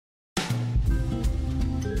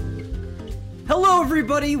Hello,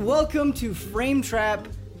 everybody. Welcome to Frame Trap.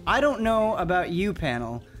 I don't know about you,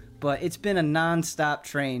 panel, but it's been a non-stop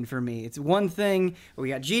train for me. It's one thing. We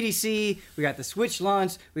got GDC, we got the Switch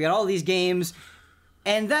launch, we got all these games,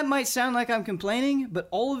 and that might sound like I'm complaining, but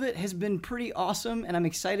all of it has been pretty awesome, and I'm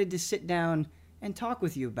excited to sit down and talk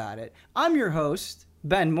with you about it. I'm your host,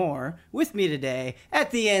 Ben Moore. With me today,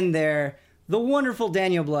 at the end there, the wonderful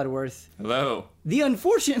Daniel Bloodworth. Hello. The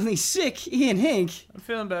unfortunately sick Ian Hink. I'm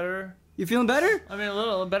feeling better. You feeling better? I mean, a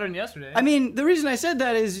little better than yesterday. I mean, the reason I said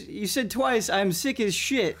that is you said twice, I'm sick as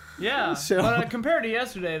shit. Yeah, So- but compared to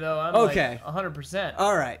yesterday, though, I'm Okay. like 100%.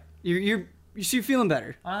 All right. You're feeling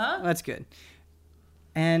better. Uh-huh. That's good.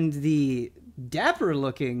 And the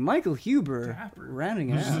dapper-looking Michael Huber Dapper? rounding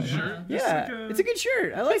it This is out. a shirt? Yeah, It's like it's a good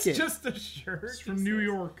shirt. I like It's it. just a shirt. It's from New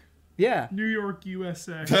York. Yeah. New York,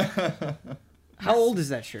 USA. How old is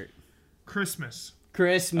that shirt? Christmas.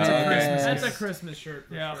 Christmas. That's a Christmas shirt.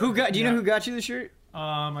 Yeah. Who got? Do you know who got you the shirt?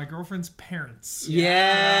 My girlfriend's parents.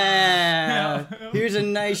 Yeah. Yeah. Here's a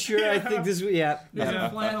nice shirt. I think this. Yeah. Yeah.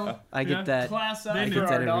 Flannel. I get Yeah. that. Class They size do. for Get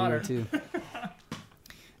our that daughter. every year too.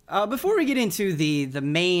 Before we get into the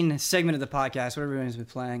main segment of the podcast, what everyone's been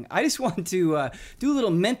playing, I just want to do a little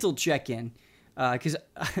mental check-in because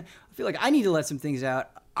I feel like I need to let some things out.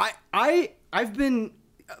 I've been,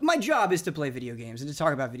 my job is to play video games and to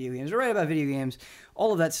talk about video games, to write about video games,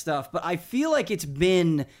 all of that stuff. But I feel like it's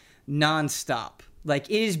been nonstop. Like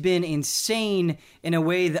it has been insane in a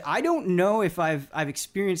way that I don't know if I've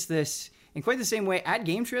experienced this in quite the same way at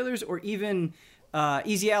game trailers or even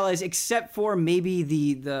Easy Allies, except for maybe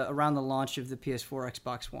the around the launch of the PS4,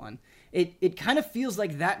 Xbox One. It kind of feels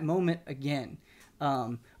like that moment again.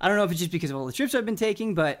 I don't know if it's just because of all the trips I've been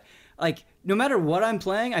taking, but like no matter what I'm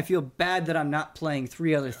playing, I feel bad that I'm not playing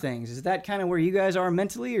three other things. Is that kind of where you guys are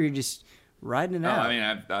mentally, or you're just riding it No, out? I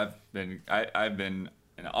mean, I've been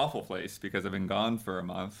in an awful place because I've been gone for a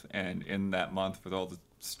month, and in that month, with all the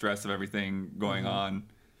stress of everything going on,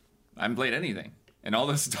 I haven't played anything, and all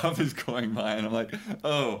this stuff is going by, and I'm like,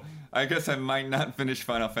 oh, I guess I might not finish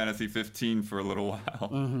Final Fantasy 15 for a little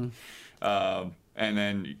while. And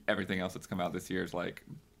then everything else that's come out this year is like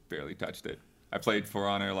barely touched it. I played For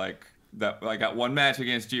Honor like that. I got one match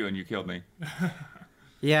against you, and you killed me.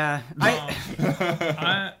 Yeah,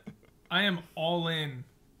 I am all in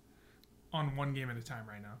on one game at a time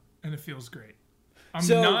right now, and it feels great. I'm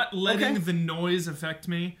So, not letting okay. the noise affect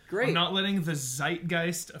me. Great. I'm not letting the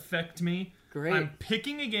zeitgeist affect me. Great. I'm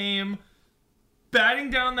picking a game, batting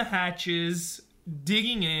down the hatches,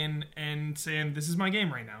 digging in, and saying, this is my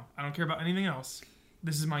game right now. I don't care about anything else.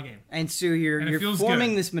 This is my game. and so And it you're feels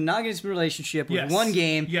forming good. this monogamous relationship with Yes. one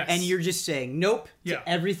game, Yes. and you're just saying nope Yeah. to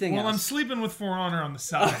everything Well, I'm else. sleeping with For Honor on the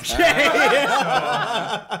side.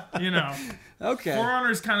 You know. Okay. For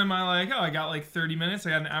Honor is kind of my like, oh, I got like 30 minutes.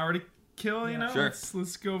 I got an hour to kill, you know? Sure.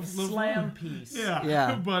 Let's go. a little Slam fun. piece. Yeah.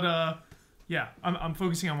 Yeah. But, yeah, I'm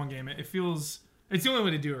focusing on one game. It feels, it's the only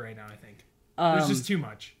way to do it right now, I think. There's just too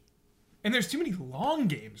much. And there's too many long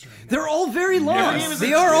games right now. They're all very long. Yes.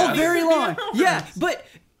 They are all Yeah. very long. hours. Yeah, but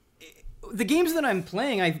the games that I'm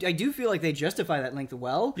playing, I do feel like they justify that length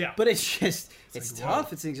well. Yeah. But it's just, it's like, tough.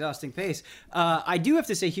 whoa. It's an exhausting pace. I do have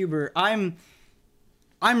to say, Huber,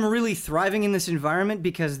 I'm really thriving in this environment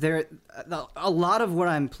because a lot of what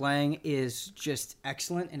I'm playing is just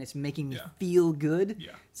excellent and it's making me Yeah. feel good.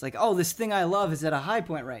 Yeah. It's like, oh, this thing I love is at a high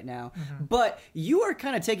point right now. But you are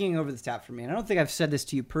kind of taking over the top for me. And I don't think I've said this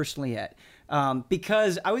to you personally yet.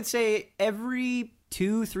 Because I would say every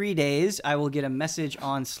 2-3 days I will get a message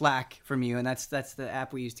on Slack from you. And that's the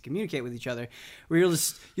app we use to communicate with each other. Where you'll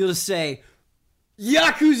just say,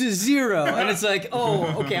 Yakuza 0, and it's like,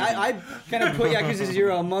 oh, okay, I kind of put Yakuza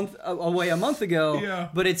 0 away a month ago, Yeah.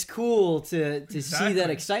 but it's cool to see Exactly.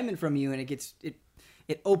 that excitement from you, and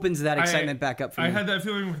it opens that excitement back up for I me. had that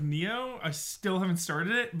feeling with Neo. I still haven't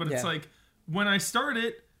started it, but it's Yeah. like, when I start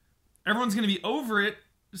it, everyone's going to be over it.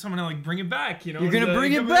 So I'm gonna like bring it back, you know. You're gonna And,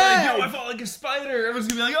 bring it I'm gonna be like, back! Yo, I felt like a spider. Everyone's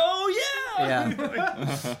gonna be like, oh yeah.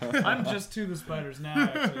 Yeah. I'm just to the spiders now,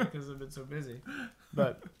 actually, because I've been so busy.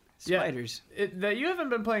 But Spiders. that you haven't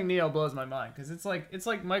been playing Neo blows my mind, because it's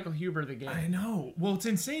like Michael Huber the game. I know. Well, it's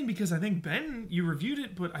insane because I think Ben, you reviewed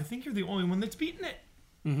it, but I think you're the only one that's beaten it.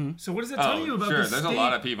 Mm-hmm. So what does that tell you about sure. the There's state? a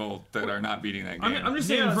lot of people that are not beating that game. I'm just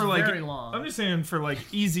saying Neo's for like very long. I'm just saying for like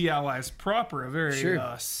Easy Allies proper, a very Sure.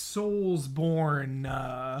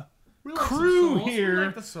 Soulsborne We like crew some souls. We here.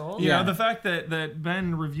 like the souls. You Yeah. know, the fact that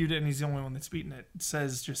Ben reviewed it and he's the only one that's beaten it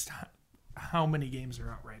says just how many games are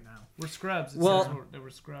out right now. We're scrubs. It Well- says we're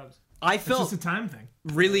scrubs. I It's felt just a time thing.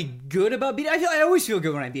 really good about beating. I always feel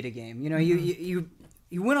good when I beat a game. You know, you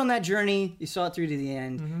you went on that journey, you saw it through to the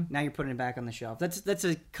end. Now you're putting it back on the shelf. That's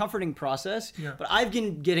a comforting process. Yeah. But I've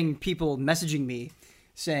been getting people messaging me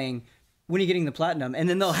saying, when are you getting the platinum? And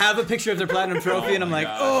then they'll have a picture of their platinum trophy, and I'm like,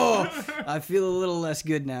 I feel a little less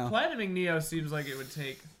good now. Platinuming Neo seems like it would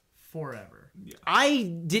take forever. I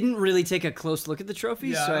didn't really take a close look at the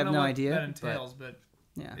trophy, so I have don't no know what idea. that entails, but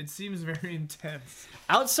yeah. it seems very intense.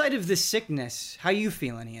 Outside of the sickness, how you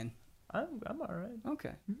feeling, Ian? I'm all right.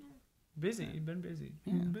 Okay. Busy, been busy.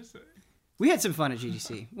 We had some fun at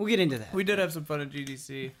GDC. We'll get into that. We did have some fun at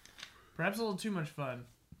GDC. Perhaps a little too much fun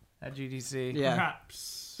at GDC. Yeah.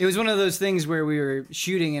 Perhaps. It was one of those things where we were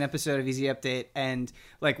shooting an episode of Easy Update, and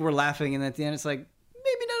like we're laughing, and at the end it's like,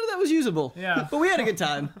 maybe none of that was usable. Yeah. But we had a good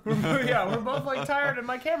time. We're both like tired, and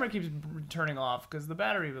my camera keeps turning off because the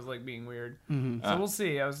battery was like being weird. So we'll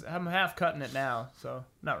see. I'm half cutting it now, so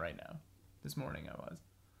not right now. This morning I was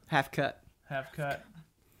Half cut. half cut.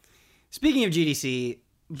 Speaking of GDC,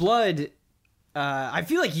 Blood, I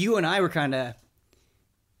feel like you and I were kind of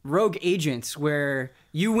rogue agents where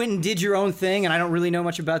you went and did your own thing, and I don't really know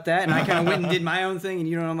much about that, and I kind of went and did my own thing, and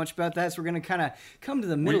you don't know much about that, so we're going to kind of come to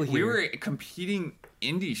the middle here. We were competing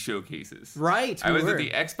indie showcases. Right. I was were. at the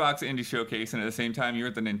Xbox Indie Showcase, and at the same time, you were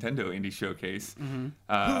at the Nintendo Indie Showcase.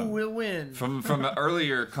 Who will win? From the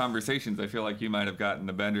earlier conversations, I feel like you might have gotten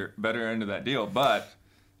the better end of that deal, but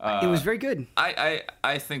It was very good.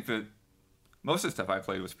 I think that most of the stuff I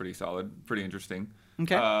played was pretty solid, pretty interesting.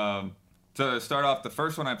 Okay. So to start off, the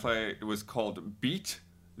first one I played was called Beat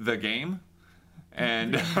the Game,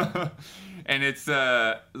 and and it's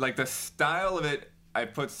like the style of it I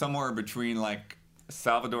put somewhere between like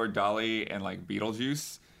Salvador Dali and like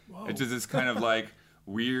Beetlejuice. Whoa. It's just this kind of like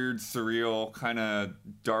weird, surreal, kind of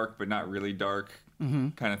dark but not really dark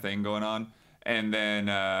kind of thing going on. And then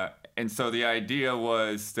and so the idea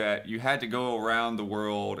was that you had to go around the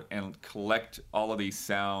world and collect all of these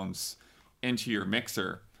sounds into your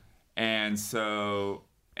mixer. And so,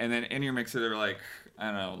 and then in your mixer, there were like, I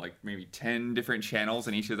don't know, like maybe 10 different channels,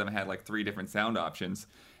 and each of them had like 3 different sound options.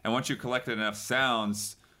 And once you collected enough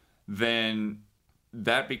sounds, then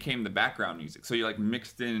that became the background music. So you like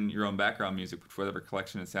mixed in your own background music with whatever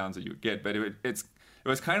collection of sounds that you would get. But it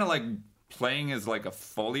was kind of like playing as like a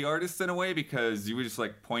Foley artist in a way, because you would just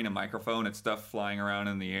like point a microphone at stuff flying around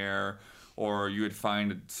in the air, or you would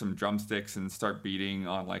find some drumsticks and start beating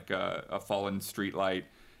on like a fallen street light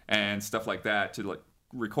and stuff like that to like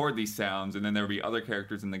record these sounds. And then there would be other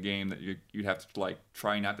characters in the game that you'd have to like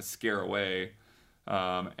try not to scare away.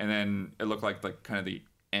 And then it looked like kind of the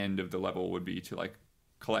end of the level would be to like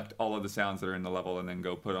collect all of the sounds that are in the level and then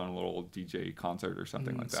go put on a little DJ concert or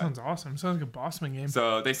something like that. Sounds awesome. Sounds like a Bossman game.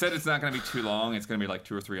 So they said it's not going to be too long. It's going to be like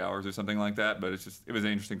 2 or 3 hours or something like that. But it was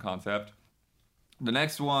an interesting concept. The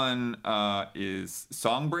next one is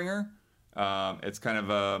Songbringer. It's kind of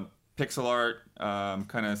a pixel art,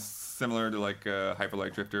 kind of similar to like Hyper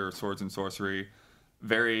Light Drifter or Swords and Sorcery.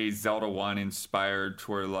 Very Zelda 1 inspired,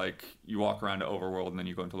 to where like you walk around the overworld and then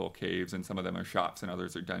you go into little caves, and some of them are shops and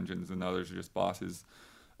others are dungeons and others are just bosses.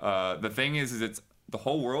 The thing is it's the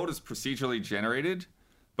whole world is procedurally generated,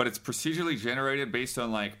 but it's procedurally generated based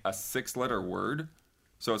on like a 6-letter word.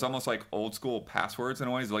 So it's almost like old school passwords in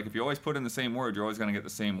a way. It's like if you always put in the same word, you're always going to get the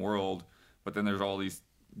same world, but then there's all these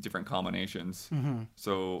different combinations.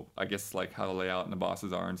 So I guess like how the layout and the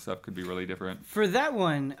bosses are and stuff could be really different. For that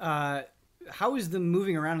one, how is the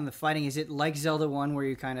moving around and the fighting? Is it like Zelda 1 where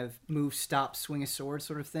you kind of move, stop, swing a sword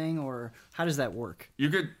sort of thing, or how does that work? You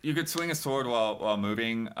could swing a sword while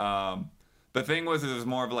moving. The thing was, it was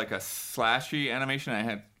more of like a slashy animation. I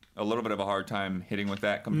had a little bit of a hard time hitting with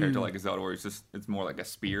that compared to like a Zelda where it's more like a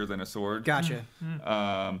spear than a sword. Gotcha.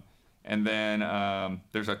 And then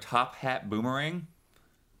there's a top hat boomerang.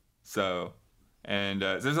 So, and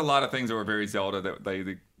there's a lot of things that were very Zelda that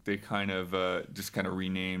they kind of just kind of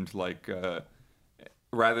renamed, like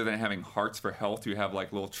rather than having hearts for health, you have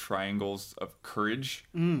like little triangles of courage.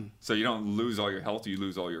 So you don't lose all your health, you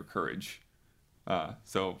lose all your courage.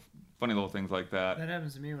 So funny little things like that. That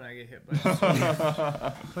happens to me when I get hit by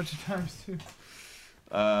a bunch of times too.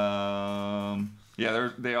 Yeah,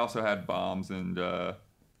 they also had bombs and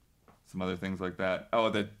some other things like that. Oh,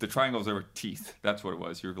 the triangles were teeth. That's what it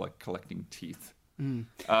was. You're like collecting teeth.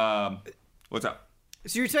 What's up?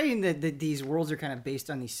 So you're saying that these worlds are kind of based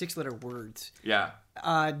on these 6-letter words. Yeah.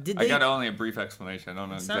 I got only a brief explanation. I don't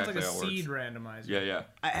know exactly Sounds like how a it seed works. randomizer.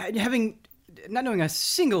 Yeah. Not knowing a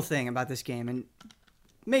single thing about this game, and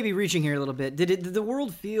maybe reaching here a little bit, did the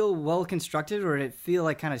world feel well constructed, or did it feel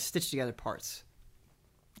like kind of stitched together parts?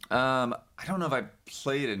 I don't know if I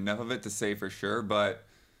played enough of it to say for sure, but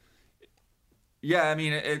Yeah, I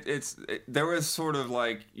mean, there was sort of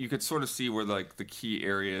like, you could sort of see where like the key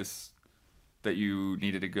areas that you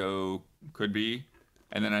needed to go could be,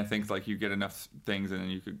 and then I think like you get enough things, and then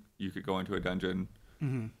you could go into a dungeon.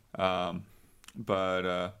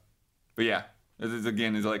 But yeah,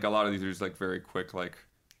 it's like a lot of these are just like very quick, like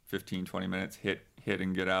 15, 20 minutes, hit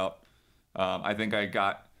and get out. I think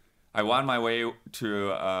I wound my way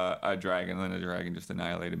to a dragon, and then the dragon just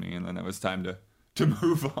annihilated me, and then it was time to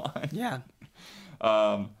move on. Yeah.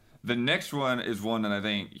 The next one is one that I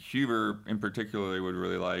think Huber in particular would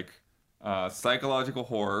really like. Psychological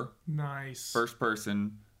horror, Nice. first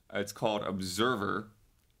person. It's called Observer,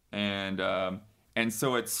 and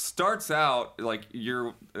so it starts out like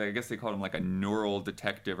I guess they called him like a neural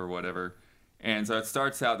detective or whatever. And so it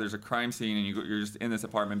starts out, there's a crime scene, and you're just in this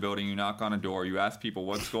apartment building. You knock on a door, you ask people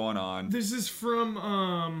what's going on. This is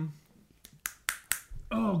from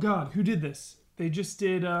oh god, who did this? They just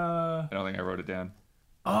did I don't think I wrote it down.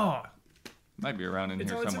 oh, Might be around in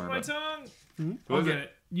it's here on the tip somewhere. of my tongue. Who I'll is get it?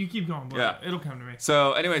 it. You keep going, but Yeah. it'll come to me.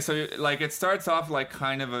 So anyway, like it starts off like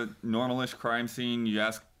kind of a normalish crime scene. You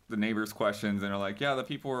ask the neighbors questions, and they're like, "Yeah, the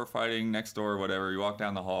people were fighting next door, or whatever." You walk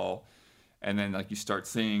down the hall, and then like you start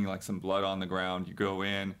seeing like some blood on the ground. You go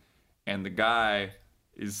in, and the guy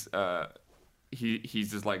is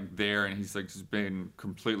he's just like there, and he's like just been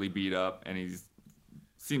completely beat up, and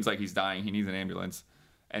seems like he's dying. He needs an ambulance,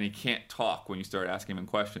 and he can't talk when you start asking him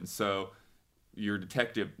questions. So your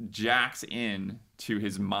detective jacks in to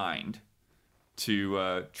his mind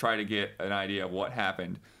to try to get an idea of what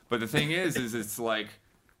happened. But the thing is it's like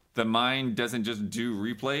the mind doesn't just do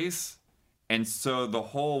replays, and so the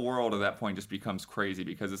whole world at that point just becomes crazy,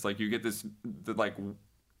 because it's like you get the like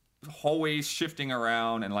hallways shifting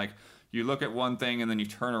around, and like you look at one thing and then you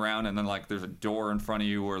turn around, and then like there's a door in front of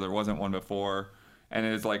you where there wasn't one before, and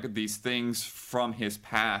it's like these things from his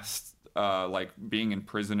past, like being in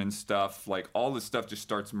prison and stuff, like all this stuff just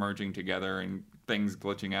starts merging together and things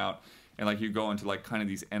glitching out, and like you go into like kind of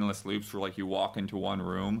these endless loops where like you walk into one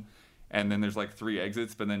room, and then there's like 3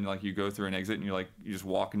 exits, but then like you go through an exit, and you just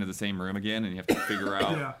walk into the same room again, and you have to figure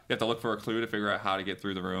out Yeah. you have to look for a clue to figure out how to get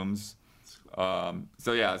through the rooms.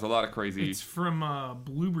 So yeah, it's a lot of crazy. It's from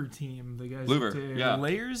Bloober Team, the guys Bloober, that did yeah.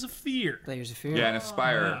 Layers of Fear. Layers of Fear. Yeah, and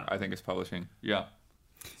Aspire, yeah. I think, is publishing. Yeah.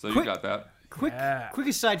 So you Quick- got that. Quick, Yeah. quick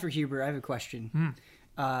aside for Huber, I have a question.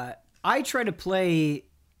 I try to play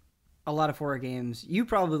a lot of horror games. You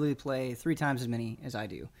probably play 3 times as many as I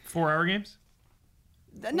do. 4-hour games?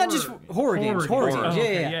 Not just horror games. Horror games. games. Oh, Yeah,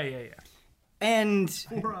 okay. yeah. yeah. And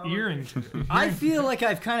You're into it. I feel like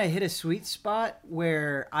I've kind of hit a sweet spot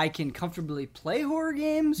where I can comfortably play horror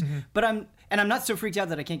games, but I'm not so freaked out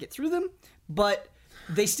that I can't get through them, but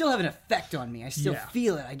they still have an effect on me. I still Yeah.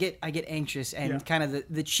 feel it. I get anxious, and Yeah. kind of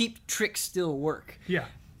the cheap tricks still work. Yeah.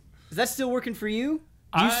 Is that still working for you?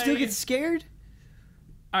 Do you still I- get scared?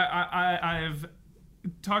 I've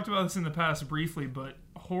talked about this in the past briefly, but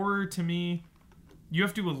horror to me, you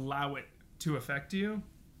have to allow it to affect you,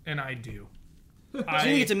 and I do. So you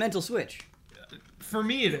think it's a mental switch? For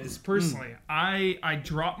me, it is personally. I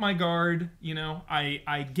drop my guard.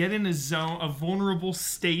 I get in a vulnerable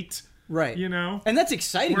state. Right. And that's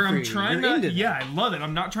exciting where for I'm you. trying You're into to, that. yeah, I love it.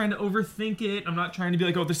 I'm not trying to overthink it. I'm not trying to be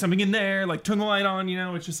like, oh, there's something in there. Like, turn the light on.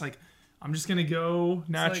 It's just like, I'm just gonna go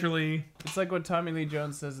naturally. It's like what Tommy Lee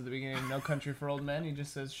Jones says at the beginning of No Country for Old Men. He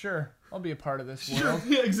just says, "Sure, I'll be a part of this world.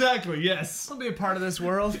 Yeah, exactly. Yes. I'll be a part of this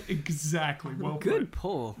world." Exactly. Well Good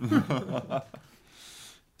put. pull.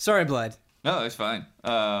 Sorry, Blood. No, it's fine.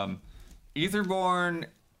 Etherborn,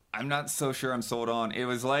 I'm not so sure I'm sold on. It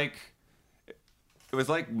was like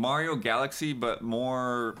Mario Galaxy, but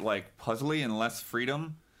more like puzzly and less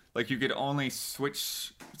freedom. Like you could only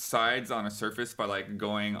switch sides on a surface by like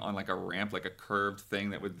going on like a ramp, like a curved thing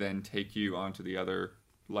that would then take you onto the other,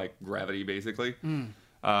 like gravity basically.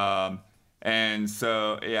 And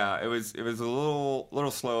so yeah, it was a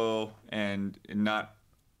little slow and not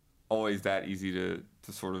always that easy to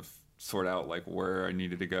sort of sort out like where I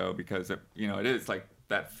needed to go, because it is like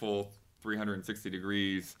that full 360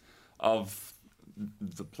 degrees of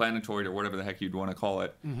the planetoid or whatever the heck you'd want to call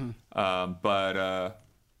it. But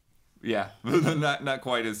yeah, not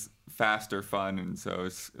quite as fast or fun, and so it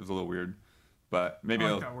was a little weird. But maybe I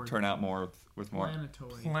like it'll that word. turn out more with more.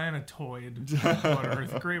 Planetoid. What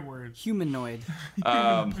earth? Great word. Humanoid.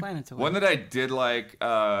 Um, Planetoid. One that I did like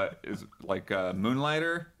is like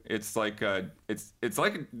Moonlighter. It's like it's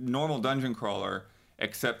like a normal dungeon crawler,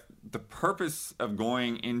 except the purpose of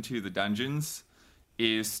going into the dungeons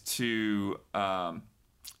is to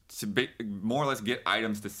more or less get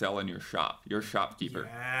items to sell in your shop, your shopkeeper.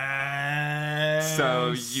 Yes.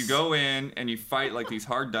 So you go in and you fight like these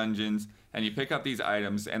hard dungeons, and you pick up these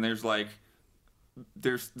items, and there's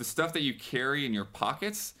the stuff that you carry in your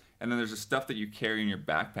pockets, and then there's the stuff that you carry in your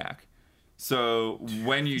backpack. So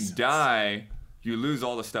when you die, you lose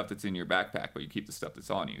all the stuff that's in your backpack, but you keep the stuff that's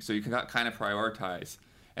on you. So you can kind of prioritize.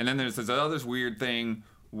 And then there's this other weird thing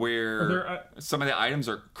where some of the items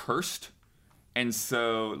are cursed. And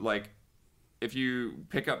so, like, if you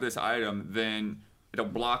pick up this item, then it'll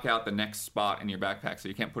block out the next spot in your backpack, so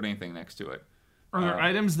you can't put anything next to it. Are there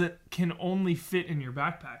items that can only fit in your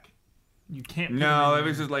backpack? You can't. No, it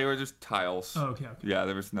was just tiles. Oh, okay. Yeah,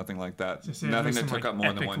 there was nothing like that. So nothing that took up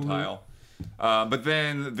more than one loot. tile. But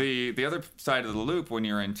then the other side of the loop when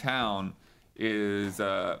you're in town is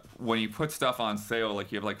when you put stuff on sale,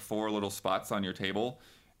 like you have like 4 little spots on your table,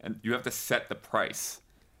 and you have to set the price.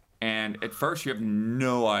 And at first you have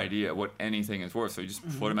no idea what anything is worth, so you just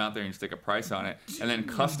put them out there and you stick a price on it. And then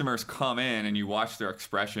customers come in and you watch their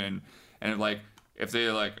expression, and like if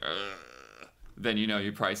they're like, then you know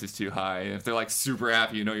your price is too high. And if they're like super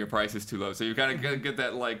happy, you know your price is too low. So you gotta get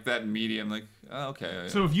that medium, like, oh, okay.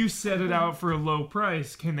 So if you set it out for a low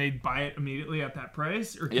price, can they buy it immediately at that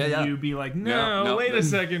price, or can you be like, no, wait a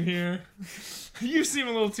second here, you seem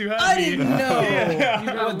a little too happy. I didn't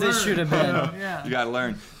know what this learn. should have been. Yeah. You gotta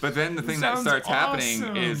learn. But then the thing that Sounds starts happening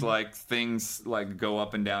awesome. is like things like go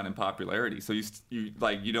up and down in popularity. So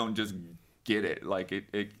you don't just get it. Like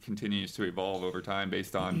it continues to evolve over time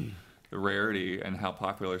based on the rarity and how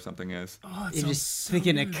popular something is. Oh, it You're sounds just so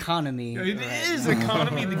thinking good. economy. It right is now.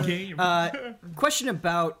 economy of the game. Question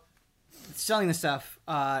about selling the stuff.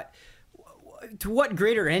 To what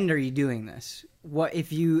greater end are you doing this? What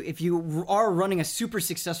if you are running a super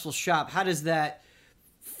successful shop? How does that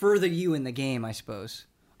further you in the game? I suppose.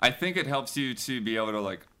 I think it helps you to be able to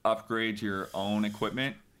like upgrade your own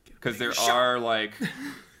equipment because there are like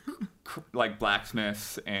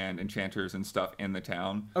blacksmiths and enchanters and stuff in the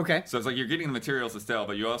town. Okay. So it's like you're getting the materials to sell,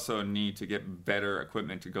 but you also need to get better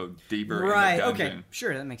equipment to go deeper Right. in the dungeon. Okay.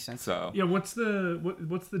 Sure. That makes sense. So Yeah, what's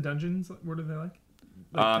the dungeons? What are they like?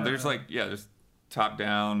 there's there's top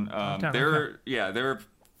down. Top-down, They're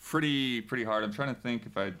pretty hard. I'm trying to think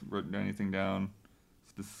if I wrote anything down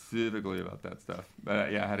specifically about that stuff. But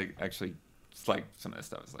I had to actually, it's like some of this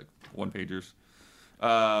stuff is like one pagers.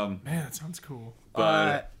 Man, that sounds cool.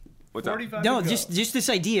 But what's up? 45 No, to go. just this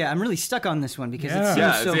idea. I'm really stuck on this one because Yeah. it seems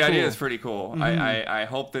Yeah, so the cool. idea is pretty cool. I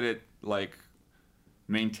hope that it like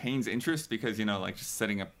maintains interest because like just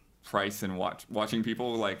setting a price and watching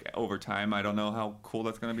people like over time. I don't know how cool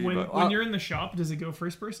that's gonna be. but When you're in the shop, does it go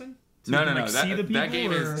first person? So no. you can, like, see the That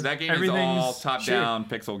game people, or is all everything's- top down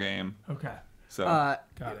pixel game. Okay, So got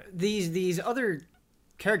it. These other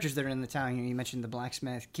characters that are in the town. You mentioned the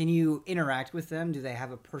blacksmith. Can you interact with them? Do they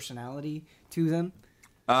have a personality to them?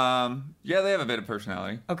 yeah, they have a bit of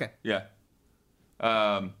personality. Okay. Yeah.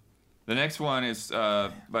 The next one is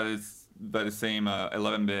by the same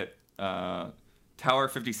 11-bit Tower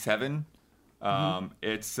 57.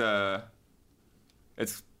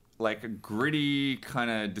 It's like a gritty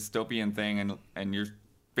kind of dystopian thing, and you're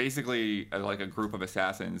basically like a group of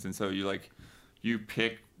assassins, and so you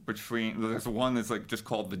pick between. There's one that's like just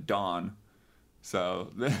called the Dawn.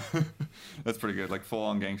 So that's pretty good. Like full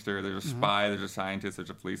on gangster. There's a spy. There's a scientist. There's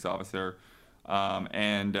a police officer,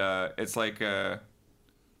 and it's like a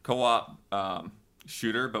co-op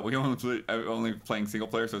shooter. But we only playing single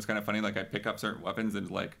player, so it's kind of funny. Like I pick up certain weapons and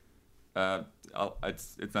like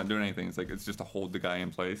it's not doing anything. It's like it's just to hold the guy in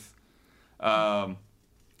place. And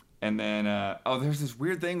then there's this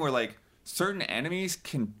weird thing where like certain enemies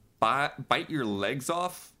can bite your legs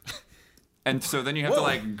off. And so then you have to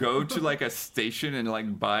like go to like a station and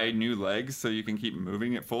like buy new legs so you can keep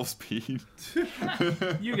moving at full speed.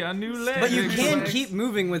 You got new legs. But you can Legs. keep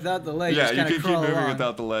moving without the legs. Yeah, just you kinda can keep crawl moving along.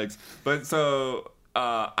 without the legs. But so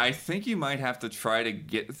I think you might have to try to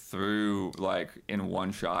get through like in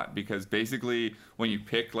one shot because basically when you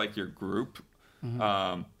pick like your group,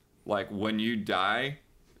 like when you die,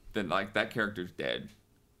 then like that character's dead.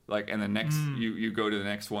 Like and the next you go to the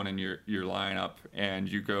next one in your lineup and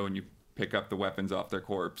you go and you pick up the weapons off their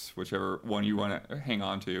corpse, whichever one you want to hang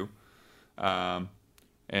on to.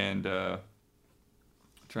 And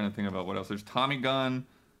trying to think about what else. There's Tommy gun.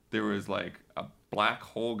 There was like a black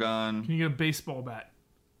hole gun. Can you get a baseball bat?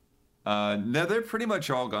 No, they're pretty much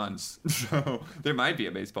all guns. So there might be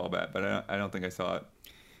a baseball bat, but I don't think I saw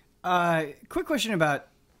it. Quick question about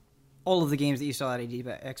all of the games that you saw at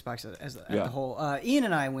Xbox as the whole. Ian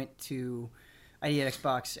and I went to ID at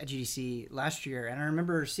Xbox at GDC last year, and I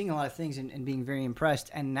remember seeing a lot of things and being very impressed.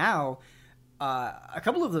 And now, a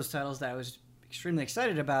couple of those titles that I was extremely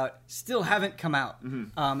excited about still haven't come out.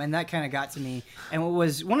 And that kind of got to me. And what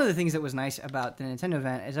was one of the things that was nice about the Nintendo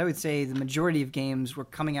event is I would say the majority of games were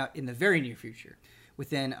coming out in the very near future,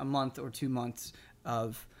 within a month or 2 months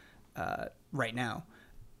of right now.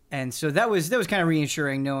 And so that was kind of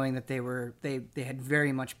reassuring, knowing that they had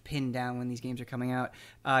very much pinned down when these games are coming out.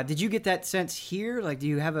 Did you get that sense here? Like, do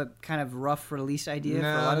you have a kind of rough release idea for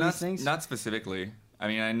a lot of these things? Not specifically. I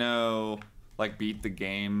mean, I know like Beat the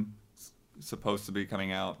Game supposed to be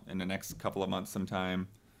coming out in the next couple of months sometime.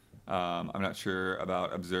 I'm not sure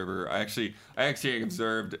about Observer. I actually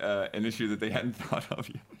observed an issue that they hadn't thought of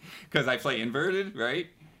yet, because I play Inverted, right?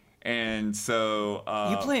 And so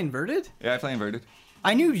you play Inverted? Yeah, I play Inverted.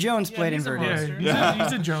 I knew Jones played he's a Inverted. monster.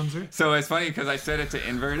 He's a Joneser. So it's funny because I set it to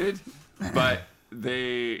Inverted, but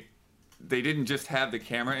they didn't just have the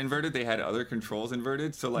camera inverted, they had other controls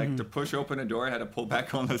inverted. So like to push open a door, I had to pull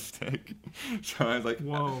back on the stick. So I was like,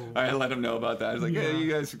 Whoa. I let him know about that. I was like, Yeah. hey,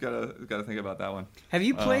 you guys gotta think about that one. Have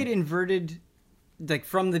you played Inverted like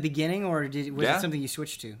from the beginning, or was Yeah. it something you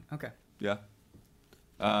switched to? Okay. Yeah.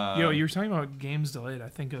 Yo, you were talking about games delayed. I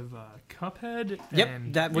think of Cuphead. Yep,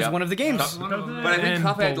 and that was Yep. one of the games. But I think and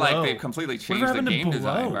Cuphead, like, Below. they completely changed Whatever the happened to game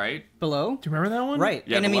design, Below? right? Below? Do you remember that one? Right.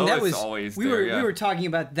 Yeah, and I mean Below that is was always we there, were yeah. we were talking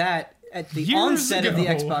about that at the Years onset of the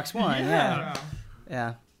ago. Xbox One. Yeah.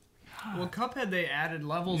 Yeah. Well, Cuphead, they added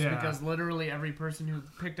levels Yeah. because literally every person who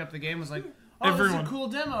picked up the game was like, "Oh, this Everyone. is a cool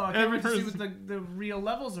demo. I can't wait to see Everyone's- what the real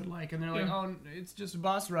levels are like." And they're like, Yeah. "Oh, it's just a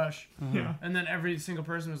boss rush." Yeah. And then every single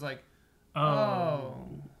person was like, Oh.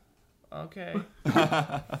 "Oh, okay."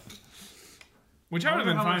 Which I would have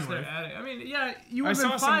been wonder how fine much they're with. adding. I mean, yeah, you I would have saw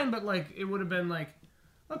been some- fine, but like it would have been like,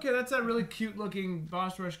 okay, that's that really cute looking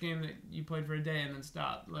boss rush game that you played for a day and then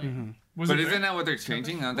stopped. Like, Was But it isn't there? that what they're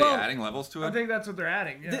changing? Aren't Well, they adding levels to I it? think that's what they're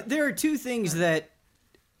adding. Yeah. There are two things that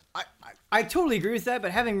I totally agree with that,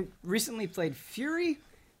 but having recently played Fury,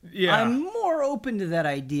 Yeah. I'm more open to that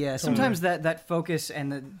idea. Sometimes that focus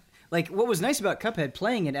and the like. What was nice about Cuphead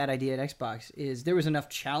playing it at ID at Xbox is there was enough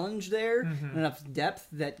challenge there, and enough depth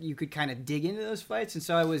that you could kind of dig into those fights. And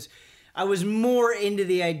so I was more into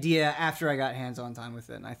the idea after I got hands-on time with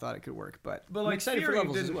it, and I thought it could work. But I'm like excited Fury for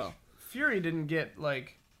levels as didn't- well. Fury didn't get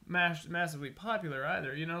like massively popular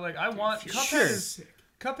either. You know, like I want Sure.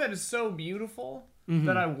 Cuphead is so beautiful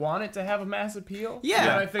that I want it to have a mass appeal. Yeah,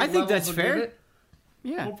 that I think levels that's will fair. give it,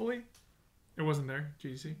 Yeah, hopefully. It wasn't there.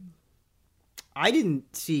 GC. I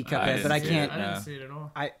didn't see Cuphead, didn't but I see it. can't. I Yeah. didn't see it at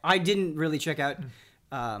all. I didn't really check out.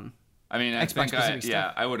 I mean, I Xbox think specific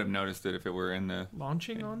stuff. I would have noticed it if it were in the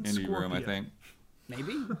Launching on indie Scorpio. room, I think.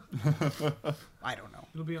 Maybe. I don't know.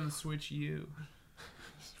 It'll be on the Switch U.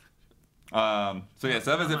 So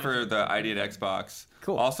that was it for the ID at Xbox.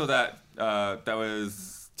 Cool. Also, that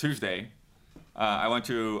was Tuesday. I went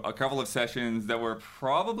to a couple of sessions that were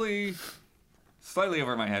probably slightly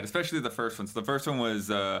over my head, especially the first one. So the first one was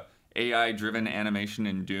AI-driven animation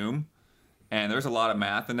in Doom, and there's a lot of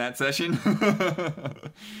math in that session.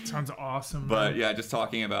 Sounds awesome. But yeah, just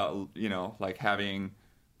talking about like having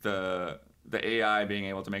the AI being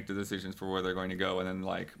able to make the decisions for where they're going to go, and then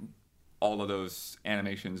like all of those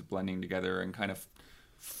animations blending together and kind of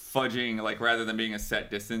fudging, like rather than being a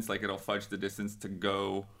set distance, like it'll fudge the distance to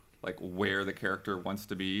go like where the character wants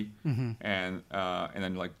to be, and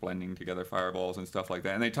then like blending together fireballs and stuff like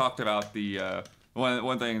that. And they talked about the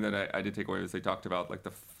one thing that I did take away was they talked about like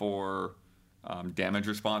the 4 damage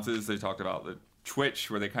responses. They talked about the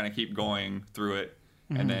twitch, where they kind of keep going through it,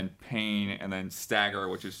 and then pain, and then stagger,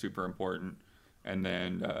 which is super important, and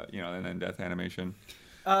then and then death animation.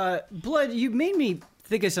 Blood, you made me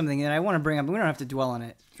think of something that I want to bring up. We don't have to dwell on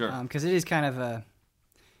it, Sure. Because it is kind of a,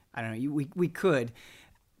 I don't know. We could.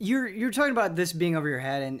 You're talking about this being over your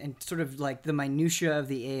head and sort of like the minutia of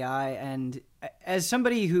the AI. And as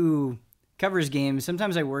somebody who covers games,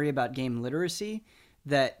 sometimes I worry about game literacy.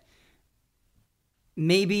 That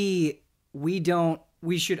maybe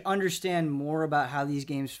we should understand more about how these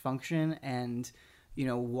games function and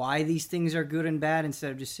why these things are good and bad, instead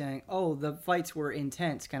of just saying, oh, the fights were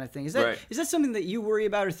intense kind of thing. Is that Right. is that something that you worry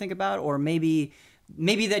about or think about, or maybe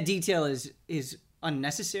that detail is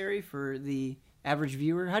unnecessary for the average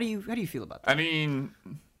viewer? How do you feel about that? I mean,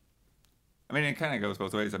 it kind of goes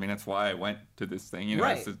both ways. I mean, that's why I went to this thing,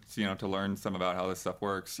 Right. it's to learn some about how this stuff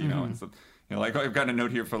works, and so, like I've got a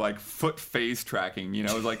note here for like foot phase tracking,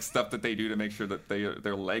 like stuff that they do to make sure that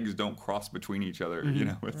their legs don't cross between each other,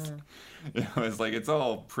 it's like, it's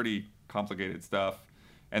all pretty complicated stuff.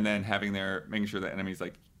 And then making sure that enemies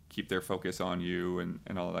like keep their focus on you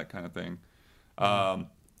and all that kind of thing.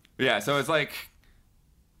 Yeah, so it's like,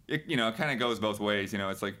 it kind of goes both ways.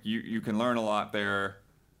 It's like you can learn a lot there,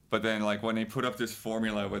 But then, like, when they put up this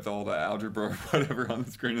formula with all the algebra or whatever on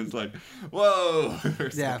the screen, it's like, whoa, for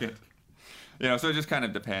a second. You know, so it just kind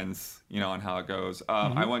of depends, you know, on how it goes.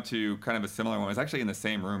 I went to kind of a similar one. It was actually in the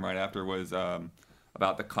same room right after, was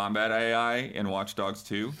about the combat AI in Watch Dogs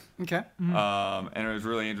 2. Okay. And it was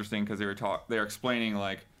really interesting because they were explaining,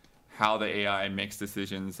 like, how the AI makes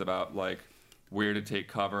decisions about, like, where to take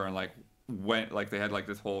cover and, like, when, like, they had, like,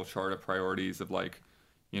 this whole chart of priorities of, like,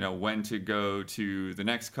 you know, when to go to the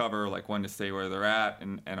next cover, like when to stay where they're at,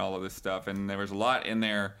 and all of this stuff. And there was a lot in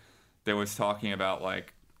there that was talking about,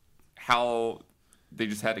 like, how they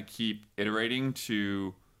just had to keep iterating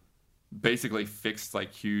to basically fix,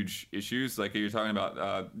 like, huge issues. Like you're talking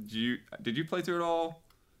about, did you play through it all?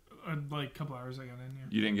 Like a couple hours I got in here.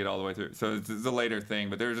 You didn't get all the way through. So it's a later thing,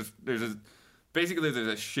 but basically there's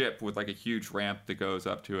a ship with, like, a huge ramp that goes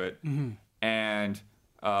up to it. And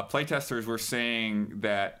playtesters were saying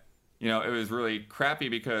that, you know, it was really crappy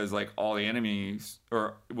because, like, all the enemies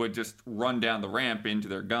would just run down the ramp into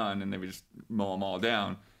their gun and they would just mow them all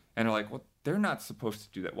down. And they're like, well, they're not supposed to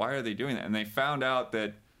do that. Why are they doing that? And they found out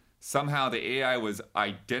that somehow the AI was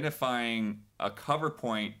identifying a cover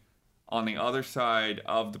point on the other side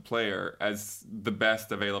of the player as the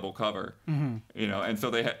best available cover. You know, and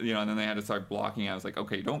so they had, you know, and then they had to start blocking out. I was like,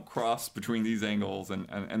 okay, don't cross between these angles.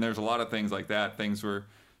 And there's a lot of things like that. Things were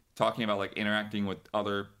talking about, like, interacting with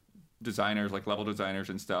other designers, like level designers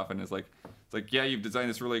and stuff. And it's like, yeah, you've designed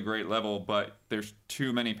this really great level, but there's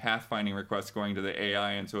too many pathfinding requests going to the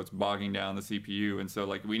AI. And so it's bogging down the CPU. And so,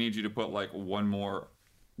 like, we need you to put, like, one more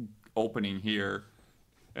opening here.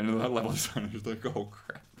 And the level designer's like, oh,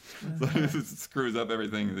 crap. So it screws up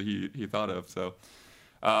everything that he thought of. So,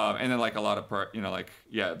 and then, like, a lot of you know, like,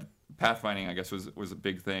 yeah, pathfinding, I guess, was a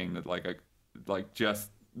big thing that, like just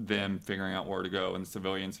them figuring out where to go and the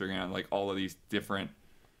civilians figuring out, like, all of these different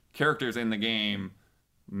characters in the game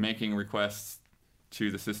making requests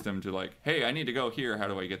to the system to, like, hey, I need to go here. How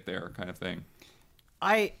do I get there? Kind of thing.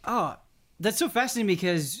 That's so fascinating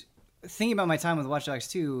because thinking about my time with Watch Dogs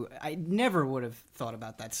 2, I never would have thought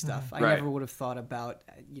about that stuff. I Right. never would have thought about,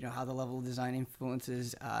 you know, how the level design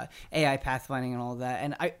influences AI pathfinding and all of that.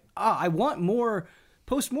 And I want more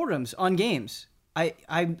postmortems on games.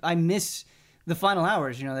 I miss the final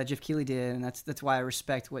hours, you know, that Jeff Keighley did, and that's why I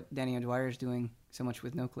respect what Danny O'Dwyer is doing so much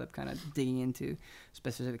with NoClip, kind of digging into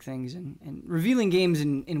specific things and revealing games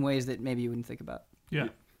in ways that maybe you wouldn't think about. Yeah.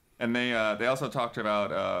 And they also talked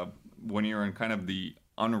about when you're in kind of the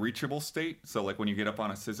unreachable state. So, like, when you get up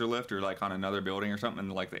on a scissor lift or, like, on another building or something,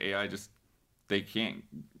 and, like, the AI they can't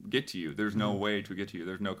get to you. There's no way to get to you.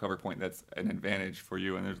 There's no cover point that's an advantage for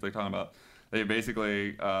you. And they're talking about, they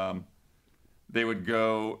basically, they would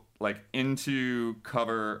go, like, into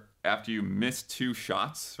cover after you miss 2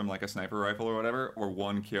 shots from, like, a sniper rifle or whatever, or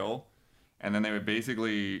 1 kill. And then they would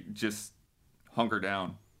basically just hunker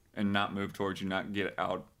down and not move towards you, not get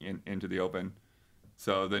out into the open.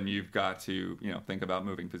 So then you've got to, you know, think about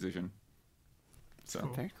moving position. So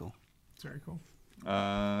Cool. Very cool. It's very cool.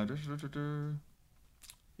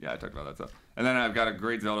 yeah, I talked about that stuff. And then I've got a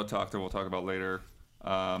great Zelda talk that we'll talk about later.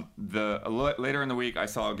 Later in the week, I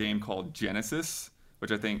saw a game called Genesis,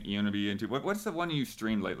 which I think Ian would be into. What's the one you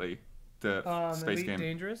streamed lately? The space Elite game.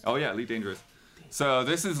 Dangerous? Oh yeah, Elite Dangerous. So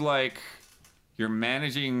this is like you're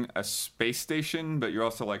managing a space station, but you're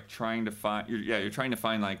also, like, trying to find. You're trying to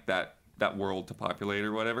find, like, that world to populate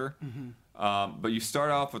or whatever. But you start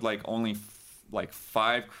off with, like, only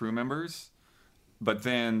 5 crew members, but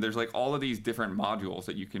then there's, like, all of these different modules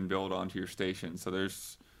that you can build onto your station. So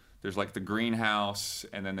there's like the greenhouse,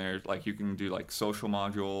 and then there's, like, you can do, like, social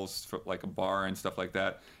modules for, like, a bar and stuff like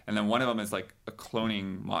that. And then one of them is, like, a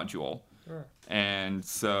cloning module. Sure. And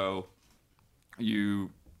so you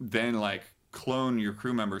then, like, clone your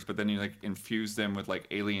crew members, but then you, like, infuse them with, like,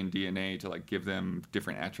 alien DNA to, like, give them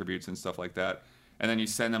different attributes and stuff like that. And then you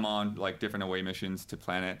send them on, like, different away missions to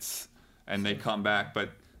planets, and they come back,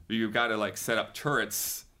 but you've got to, like, set up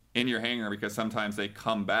turrets in your hangar because sometimes they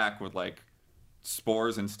come back with, like,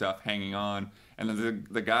 spores and stuff hanging on, and then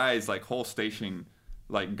the guy's, like, whole station,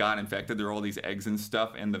 like, got infected. There were all these eggs and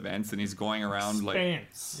stuff in the vents, and he's going around, like,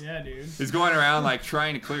 Spans. Yeah, dude. he's going around, like,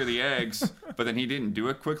 trying to clear the eggs, but then he didn't do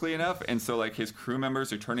it quickly enough, and so, like, his crew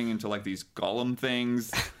members are turning into, like, these golem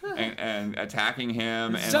things and attacking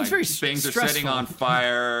him, and, Sounds like, very things are stressful. setting on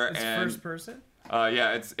fire. It's and first person?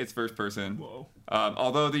 yeah, it's first person. Whoa.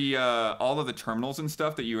 Although all of the terminals and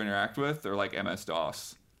stuff that you interact with are like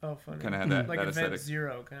MS-DOS. Oh, funny. Kind of had that, Like that Event aesthetic.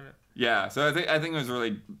 Zero, kind of. Yeah, so I think it was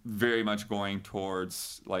really very much going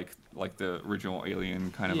towards like the original Alien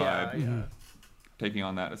kind of vibe, Yeah. taking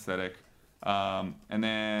on that aesthetic. And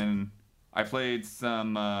then I played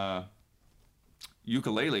some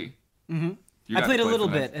Ukulele. Mm-hmm. I played a little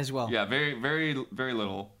bit as well. Yeah, very, very, very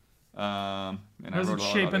little. And How's it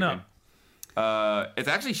shaping up? It's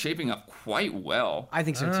actually shaping up quite well. I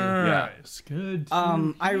think so too. Nice. Good.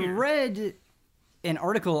 I read an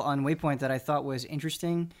article on Waypoint that I thought was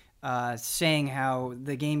interesting, saying how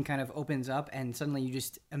the game kind of opens up and suddenly you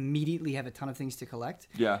just immediately have a ton of things to collect.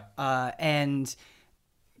 Yeah. And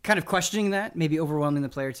kind of questioning that, maybe overwhelming the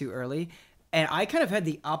player too early. And I kind of had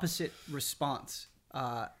the opposite response.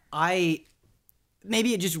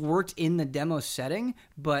 Maybe it just worked in the demo setting,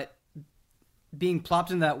 but being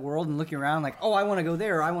plopped into that world and looking around like, oh, I want to go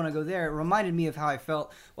there, or I want to go there, it reminded me of how I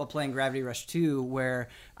felt while playing Gravity Rush 2, where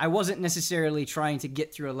I wasn't necessarily trying to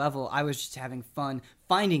get through a level. I was just having fun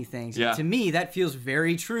finding things. Yeah. And to me, that feels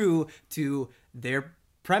very true to their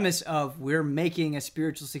premise of we're making a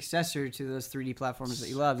spiritual successor to those 3D platformers that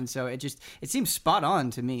you love. And so it seems spot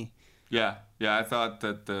on to me. Yeah. I thought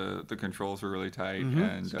that the controls were really tight,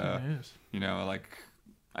 and you know, like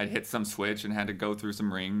I'd hit some switch and had to go through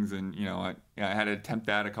some rings, and you know, I had to attempt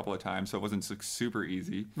that a couple of times, so it wasn't super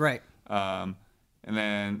easy. Right. And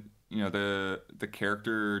then you know the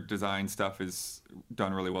character design stuff is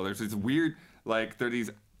done really well. There's these weird, like there are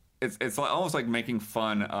these. It's almost like making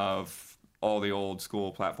fun of all the old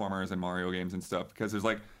school platformers and Mario games and stuff, because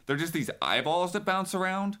they're just these eyeballs that bounce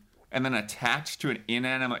around and then attached to an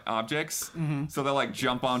inanimate objects. So they'll like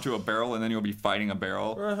jump onto a barrel and then you'll be fighting a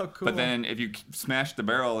barrel. Oh, cool. But then if you smash the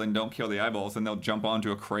barrel and don't kill the eyeballs, then they'll jump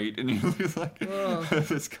onto a crate and you'll be like,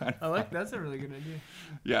 it's kind of That's a really good idea.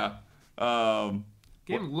 yeah.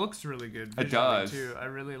 Game looks really good It visually does. too. I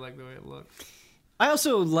really like the way it looks. I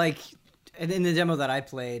also like, in the demo that I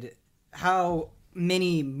played, how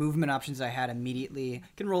many movement options I had immediately. I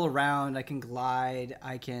can roll around, I can glide,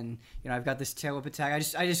 I can, I've got this tail whip attack.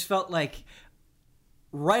 I just felt like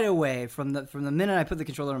right away from the minute I put the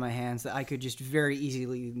controller in my hands that I could just very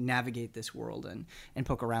easily navigate this world and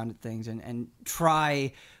poke around at things and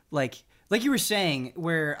try, like you were saying,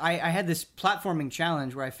 where I had this platforming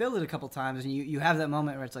challenge where I failed it a couple times, and you have that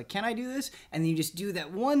moment where it's like, can I do this? And then you just do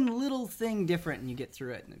that one little thing different and you get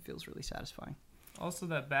through it, and it feels really satisfying. Also,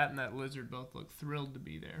 that bat and that lizard both look thrilled to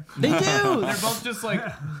be there. They do! They're both just like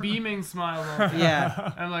beaming smiles.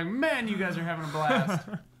 Yeah. I'm like, man, you guys are having a blast.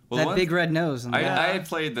 Well, That big red nose. I had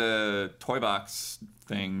played the Toy Box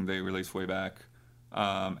thing they released way back,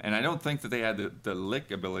 and I don't think that they had the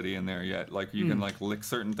lick ability in there yet. Like you can like lick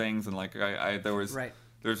certain things, and like there was Right.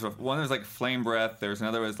 There's one that was like flame breath. There's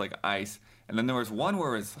another that was like ice, and then there was one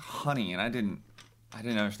where it was honey, and I didn't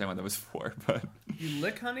understand what that was for. But You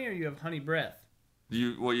lick honey or you have honey breath?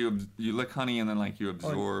 you lick honey and then like you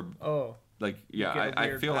absorb Oh. like get a I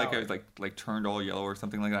weird feel like power. it was like turned all yellow or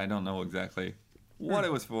something like that. I don't know exactly what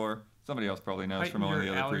it was for. Somebody else probably knows from one of the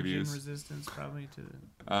Your other allergen previews. resistance probably to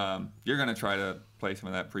the... You're gonna try to play some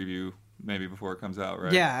of that preview maybe before it comes out,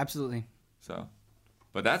 right? Yeah, absolutely. So,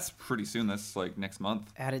 but that's pretty soon. That's like next month.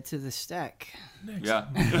 Add it to the stack. Yeah.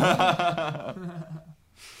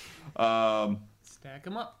 Stack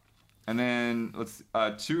them up. And then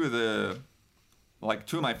two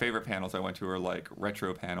of my favorite panels I went to are like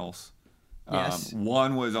retro panels. Yes.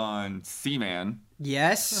 One was on Seaman,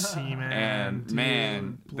 Yes. Seaman. and dude,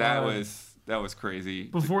 man, that blood. was crazy.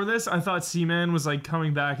 Before this, I thought Seaman was like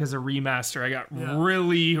coming back as a remaster. I got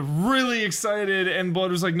really, really excited, and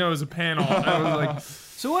Blood was like, "No, it's a panel." I was like,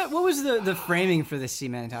 So what was the framing for this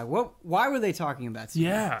Seaman talk? Why were they talking about Seaman?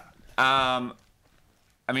 "Yeah,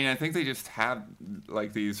 I mean, I think they just have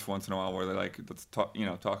like these once in a while where they like let's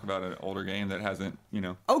talk about an older game that hasn't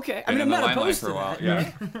Okay. I been mean, in I'm the not limelight opposed for to a while. that.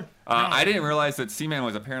 Yeah. I didn't realize that Seaman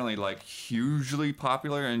was apparently like hugely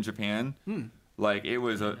popular in Japan. Like it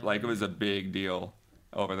was a big deal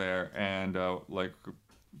over there, and like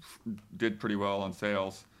did pretty well on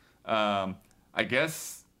sales. I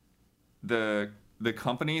guess the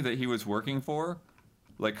company that he was working for,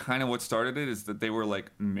 like kind of what started it is that they were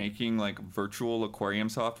like making like virtual aquarium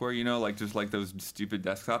software, like just like those stupid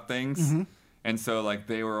desktop things. And so like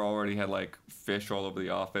they already had like fish all over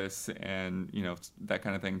the office and that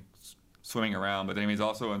kind of thing swimming around. But then he's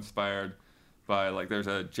also inspired by like there's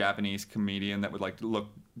a Japanese comedian that would like look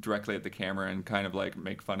directly at the camera and kind of like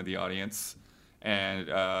make fun of the audience. And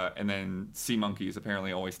then sea monkeys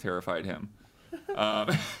apparently always terrified him.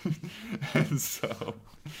 And so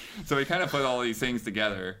he kind of put all these things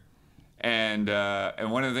together, and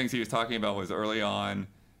one of the things he was talking about was early on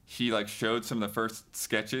he like showed some of the first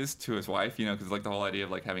sketches to his wife, because like the whole idea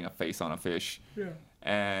of like having a face on a fish,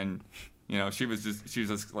 and she was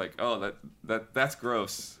just like, oh, that's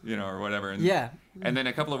gross, or whatever, and and then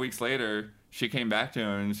a couple of weeks later she came back to him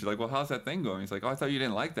and she's like, well, how's that thing going? He's like, oh, I thought you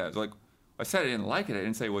didn't like that. It's like, I said I didn't like it. I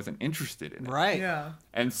didn't say I wasn't interested in it. Right. Yeah.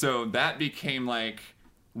 And so that became like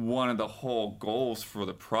one of the whole goals for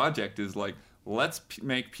the project is like, let's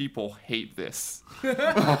make people hate this.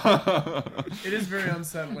 It is very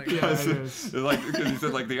unsettling. Yeah, it is. It's like, because he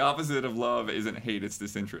said like the opposite of love isn't hate, it's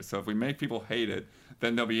disinterest. So if we make people hate it,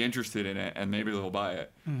 then they'll be interested in it and maybe they'll buy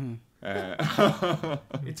it.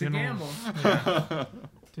 It's a gamble. Yeah.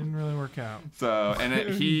 Didn't really work out. So and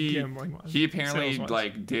Gambling-wise. he apparently Sales-wise.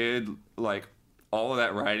 like did like all of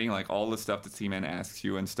that writing, like all the stuff that Seaman asks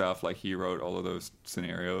you and stuff. Like he wrote all of those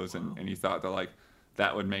scenarios, and he thought that like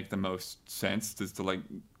that would make the most sense just to like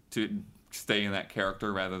to stay in that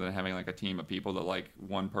character rather than having like a team of people that like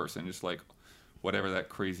one person just like whatever that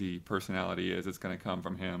crazy personality is, it's gonna come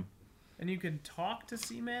from him. And you could talk to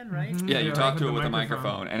Seaman, right? Yeah, you Yeah, talk like to with it with the a microphone.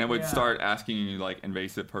 microphone, and it would Yeah. start asking you like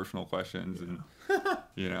invasive personal questions, and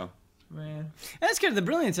you know. Man. That's kind of the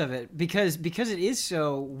brilliance of it, because it is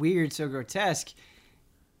so weird, so grotesque.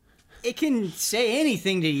 It can say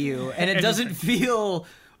anything to you, and it doesn't feel.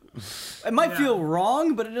 It might Yeah. feel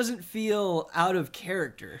wrong, but it doesn't feel out of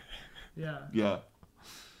character. Yeah. Yeah.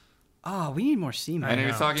 Oh, we need more Seaman. And he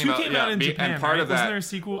was know. talking 2 about came out in Japan, and part right? of Wasn't that. there a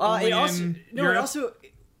sequel It only also in no, Europe? it also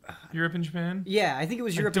Europe and Japan? yeah, I think it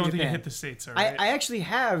was Europe I don't and think Japan. it hit the States, alright? I actually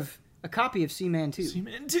have a copy of Seaman 2.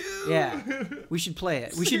 Seaman 2! Yeah, we should play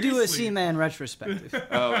it. We should do a Seriously. Seaman retrospective.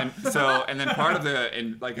 Oh, and then part of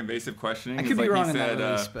the like invasive questioning I is could be like wrong he on that said,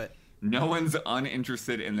 release, but no one's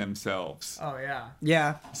uninterested in themselves. Oh yeah.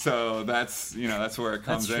 yeah, So that's that's where it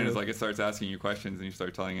comes That's in. true. Is like it starts asking you questions and you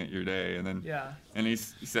start telling it your day, and then Yeah. and he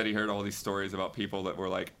said he heard all these stories about people that were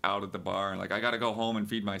like out at the bar and like I gotta go home and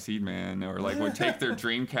feed my seed man, or like would take their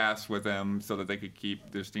Dreamcast with them so that they could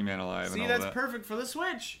keep their Steam Man alive. See, and all that's that. perfect for the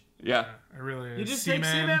Switch. Yeah. I really You just take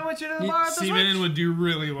Seaman with you to the bar at the Seaman Switch. would do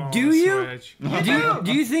really well Do on the you? Switch.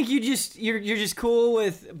 do you think you're just cool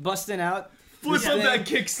with busting out? Flip this up thing? that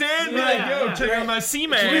kickstand, be Yeah, like, yeah, yo, yeah. check out my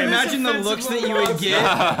Seaman. Can you This imagine the offensive looks that little you would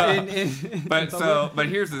monster. get? But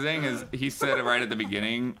here's the thing: is he said it right at the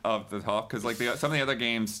beginning of the talk, because like some of the other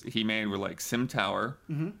games he made were like Sim Tower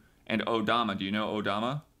and Odama. Do you know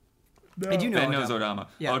Odama? I do know. Ben knows Odama. Odama.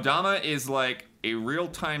 Yeah. Odama is like a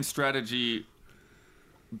real-time strategy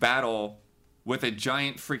battle with a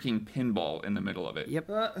giant freaking pinball in the middle of it. Yep.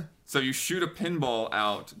 So you shoot a pinball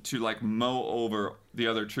out to like mow over the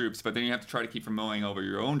other troops, but then you have to try to keep from mowing over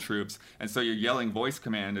your own troops, and so you're yelling voice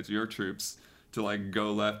command at your troops to like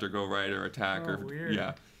go left or go right or attack Oh, or weird.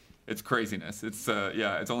 yeah. It's craziness. It's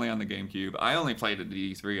it's only on the GameCube. I only played it at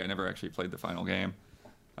E3. I never actually played the final game,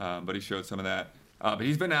 but he showed some of that. But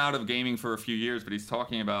he's been out of gaming for a few years. But he's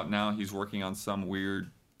talking about now he's working on some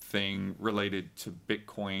weird thing related to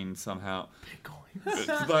Bitcoin somehow.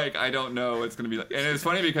 It's like I don't know. It's gonna be like, and it's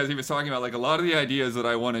funny because he was talking about like a lot of the ideas that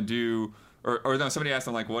I want to do, or no, somebody asked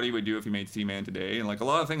him like what he would do if he made Seaman today, and like a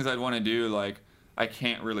lot of things I'd want to do, like I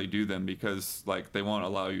can't really do them because like they won't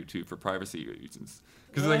allow you to for privacy reasons.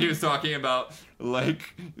 Because like he was talking about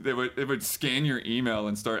like it would scan your email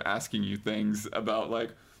and start asking you things about like,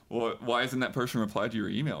 well, why hasn't that person replied to your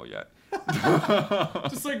email yet?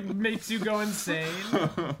 Just like makes you go insane.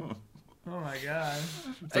 Oh my god.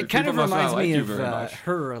 like, It kind of people must not reminds like me you of very much.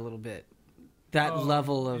 her a little bit. That Oh,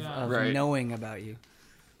 level of, yeah. of Right. knowing about you.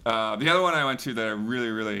 The other one I went to that I really,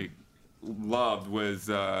 really loved was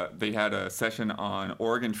they had a session on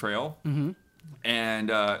Oregon Trail,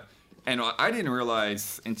 and I didn't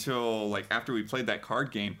realize until like after we played that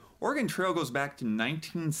card game, Oregon Trail goes back to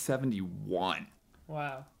 1971.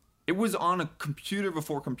 Wow. It was on a computer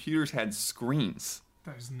before computers had screens.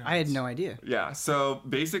 That is nuts. I had no idea. Yeah, so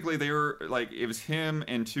basically they were like it was him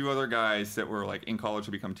and two other guys that were like in college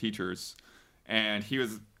to become teachers, and he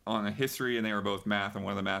was on a history and they were both math, and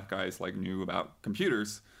one of the math guys like knew about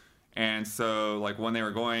computers, and so like when they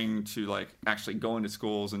were going to like actually go into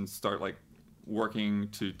schools and start like working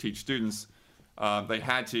to teach students, they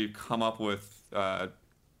had to come up with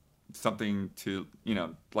something to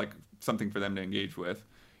like something for them to engage with.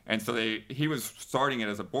 And so he was starting it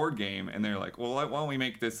as a board game, and they're like, well, why don't we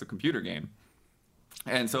make this a computer game?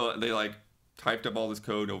 And so they like typed up all this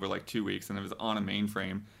code over like 2 weeks, and it was on a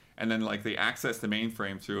mainframe. And then like they accessed the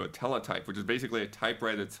mainframe through a teletype, which is basically a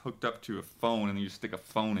typewriter that's hooked up to a phone, and then you stick a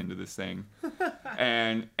phone into this thing.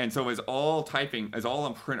 and so it's all typing, it's all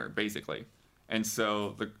on printer basically. And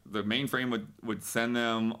so the mainframe would send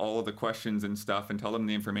them all of the questions and stuff and tell them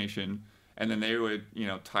the information, and then they would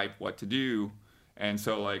type what to do. And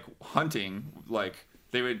so, like, hunting, like,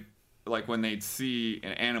 they would, like, when they'd see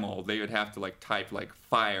an animal, they would have to, like, type, like,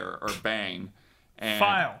 fire or bang. And,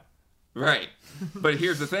 File. Right. But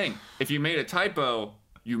here's the thing. If you made a typo,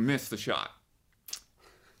 you missed the shot.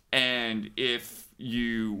 And if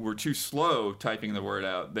you were too slow typing the word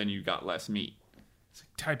out, then you got less meat. It's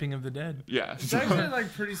like typing of the dead. Yeah. It's actually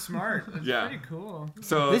like pretty smart. It's Yeah. pretty cool.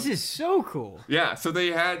 So This is so cool. yeah, so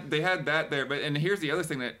they had that there, but and here's the other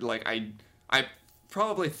thing that like I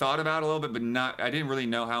probably thought about a little bit, but I didn't really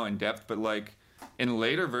know how in depth. But like in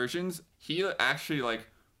later versions, he actually like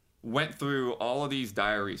went through all of these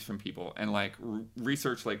diaries from people and like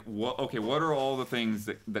researched like what are all the things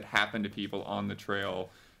that happened to people on the trail.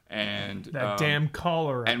 And That damn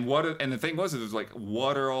cholera. and the thing was, it was like,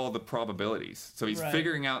 what are all the probabilities? So he's Right.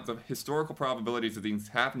 figuring out the historical probabilities of things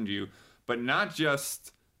happen to you, but not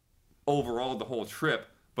just overall the whole trip,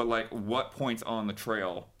 but like what points on the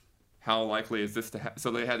trail, how likely is this to happen?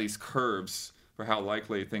 So they had these curves for how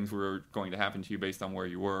likely things were going to happen to you based on where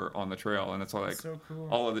you were on the trail, and that's why like So cool.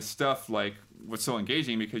 all of this stuff like was so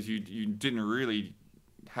engaging because you didn't really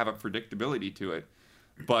have a predictability to it.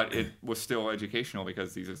 But it was still educational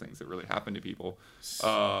because these are things that really happen to people. It's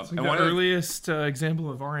And like one the of the, earliest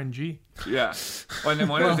example of RNG. yeah, well, and then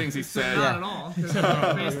one of the things he said, Not at all. 'Cause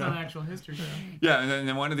it's based on actual history. yeah, and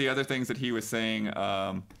then one of the other things that he was saying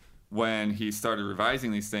when he started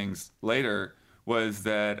revising these things later was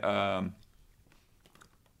that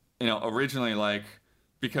originally like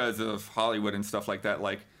because of Hollywood and stuff like that,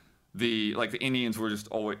 like the Indians were just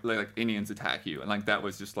always like Indians attack you, and like that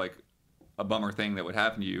was just like a bummer thing that would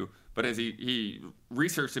happen to you. But as he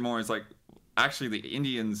researched it more, it's like actually the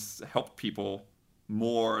Indians helped people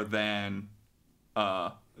more than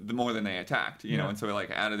they attacked, you know. And so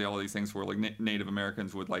like added all these things where like Native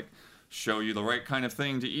Americans would like show you the right kind of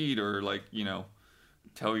thing to eat, or like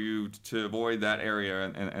tell you to avoid that area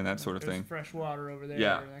and that sort of There's thing. fresh water over there.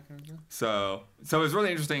 Yeah. Or that kind of thing. So it was really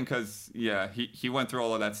interesting because he went through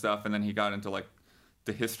all of that stuff, and then he got into like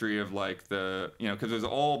the history of like the because it was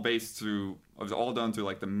all done through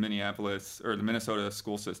like the Minneapolis or the Minnesota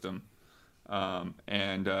school system,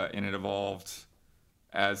 and it evolved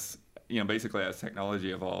as basically as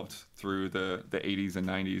technology evolved through the 80s and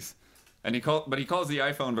 90s, and he calls the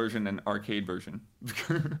iPhone version an arcade version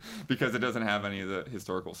because it doesn't have any of the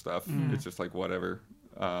historical stuff. It's just like whatever.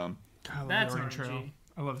 God, I love That's the Oregon Trail. RNG.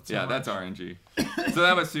 I love it so Yeah, much. that's RNG. So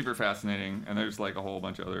that was super fascinating, and there's like a whole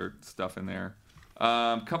bunch of other stuff in there.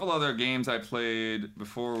 Couple other games I played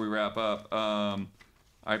before we wrap up.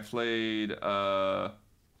 I played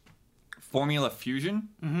Formula Fusion,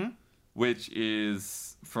 which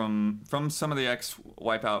is from some of the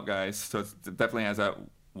ex-Wipeout guys, so it definitely has that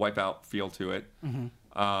Wipeout feel to it.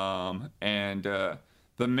 And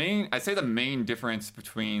the main difference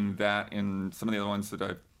between that and some of the other ones that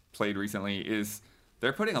I've played recently is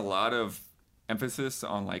they're putting a lot of emphasis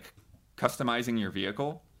on like customizing your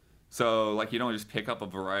vehicle. So like you don't just pick up a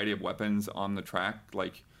variety of weapons on the track.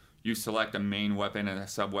 Like you select a main weapon and a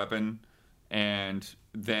sub weapon, and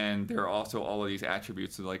then there are also all of these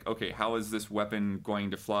attributes of like, okay, how is this weapon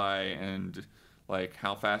going to fly, and like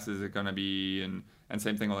how fast is it going to be, and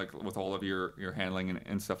same thing like with all of your handling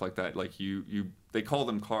and stuff like that. Like they call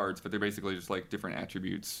them cards, but they're basically just like different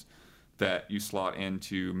attributes that you slot in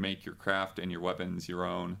to make your craft and your weapons your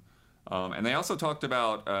own. And they also talked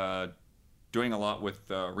about doing a lot with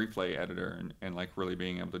the replay editor and like really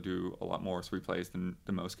being able to do a lot more replays than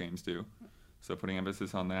most games do. So putting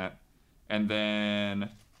emphasis on that. And then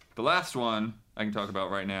the last one I can talk about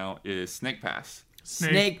right now is Snake Pass.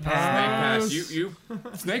 Snake Pass.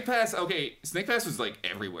 Snake Pass. Okay, Snake Pass was like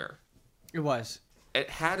everywhere. It was. It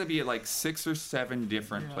had to be at like 6 or 7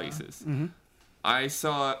 different places. Mm-hmm. I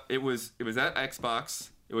saw it was at Xbox.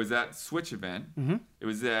 It was at Switch event. Mm-hmm. It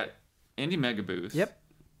was at Indie Mega booth. Yep.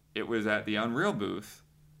 It was at the Unreal booth.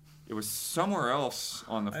 It was somewhere else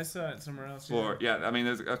on the I saw it somewhere else. floor. Yeah, I mean,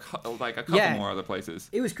 there's a couple Yeah. more other places.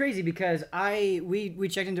 It was crazy because we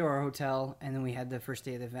checked into our hotel, and then we had the first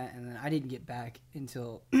day of the event, and then I didn't get back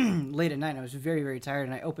until late at night. And I was very, very tired,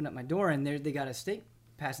 and I opened up my door, and they got a Snake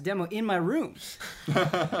Pass demo in my room.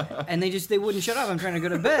 And they wouldn't shut up. I'm trying to go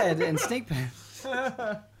to bed, and Snake Pass.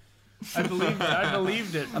 I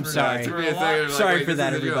believed it. I'm for- sorry. Took For me a a second, lot, like, Sorry wait, for this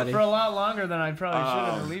that, is a joke. everybody. for a lot longer than I probably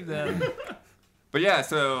should have believed that. But yeah,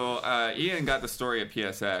 so Ian got the story at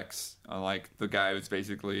PSX. Like the guy was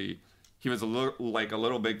basically, he was a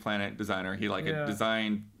little Big Planet designer. He Yeah.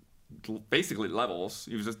 designed basically levels.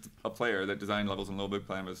 He was just a player that designed levels in Little Big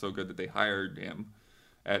Planet. It was so good that they hired him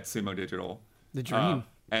at Sumo Digital. The dream.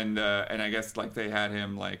 And I guess like they had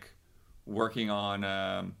him like working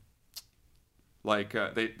on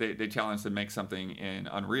they challenged him to make something in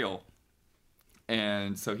Unreal,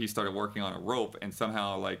 and so he started working on a rope, and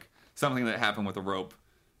somehow like something that happened with the rope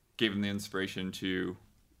gave him the inspiration to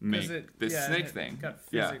make this snake thing. Got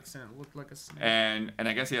physics and it looked like a snake. And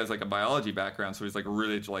I guess he has like a biology background, so he's like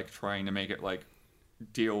really like trying to make it like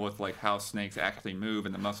deal with like how snakes actually move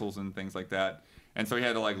and the muscles and things like that. And so he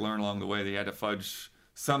had to like learn along the way that he had to fudge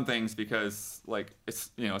some things because like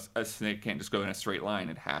it's a snake can't just go in a straight line.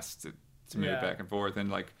 It has to move back and forth,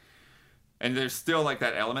 and there's still like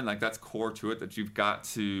that element, like that's core to it, that you've got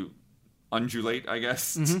to undulate, I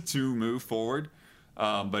guess, to move forward.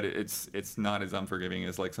 But it's not as unforgiving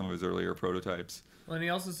as like some of his earlier prototypes. Well, and he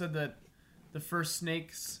also said that the first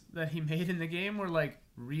snakes that he made in the game were like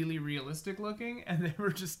really realistic looking, and they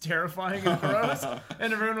were just terrifying and gross,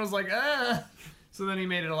 and everyone was like, ah. So then he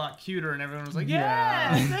made it a lot cuter, and everyone was like,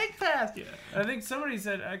 yeah. Snake Pass. Yeah. I think somebody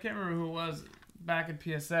said, I can't remember who it was back at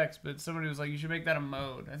PSX, but somebody was like, you should make that a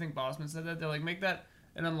mode. I think Bossman said that. They're like, make that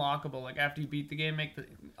an unlockable. Like after you beat the game,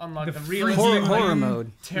 unlock the realistic horror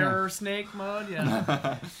mode, terror snake mode.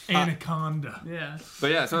 Yeah. Anaconda. Yeah.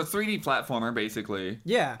 But yeah, so it's 3D platformer basically.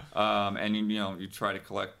 Yeah. And you try to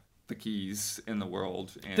collect the keys in the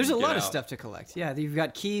world. And there's a lot of out. stuff to collect. Yeah, you've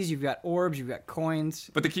got keys, you've got orbs, you've got coins.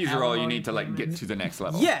 But the keys are all you need to like get to the next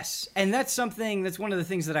level. Yes, and that's one of the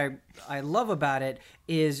things that I love about it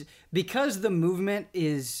is because the movement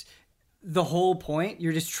is the whole point.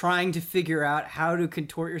 You're just trying to figure out how to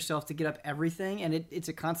contort yourself to get up everything, and it's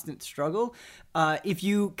a constant struggle. If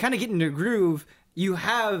you kind of get into a groove, you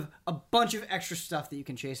have a bunch of extra stuff that you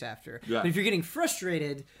can chase after. Yeah. But if you're getting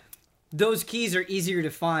frustrated, those keys are easier to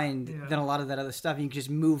find than a lot of that other stuff. You can just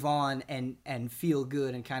move on and feel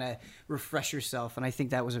good and kind of refresh yourself. And I think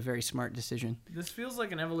that was a very smart decision. This feels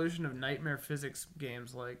like an evolution of nightmare physics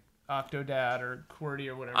games like Octodad or QWERTY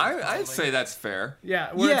or whatever. I'd say that's fair.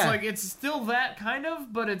 Yeah, where it's like it's still that kind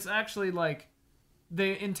of, but it's actually like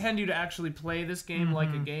they intend you to actually play this game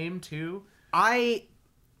like a game too. I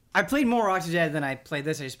played more Octodad than I played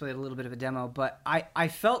this. I just played a little bit of a demo, but I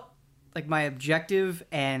felt like my objective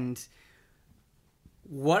and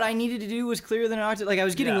what I needed to do was clearer than an Octodad. Like I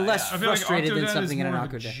was getting less frustrated than something in an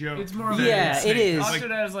Octodad. It's more of it is.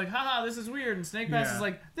 Octodad is like, haha, this is weird, and Snake Pass is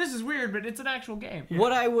like, this is weird, but it's an actual game. Yeah.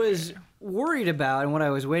 What I was worried about and what I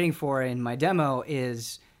was waiting for in my demo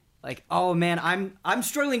is like, oh man, I'm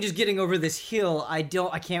struggling just getting over this hill. I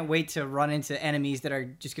can't wait to run into enemies that are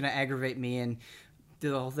just gonna aggravate me and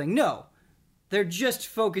do the whole thing. No, they're just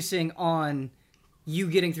focusing on you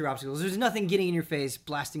getting through obstacles. There's nothing getting in your face,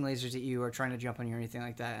 blasting lasers at you, or trying to jump on you or anything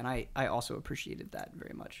like that. And I also appreciated that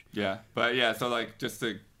very much. Yeah, but yeah, so like just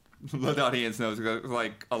to let the audience know,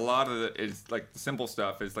 like a lot of it is like the simple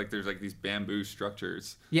stuff is like there's like these bamboo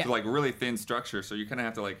structures, so like really thin structures. So you kind of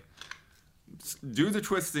have to like do the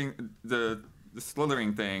twisting, the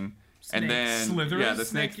slithering thing, and then the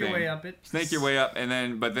snake your thing. Way up it. Snake your way up,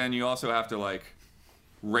 and then you also have to like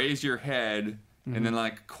raise your head. And then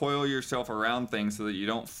like coil yourself around things so that you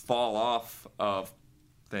don't fall off of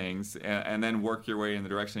things, and then work your way in the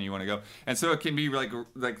direction you want to go. And so it can be like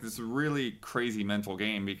this really crazy mental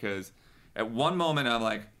game, because at one moment I'm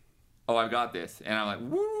like, oh, I've got this, and I'm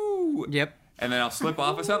like, woo. Yep. And then I'll slip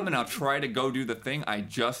off of something and I'll try to go do the thing I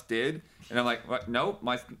just did, and I'm like, what? Nope,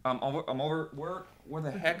 I'm over. Where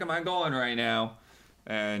the heck am I going right now?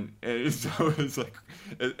 And it's like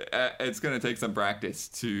it's gonna take some practice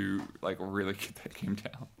to like really get that game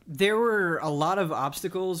down. There were a lot of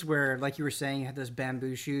obstacles where, like you were saying, you had those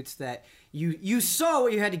bamboo shoots that you saw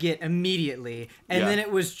what you had to get immediately, and then it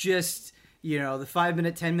was just the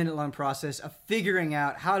 5-minute, 10-minute long process of figuring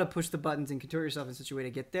out how to push the buttons and contort yourself in such a way to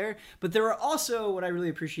get there. But there were also, what I really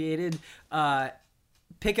appreciated,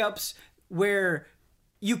 pickups where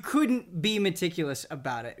you couldn't be meticulous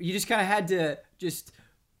about it. You just kind of had to just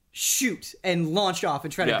shoot and launch off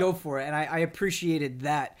and try to go for it. And I appreciated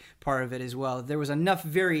that part of it as well. There was enough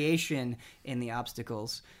variation in the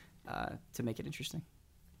obstacles to make it interesting.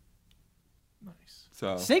 Nice.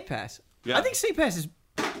 So Snake Pass. Yeah. I think Snake Pass is...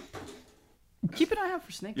 Keep an eye out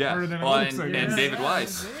for Snake Pass. Yeah. Well, and David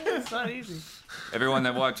Wise. It's not easy. Everyone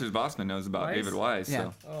that watches Bossman knows about David Wise.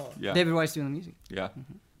 Yeah. So. David Wise doing the music. Yeah. Mm-hmm.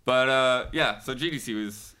 But so GDC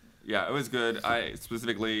was it was good. I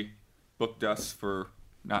specifically booked us for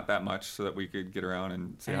not that much so that we could get around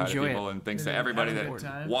and say hi to people, and thanks to everybody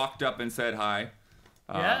that walked up and said hi.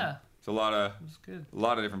 It's a lot of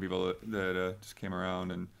different people that just came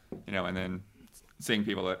around, and and then seeing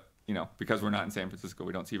people that because we're not in San Francisco,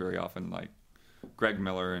 we don't see very often, like Greg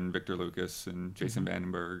Miller and Victor Lucas and Jason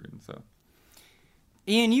Vandenberg, and so.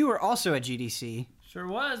 Ian, you were also at GDC. Sure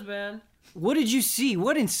was, man. What did you see?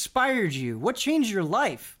 What inspired you? What changed your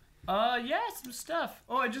life? Some stuff.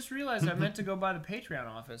 Oh, I just realized I meant to go by the Patreon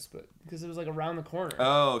office, but because it was like around the corner.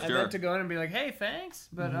 Oh, sure. I meant to go in and be like, "Hey, thanks."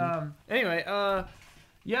 But anyway,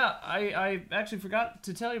 Yeah, I actually forgot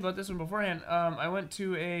to tell you about this one beforehand. I went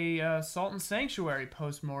to a Salt and Sanctuary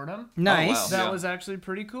post-mortem. Nice. wow. That Yeah. was actually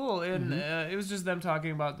pretty cool. And it was just them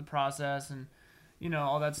talking about the process and,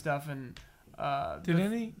 all that stuff. And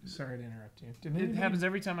Sorry to interrupt you. it happens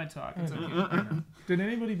every time I talk. It's okay. Did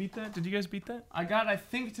anybody beat that? Did you guys beat that? I got, I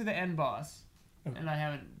think, to the end boss. Okay. And I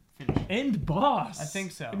haven't finished. End boss. I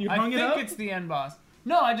think so. And you I hung think it up? it's the end boss.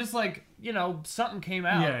 No, I just something came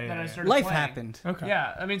out Yeah, that I yeah. started Life playing. happened. Okay.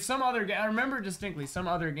 Yeah, I mean, some other game. I remember distinctly some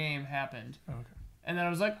other game happened, Okay. and then I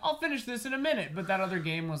was like, I'll finish this in a minute. But that other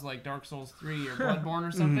game was like Dark Souls 3 or Bloodborne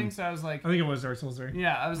or something. So I was like, I think it was Dark Souls 3.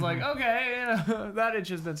 yeah, I was like, okay, that itch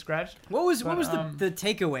has been scratched. What was But, the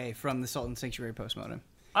takeaway from the Salt and Sanctuary post-mortem?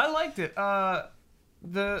 I liked it. Some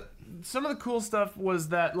of the cool stuff was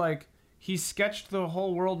that like he sketched the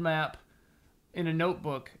whole world map in a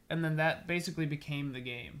notebook, and then that basically became the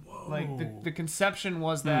game. Like the conception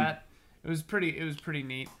was that. It was pretty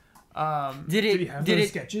neat. Did Did he have it those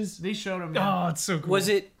sketches? They showed him. Oh, it's so cool. was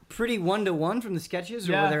it pretty 1-to-1 from the sketches,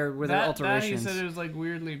 or were there alterations? That he said it was like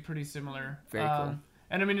weirdly pretty similar. Very cool.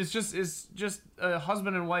 And I mean, it's just a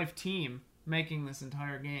husband and wife team making this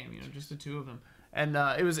entire game. Just the two of them. And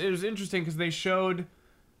it was interesting because they showed.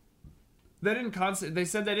 They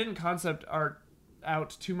said they didn't concept art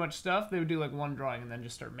out too much stuff. They would do like one drawing and then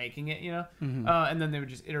just start making it, and then they would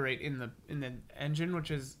just iterate in the engine,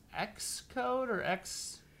 which is Xcode or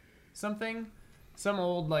X something, some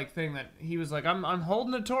old like thing that he was like, I'm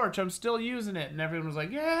holding a torch, I'm still using it, and everyone was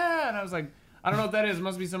like, yeah, and I was like, I don't know what that is. It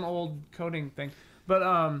must be some old coding thing,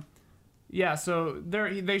 but yeah. So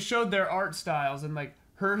they showed their art styles, and like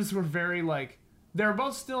hers were very like they're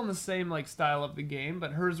both still in the same like style of the game,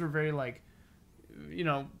 but hers were very like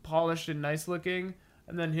polished and nice looking,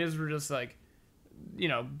 and then his were just like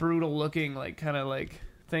brutal looking, like kind of like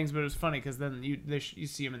things. But it was funny because then you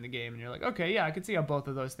see them in the game and you're like, okay, yeah, I could see how both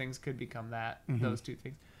of those things could become those two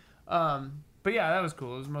things. But yeah, that was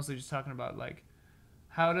cool. It was mostly just talking about like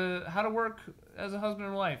how to work as a husband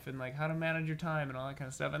and wife, and like how to manage your time and all that kind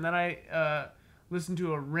of stuff. And then I listened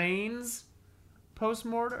to a Reigns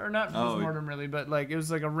post-mortem, or not post-mortem really, but like it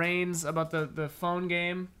was like a Reigns about the phone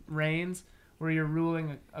game Reigns, where you're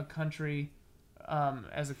ruling a country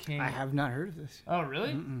as a king. I have not heard of this. Oh,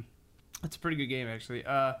 really? Mm-mm. It's a pretty good game, actually.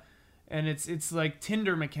 And it's like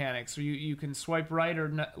Tinder mechanics, where you can swipe right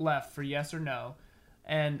or left for yes or no.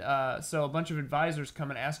 And so a bunch of advisors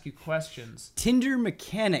come and ask you questions. Tinder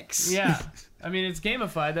mechanics. Yeah. I mean, it's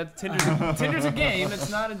gamified. That's Tinder's a game.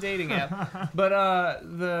 It's not a dating app. But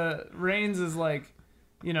the Reigns is like,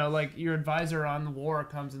 like your advisor on the war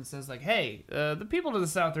comes and says like, hey, the people to the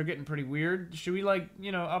south are getting pretty weird. Should we like,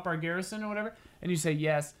 up our garrison or whatever? And you say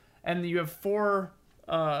yes. And you have 4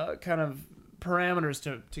 kind of parameters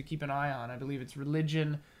to keep an eye on. I believe it's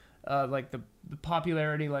religion, like the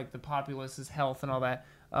popularity, like the populace's health and all that,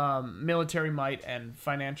 military might, and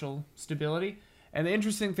financial stability. And the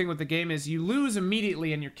interesting thing with the game is you lose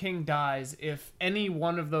immediately and your king dies if any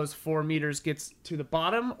one of those 4 meters gets to the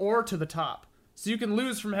bottom or to the top. So you can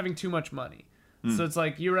lose from having too much money. So it's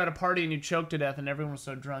like you were at a party and you choked to death and everyone was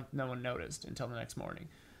so drunk no one noticed until the next morning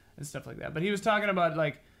and stuff like that. But he was talking about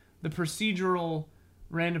like the procedural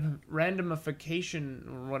randomification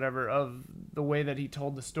or whatever of the way that he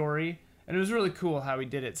told the story. And it was really cool how he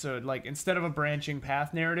did it. So like instead of a branching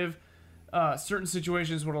path narrative, certain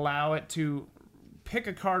situations would allow it to pick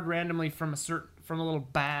a card randomly from a little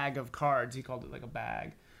bag of cards. He called it like a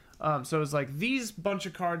bag. So it was like these bunch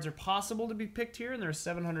of cards are possible to be picked here, and there's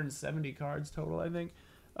 770 cards total, I think.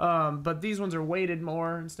 But these ones are weighted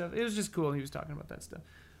more and stuff. It was just cool. He was talking about that stuff.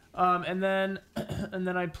 And then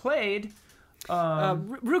I played.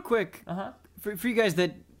 Real quick, Uh-huh. for you guys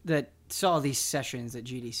that saw these sessions at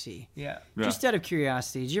GDC, Yeah. Yeah. just out of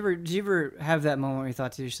curiosity, did you ever have that moment where you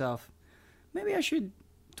thought to yourself, maybe I should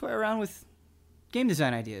toy around with game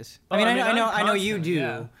design ideas? Oh, I I'm know you constant, do.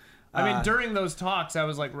 yeah. I mean, during those talks, I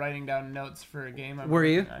was like writing down notes for a game. Were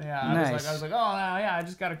you? Yeah. Nice. I was like, oh yeah, I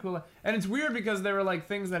just got a cool. And it's weird because they were like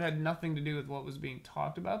things that had nothing to do with what was being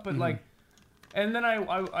talked about, but like. And then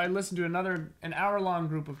I listened to an hour-long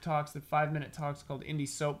group of talks, the 5-minute talks called Indie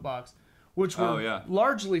Soapbox, which were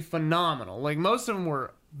largely phenomenal. Like most of them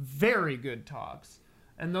were very good talks,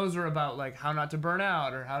 and those are about like how not to burn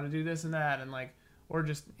out or how to do this and that, and like or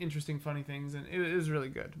just interesting, funny things, and it was really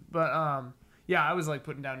good. But yeah, I was like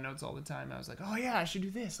putting down notes all the time. I was like, oh yeah, I should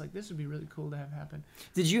do this. Like this would be really cool to have happen.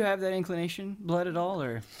 Did you have that inclination, Blood, at all,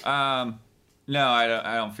 or? No,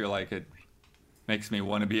 I don't feel like it makes me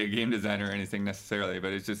want to be a game designer or anything necessarily,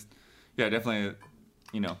 but it's just, yeah, definitely,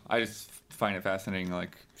 I just find it fascinating,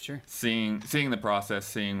 like Sure. seeing the process,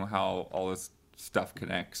 seeing how all this stuff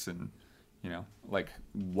connects, and like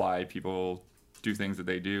why people do things that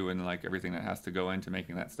they do and like everything that has to go into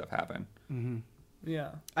making that stuff happen.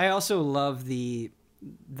 Yeah. I also love the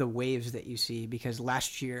waves that you see, because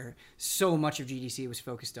last year so much of GDC was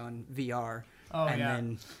focused on VR. Oh, and yeah.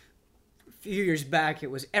 then a few years back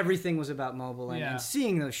everything was about mobile, and, Yeah. and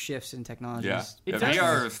seeing those shifts in technologies. Yeah, It yeah does-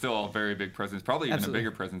 VR is still a very big presence, probably even Absolutely. a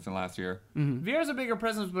bigger presence than last year. VR's a bigger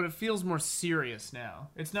presence, but it feels more serious now.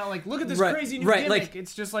 It's not like, look at this Right, crazy new right, gimmick. like-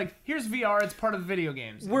 It's just like, here's VR. It's part of the video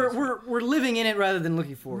games. We're living in it rather than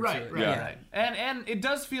looking forward Right, to it. right, Yeah. right. And it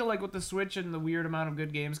does feel like with the Switch and the weird amount of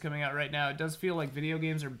good games coming out right now, it does feel like video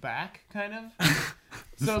games are back, kind of.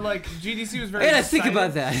 So like GDC was very. I gotta think exciting.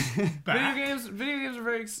 about that. Video games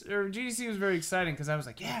are or GDC was very exciting because I was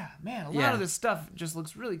like, yeah, man, a lot Yeah. of this stuff just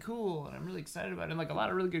looks really cool, and I'm really excited about it. And like a lot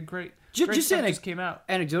of really good, great Just stuff anec- just came out.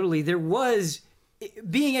 Anecdotally, there was,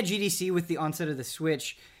 being at GDC with the onset of the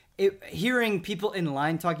Switch, hearing people in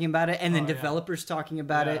line talking about it, and then Oh, yeah. developers talking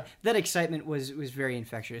about Yeah. it, that excitement was very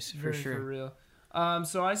infectious, for Very sure. for real.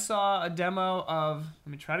 So I saw a demo of.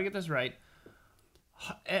 Let me try to get this right.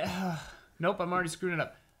 Nope, I'm already screwing it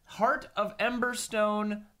up. Heart of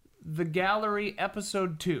Emberstone, The Gallery,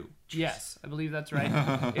 Episode 2. Yes, I believe that's right.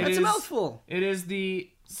 That's a mouthful. It is the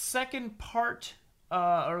second part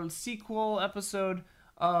or sequel episode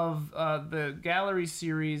of the Gallery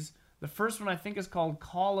series. The first one I think is called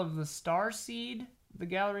Call of the Starseed. The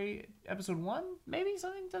Gallery episode 1, maybe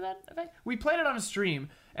something to that effect. We played it on a stream,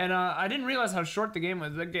 and I didn't realize how short the game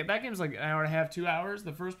was. That game's like an hour and a half, 2 hours.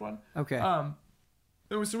 The first one. Okay.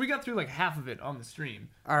 So we got through like half of it on the stream.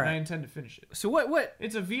 All right. And I intend to finish it. So what?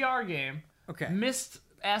 It's a VR game. Okay.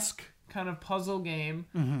 Myst-esque kind of puzzle game.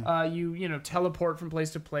 Mm-hmm. You teleport from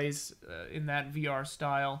place to place in that VR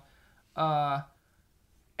style.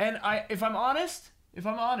 And if I'm honest,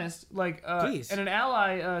 like Please. and an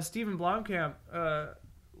ally, Steven Blomkamp,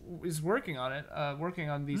 is working on it, working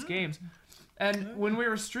on these games. And when we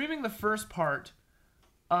were streaming the first part,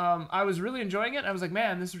 I was really enjoying it. I was like,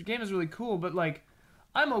 man, this game is really cool, but like,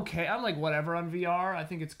 I'm okay. I'm like, whatever on VR. I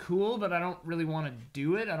think it's cool, but I don't really want to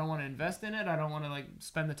do it. I don't want to invest in it. I don't want to like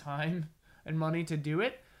spend the time and money to do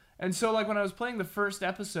it. And so like when I was playing the first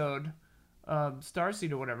episode,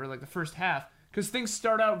 Starseed or whatever, like the first half, because things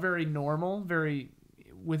start out very normal, very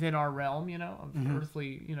within our realm, of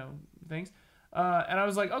earthly, things. And I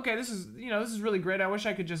was like, okay, this is really great. I wish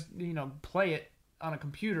I could just, play it on a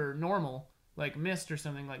computer, normal, like Myst or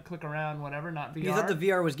something, like click around, whatever, not VR. You thought the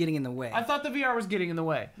VR was getting in the way. I thought the VR was getting in the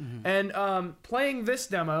way. And playing this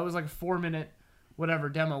demo, it was like a 4-minute whatever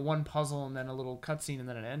demo, one puzzle and then a little cutscene and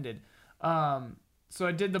then it ended. So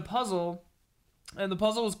I did the puzzle, and the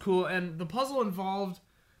puzzle was cool, and the puzzle involved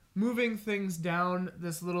moving things down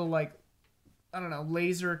this little like, I don't know,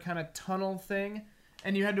 laser kind of tunnel thing,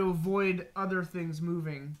 and you had to avoid other things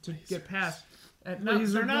moving to get past. And no,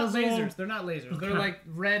 Laser they're not puzzle. lasers. They're not lasers. They're Okay. like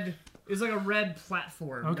red. It's like a red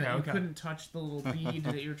platform Okay, that you okay. couldn't touch the little bead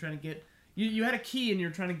that you were trying to get. You had a key and you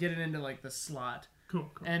were trying to get it into like the slot, Cool.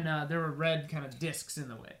 and there were red kind of discs in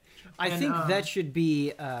the way. I And, think that should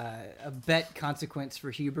be a bet consequence for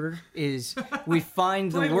Huber, is we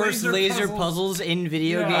find the Play worst laser laser puzzles. puzzles in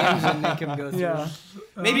video Yeah. games and make him go through Yeah. them.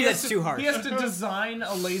 Maybe He that's has too to- harsh. He has to design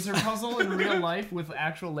a laser puzzle in real life with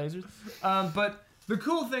actual lasers. But the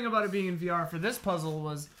cool thing about it being in VR for this puzzle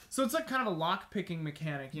was, so it's like kind of a lock picking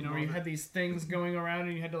mechanic, where you had these things going around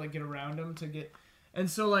and you had to like get around them to get. And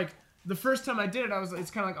so like the first time I did it,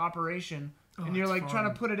 it's kind of like Operation, and you're that's like trying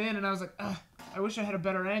to fun. put it in, and I was like, ugh, I wish I had a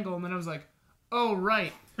better angle, and then I was like, oh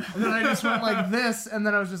right, and then I just went like this, and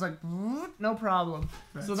then I was just like, no problem.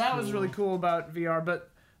 So that was really cool about VR.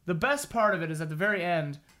 But the best part of it is at the very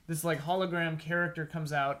end, this like hologram character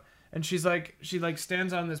comes out, and she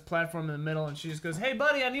stands on this platform in the middle, and she just goes, hey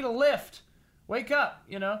buddy, I need a lift, wake up,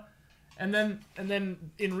 and then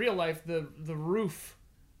in real life the roof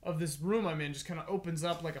of this room I'm in just kind of opens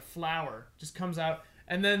up like a flower, just comes out,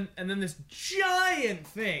 and then this giant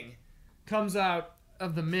thing comes out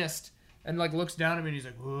of the mist and like looks down at me and he's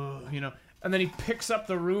like, whoa, and then he picks up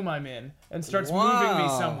the room I'm in and starts moving me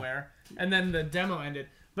Wow. somewhere, and then the demo ended.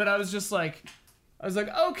 But I was like,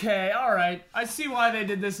 okay, all right, I see why they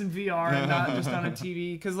did this in VR and not just on a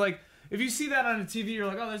TV, because like if you see that on a TV, you're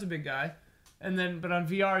like, oh, there's a big guy, but on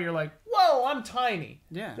VR you're like, whoa, I'm tiny.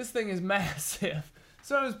 Yeah. This thing is massive.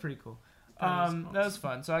 So it was pretty cool. That was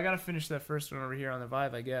fun. So I gotta finish that first one over here on the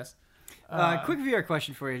Vive, I guess. Quick VR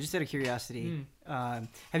question for you, just out of curiosity. Hmm.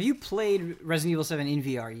 Have you played Resident Evil 7 in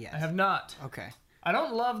VR yet? I have not. Okay, I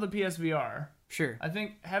don't love the PSVR. sure. I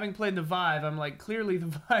think having played the Vive, I'm like, clearly the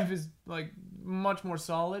Vive is like much more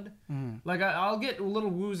solid. Like I'll get a little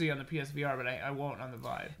woozy on the PSVR, but I won't on the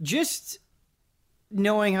Vive. Just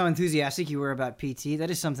knowing how enthusiastic you were about PT, that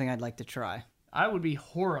is something I'd like to try. I would be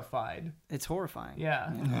horrified. It's horrifying.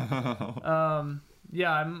 Yeah.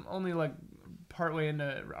 Yeah, I'm only like partway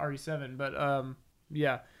into RE7, but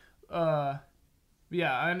yeah.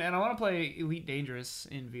 Yeah, and I want to play Elite Dangerous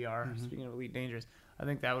in VR. Speaking of Elite Dangerous, I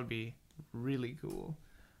think that would be really cool.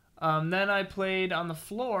 Then I played on the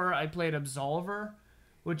floor, I played Absolver,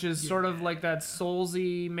 which is sort of like that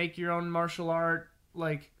Soulsy, make your own martial art,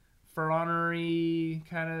 like For Honor-y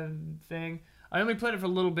kind of thing. I only played it for a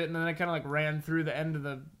little bit, and then I kind of like ran through the end of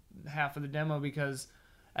the half of the demo, because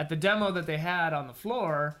at the demo that they had on the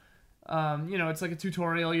floor, you know, it's like a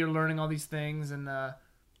tutorial, you're learning all these things, and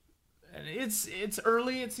it's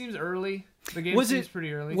early, it seems early. The game seems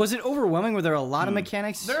pretty early. Was it overwhelming? Were there a lot of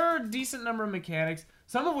mechanics? There are a decent number of mechanics,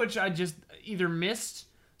 some of which I just either missed.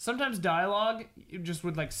 Sometimes dialogue, you just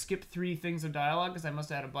would like skip 3 things of dialogue because I must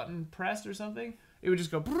have had a button pressed or something. It would just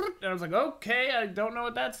go, and I was like, okay, I don't know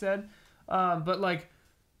what that said. But like,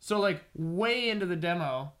 so like way into the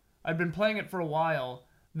demo, I'd been playing it for a while.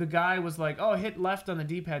 The guy was like, oh, hit left on the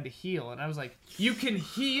D-pad to heal. And I was like, you can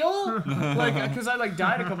heal? Like, because I like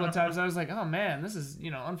died a couple of times. I was like, oh man, this is, you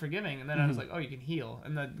know, unforgiving. And then I was like, oh, you can heal.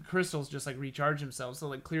 And the crystals just like recharge themselves. So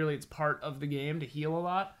like clearly it's part of the game to heal a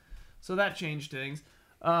lot. So that changed things.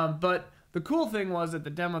 But the cool thing was at the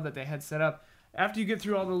demo that they had set up, after you get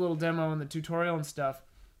through all the little demo and the tutorial and stuff,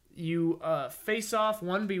 you face off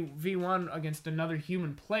 1v1 against another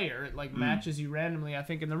human player. It like matches you randomly. I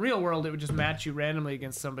think in the real world it would just match you randomly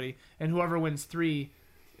against somebody, and whoever wins 3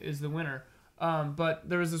 is the winner. But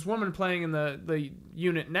there was this woman playing in the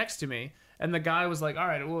unit next to me, and the guy was like, all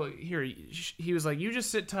right, well, here, he was like, you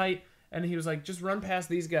just sit tight, and he was like, just run past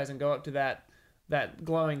these guys and go up to that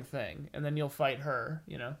glowing thing, and then you'll fight her,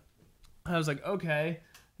 you know. I was like, okay.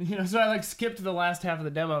 You know, so I like skipped the last half of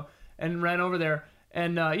the demo and ran over there.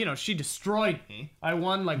 And, you know, she destroyed me. I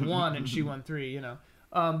won, like, 1, and she won 3, you know.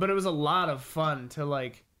 But it was a lot of fun to,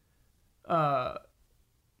 like...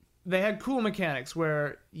 they had cool mechanics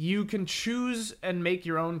where you can choose and make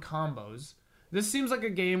your own combos. This seems like a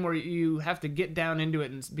game where you have to get down into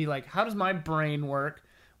it and be like, how does my brain work?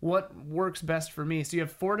 What works best for me? So you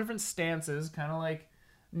have 4 different stances, kind of like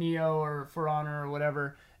Neo or For Honor or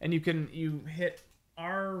whatever. And you hit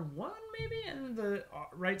R1, maybe, and the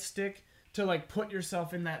right stick to like put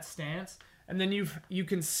yourself in that stance, and then you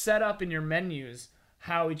can set up in your menus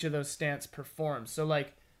how each of those stance performs. So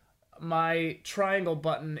like my triangle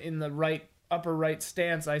button in the upper right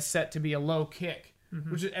stance I set to be a low kick,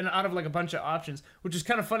 which is, and out of like a bunch of options, which is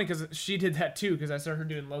kind of funny because she did that too, because I saw her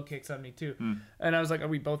doing low kicks on me too, and I was like, oh,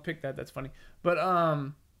 we both picked that. That's funny, but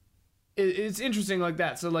it's interesting like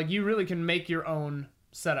that. So like you really can make your own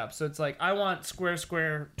setup. So it's like, I want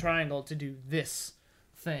square triangle to do this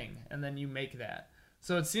thing, and then you make that.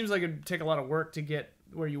 So it seems like it'd take a lot of work to get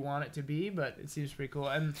where you want it to be, but it seems pretty cool.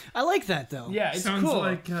 And I like that though. yeah, it's Sounds cool.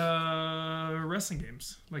 like wrestling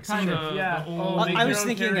games, like Kind some of, of the, yeah. the old. I was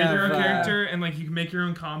thinking Make your own of, character, and like you can make your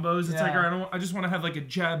own combos. It's like, Yeah. all right, I just want to have like a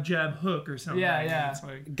jab hook or something. Yeah, And yeah. It's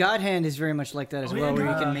like, God Hand is very much like that as Oh, well, yeah, where you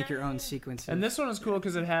God can Hand. make your own sequences. And this one is cool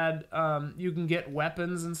because it had you can get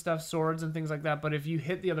weapons and stuff, swords and things like that. But if you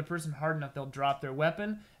hit the other person hard enough, they'll drop their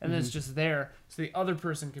weapon, and then it's just there, so the other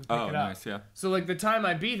person can pick Oh, it up. nice, yeah. So like the time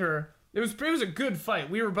I beat her, it was a good fight.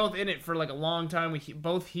 We were both in it for like a long time. We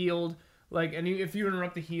both healed, like, and if you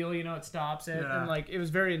interrupt the heal, you know, it stops it, Yeah. and like it was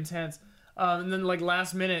very intense. And then like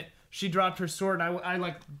last minute, she dropped her sword, and I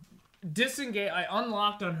like disengaged. I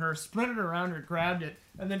unlocked on her, sprinted around her, grabbed it,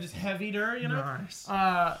 and then just heavied her. You know. nice.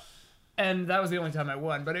 And that was the only time I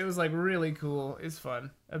won, but it was like really cool. It's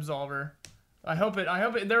fun. Absolver. I hope it.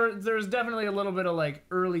 There's definitely a little bit of like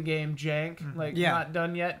early game jank, like Yeah. not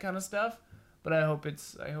done yet kind of stuff. But I hope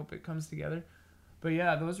it comes together. But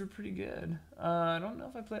yeah, those were pretty good. I don't know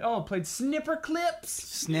if I played. Oh, I played Snipper Clips,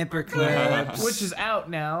 Snipper Clips. which is out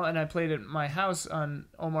now, and I played it at my house on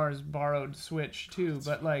Omar's borrowed Switch too.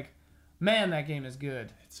 But like, man, that game is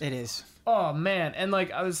good. It is. Oh man, and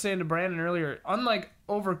like I was saying to Brandon earlier, unlike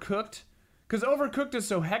Overcooked, because Overcooked is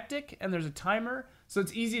so hectic and there's a timer, so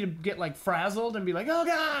it's easy to get like frazzled and be like, oh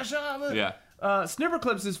gosh, Yeah. Snipper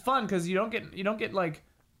Clips is fun because you don't get like,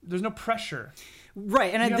 there's no pressure.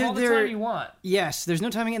 Right, and You have all the time you want. yes, there's no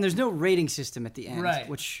timing and there's no rating system at the end, Right.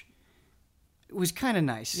 which was kind of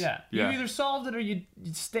nice. Yeah. Yeah. You either solved it or you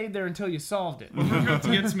stayed there until you solved it.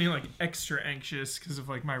 Overcooked gets me like extra anxious because of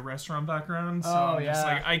like my restaurant background. So Oh, I'm just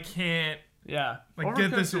yeah. like, I can't. Yeah. Like, get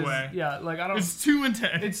this Overcooked is- away. Yeah, like I don't. It's too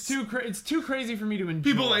intense. It's too crazy for me to enjoy.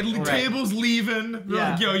 People like Right. tables leaving. They're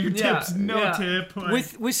Yeah. like, yo, your Yeah. tips, no Yeah. tip.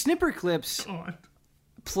 Like, With Snipper Clips, God.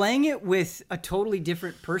 playing it with a totally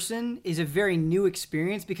different person is a very new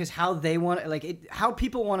experience because how they want how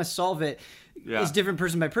people want to solve it Yeah. is different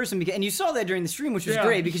person by person. And you saw that during the stream, which was Yeah,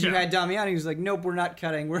 great because you yeah. had Damiani who's like, nope, we're not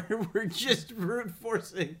cutting. We're just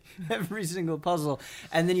reinforcing every single puzzle.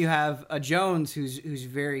 And then you have a Jones who's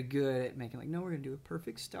very good at making like, no, we're gonna do a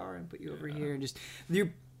perfect star and put you over here, and just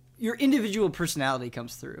your individual personality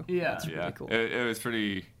comes through. Yeah. That's really cool. It was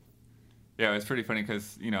pretty. Yeah, it was pretty funny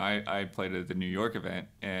because I played at the New York event,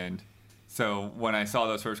 and so when I saw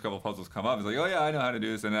those first couple puzzles come up, I was like, oh yeah, I know how to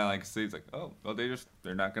do this, and then like Steve's like, oh well,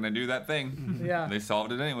 they're not gonna do that thing. Yeah. They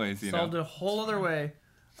solved it anyways. Solved it a whole other way.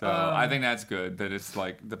 So I think that's good that it's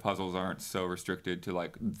like the puzzles aren't so restricted to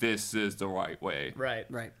like this is the right way. Right.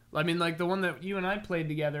 Right. I mean, like the one that you and I played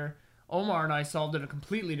together, Omar and I solved it a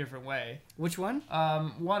completely different way. Which one?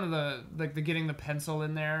 One of the getting the pencil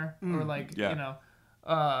in there, or like Yeah.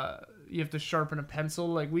 you have to sharpen a pencil.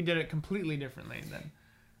 Like we did it completely differently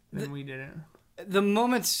than we did it. The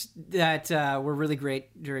moments that were really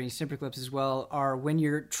great during Simperclips as well are when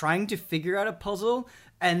you're trying to figure out a puzzle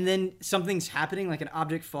and then something's happening, like an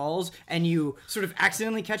object falls, and you sort of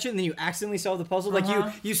accidentally catch it, and then you accidentally solve the puzzle. Like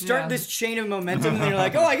you start Yeah. this chain of momentum, and then you're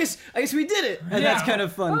like, oh, I guess we did it, and that's kind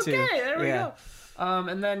of fun too. Okay, there we Yeah. go.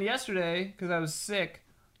 And then yesterday, because I was sick,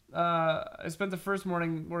 I spent the first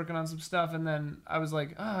morning working on some stuff, and then I was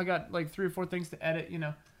like, oh, I got like 3 or 4 things to edit,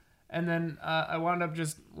 And then I wound up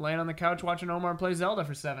just laying on the couch watching Omar play Zelda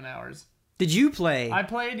for 7 hours. Did you play? I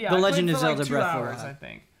played, The Legend of for like Zelda 2 Breath of the hours, Wild. I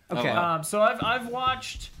think. Okay. Oh, wow. So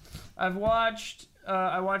I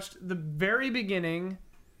watched the very beginning,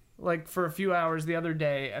 like for a few hours the other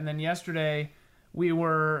day, and then yesterday we've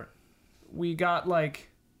got like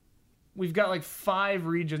 5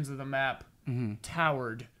 regions of the map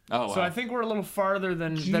towered. Oh, wow. So I think we're a little farther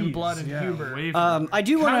than Jeez, Blood and yeah, Huber. way farther. I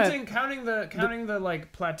do want to. Counting the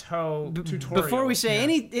like plateau tutorial. Before we say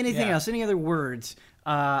anything Yeah. else, any other words,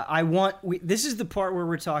 this is the part where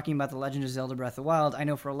we're talking about The Legend of Zelda Breath of the Wild. I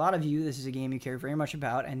know for a lot of you, this is a game you care very much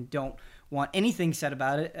about and don't want anything said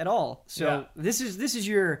about it at all. So Yeah. this is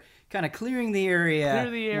your kind of clearing the area, Clear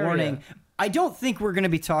the area. warning. I don't think we're going to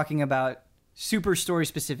be talking about super story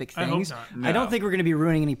specific I hope things. not. I don't No. think we're going to be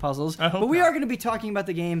ruining any puzzles, I hope but we not. are going to be talking about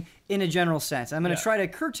the game in a general sense. I'm going to Yeah. try to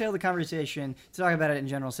curtail the conversation to talk about it in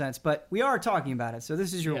general sense, but we are talking about it. So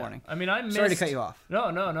this is your Yeah. warning. I mean, I missed. Sorry to cut you off.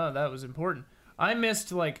 No, that was important. I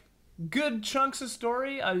missed like good chunks of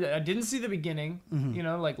story. I didn't see the beginning.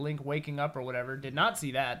 Like Link waking up or whatever. Did not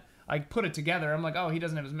see that. I put it together. I'm like, oh, he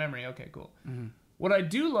doesn't have his memory. Okay, cool. What I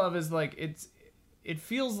do love is like it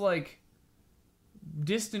feels like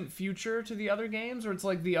distant future to the other games, or it's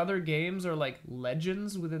like the other games are like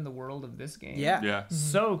legends within the world of this game. Yeah. Yeah.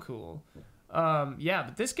 So cool.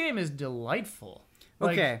 But this game is delightful.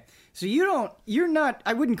 Like, Okay, so you're not.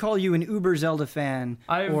 I wouldn't call you an uber Zelda fan,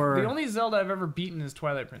 or the only Zelda I've ever beaten is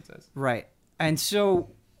Twilight Princess. right. And so,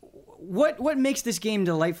 what makes this game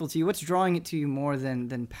delightful to you? What's drawing it to you more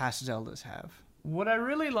than past Zeldas have? What I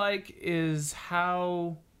really like is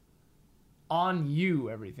how on you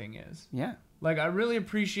everything is. Yeah, Like, I really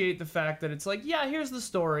appreciate the fact that it's like, yeah, here's the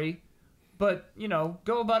story, but,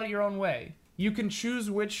 go about it your own way. You can choose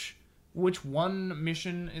which one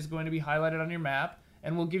mission is going to be highlighted on your map,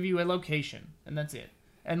 and we'll give you a location, and that's it.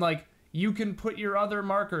 And, like, you can put your other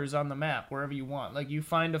markers on the map wherever you want. Like, you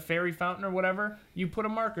find a fairy fountain or whatever, you put a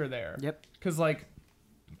marker there. Yep. Because, like,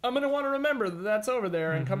 I'm going to want to remember that that's over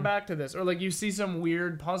there and come back to this. Or, like, you see some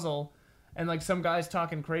weird puzzle, and, like, some guy's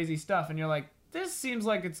talking crazy stuff, and you're like, this seems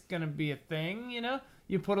like it's going to be a thing,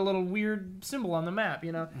 You put a little weird symbol on the map,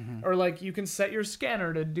 Or, like, you can set your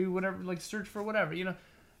scanner to do whatever, like, search for whatever,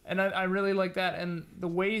 And I really like that. And the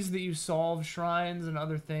ways that you solve shrines and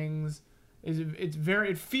other things,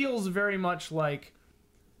 it feels very much like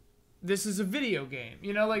this is a video game.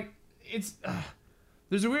 Like, it's...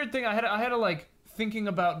 there's a weird thing. I had a, like, thinking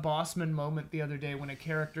about Bossman moment the other day when a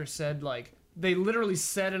character said, like... They literally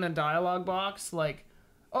said in a dialogue box, like...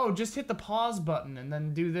 Oh, just hit the pause button and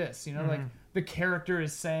then do this, Like, the character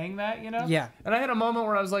is saying that, Yeah. And I had a moment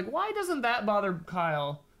where I was like, why doesn't that bother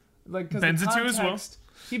Kyle? Like, because Bends it to his will.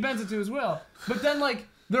 He bends it to his will. But then, like,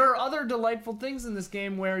 there are other delightful things in this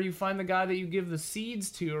game where you find the guy that you give the seeds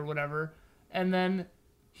to or whatever, and then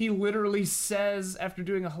he literally says, after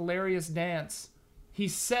doing a hilarious dance, he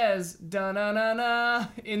says, da-na-na-na,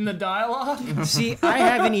 in the dialogue. See, I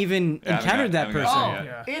haven't even Yeah, encountered that haven't person. got Oh, it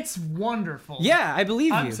yet. it's wonderful. Yeah, I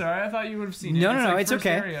believe I'm you. sorry, I thought you would have seen it. No, like it's first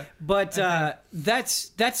okay. area. But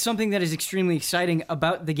that's something that is extremely exciting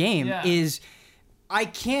about the game. Yeah. Is I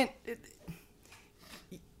can't.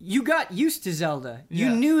 you got used to Zelda. You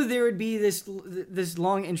Yeah. knew there would be this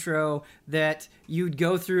long intro that you'd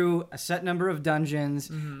go through a set number of dungeons.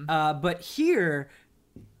 But here,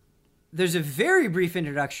 there's a very brief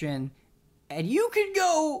introduction, and you can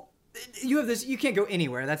go. You have this. You can't go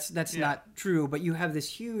anywhere. That's not true. But you have this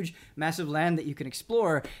huge, massive land that you can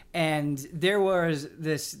explore. And there was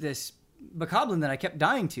this bokoblin that I kept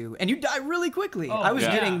dying to, and you die really quickly. Oh, I was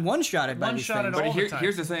yeah. getting one-shotted by these One-shotted things. all But the time.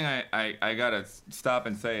 here's the thing I gotta stop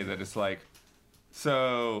and say that it's like,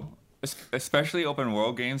 so especially open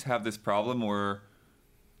world games have this problem where,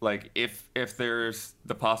 like, if there's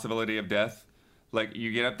the possibility of death, like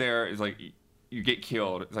you get up there, it's like you get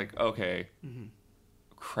killed. It's like, okay,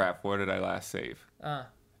 crap, where did I last save?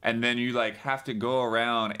 And then you like have to go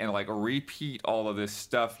around and like repeat all of this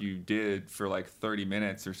stuff you did for like 30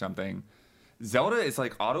 minutes or something. Zelda is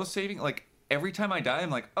like auto saving. Like every time I die, I'm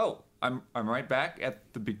like, oh, I'm right back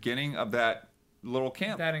at the beginning of that little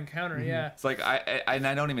camp. That encounter, yeah. It's like I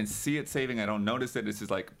don't even see it saving. I don't notice it. It's just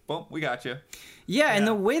like, boom, we got you. Yeah, and Yeah.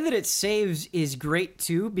 the way that it saves is great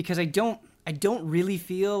too, because I don't really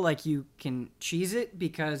feel like you can cheese it,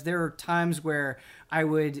 because there are times where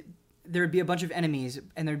there would be a bunch of enemies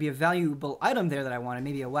and there'd be a valuable item there that I wanted,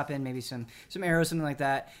 maybe a weapon, maybe some arrows, something like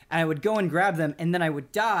that, and I would go and grab them, and then I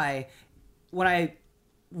would die. When I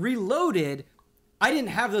reloaded, I didn't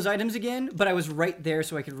have those items again, but I was right there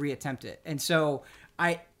so I could reattempt it. And so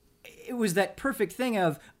it was that perfect thing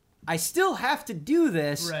of, I still have to do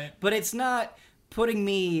this, Right. but it's not putting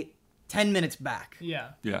me 10 minutes back. Yeah.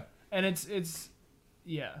 Yeah. And it's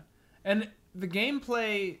yeah. And the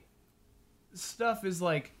gameplay stuff is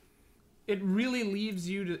like, it really leaves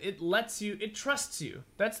you to, it trusts you.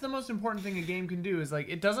 That's the most important thing a game can do, is like,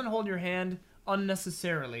 it doesn't hold your hand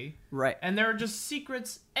unnecessarily. Right. And there are just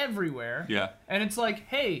secrets everywhere. Yeah. And it's like,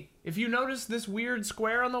 hey, if you notice this weird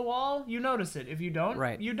square on the wall, you notice it. If you don't,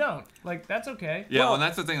 Right. you don't. Like, that's okay. Yeah, Well- and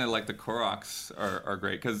that's the thing that like the Koroks are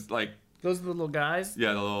great, because like, Those are the little guys.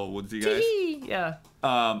 yeah, the little woodsy guys.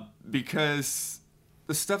 Yeah. Because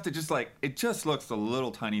the stuff that just like, it just looks a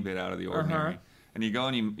little tiny bit out of the ordinary. And you go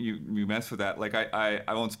and you mess with that. Like I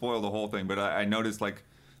won't spoil the whole thing, but I noticed like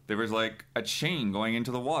there was like a chain going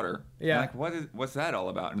into the water. Yeah. And like what's that all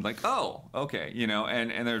about? And like, oh, okay, you know,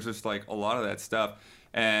 and there's just like a lot of that stuff.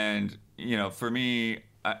 And you know, for me,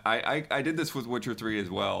 I did this with Witcher 3 as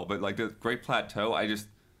well, but like the Great Plateau, I just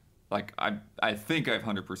like I think I've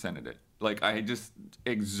 100%ed it. Like I just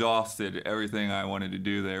exhausted everything I wanted to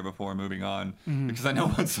do there before moving on, because I know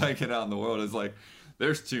once I get out in the world, it's like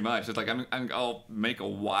there's too much. It's like I'll make a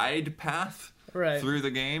wide path Right. through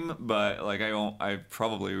the game, but like I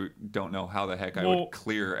probably don't know how the heck I Well- would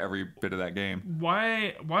clear every bit of that game.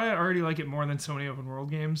 Why I already like it more than so many open world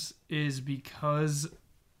games is because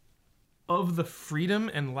of the freedom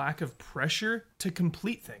and lack of pressure to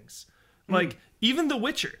complete things. Like even The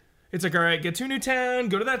Witcher. It's like, all right, get to a new town,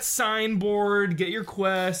 go to that signboard, get your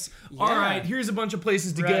quests. All Yeah. right, here's a bunch of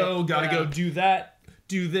places to Right, go. Gotta yeah. go do that,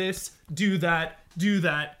 do this, do that, do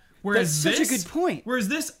that. Whereas That's such a this, good point. Whereas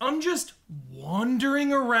this, I'm just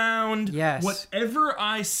wandering around. Yes. Whatever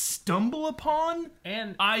I stumble upon,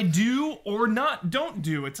 And I do or don't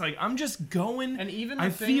do. It's like I'm just going. And even the I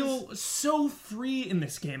things- feel so free in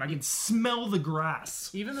this game. I can smell the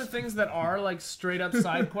grass. even the things that are like straight up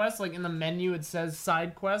side quests, like in the menu it says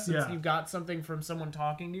side quests, Yeah. you got something from someone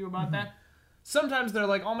talking to you about that. Sometimes they're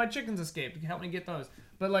like, "Oh, my chickens escaped. Help me get those."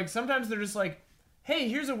 But like sometimes they're just like, "Hey,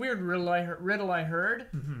 here's a weird riddle I heard,"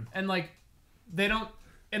 and like they don't.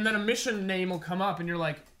 And then a mission name will come up, and you're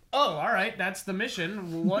like, "Oh, all right, that's the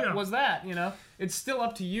mission. What Yeah. was that?" You know, it's still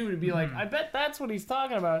up to you to be like, "I bet that's what he's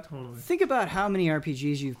talking about." Totally. Think about how many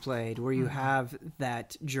RPGs you've played where you have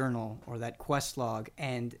that journal or that quest log,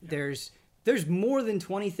 and there's more than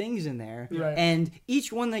 20 things in there, Right. and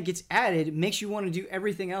each one that gets added makes you want to do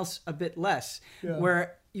everything else a bit less. Yeah.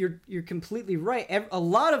 Where you're completely right. A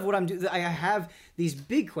lot of what I'm doing, I have these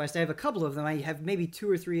big quests. I have a couple of them. I have maybe 2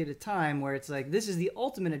 or 3 at a time, where it's like, this is the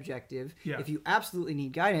ultimate objective. Yeah. If you absolutely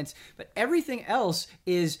need guidance, but everything else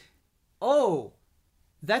is, oh,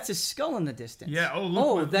 that's a skull in the distance. Yeah, oh,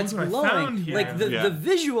 look what- that's look what I glowing. found here. Like the Yeah.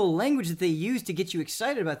 visual language that they use to get you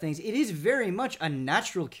excited about things, it is very much a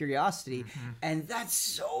natural curiosity, and that's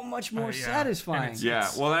so much more yeah. And satisfying. it's- Yeah,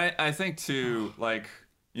 well, I think too, like,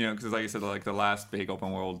 you know, because like I said, like the last big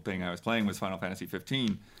open world thing I was playing was Final Fantasy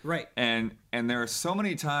 15, Right. and there are so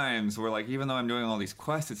many times where like even though I'm doing all these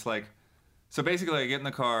quests, it's like, so basically I get in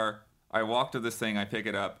the car, I walk to this thing, I pick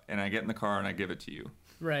it up, and I get in the car and I give it to you.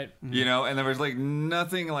 Right. You know, and there was like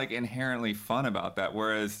nothing like inherently fun about that.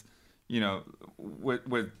 Whereas, you know,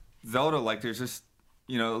 with Zelda, like there's just,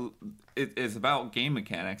 you know, it's about game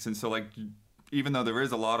mechanics, and so like even though there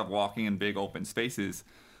is a lot of walking in big open spaces,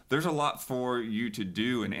 there's a lot for you to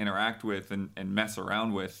do and interact with and mess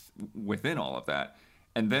around with within all of that.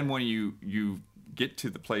 And then when you get to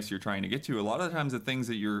the place you're trying to get to, a lot of the times the things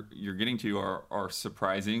that you're getting to are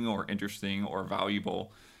surprising or interesting or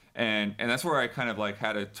valuable. And that's where I kind of like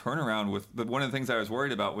had a turnaround with one of the things I was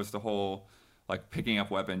worried about was the whole like picking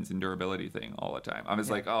up weapons and durability thing all the time. I was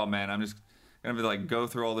like, oh man, I'm just gonna be like go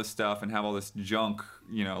through all this stuff and have all this junk,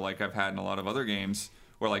 you know, like I've had in a lot of other games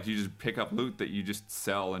where like you just pick up loot that you just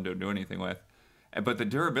sell and don't do anything with. But the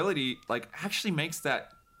durability like actually makes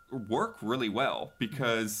that work really well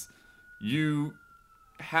because you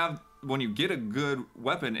have, when you get a good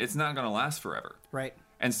weapon, it's not gonna last forever. Right.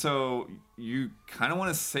 And so you kind of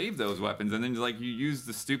want to save those weapons, and then like you use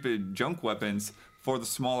the stupid junk weapons for the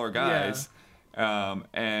smaller guys.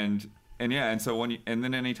 And so and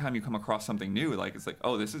then anytime you come across something new, like it's like,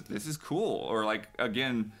 oh, this is cool, or like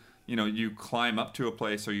again, you know, you climb up to a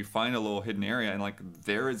place or you find a little hidden area, and like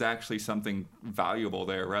there is actually something valuable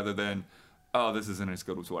there, rather than, oh, this isn't as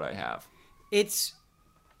good as what I have. It's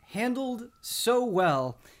handled so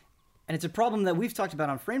well. And it's a problem that we've talked about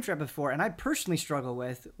on Frame Trap before, and I personally struggle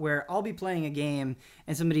with, where I'll be playing a game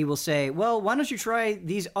and somebody will say, well, why don't you try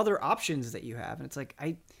these other options that you have? And it's like,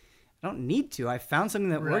 I don't need to. I found something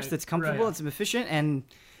that works, that's comfortable, it's efficient, and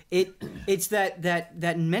it's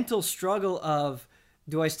that mental struggle of,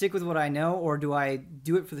 do I stick with what I know, or do I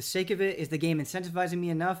do it for the sake of it? Is the game incentivizing me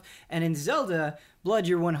enough? And in Zelda, Blood,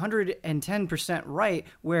 you're 110% right,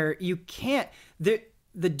 where you can't...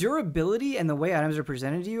 The durability and the way items are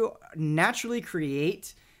presented to you naturally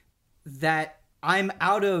create that I'm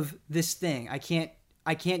out of this thing. I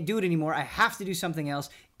can't do it anymore. I have to do something else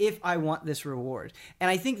if I want this reward. And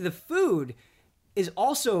I think the food is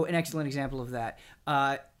also an excellent example of that.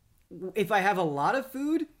 If I have a lot of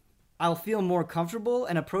food, I'll feel more comfortable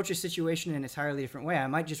and approach a situation in an entirely different way. I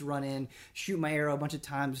might just run in, shoot my arrow a bunch of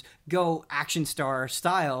times, go action star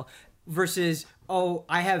style, versus, oh,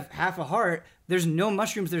 I have half a heart, there's no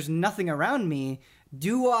mushrooms, there's nothing around me.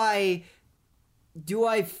 Do I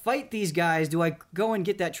fight these guys? Do I go and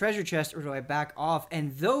get that treasure chest, or do I back off?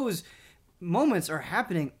 And those moments are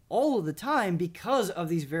happening all of the time because of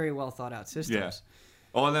these very well thought out systems. Yeah.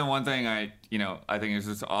 Oh, and then one thing I think is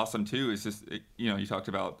just awesome too is just, you know, you talked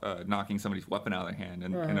about knocking somebody's weapon out of their hand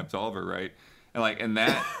and Absolver, right? And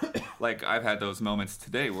that, like, I've had those moments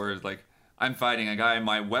today where it's like, I'm fighting a guy,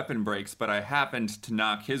 my weapon breaks, but I happened to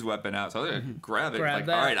knock his weapon out. So I grab it. Like,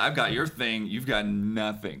 all right, I've got your thing. You've got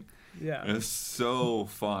nothing. Yeah. It's so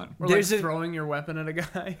fun. Or like throwing your weapon at a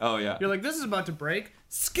guy. Oh, yeah. You're like, this is about to break.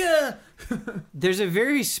 Ska! There's a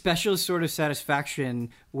very special sort of satisfaction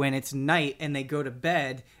when it's night and they go to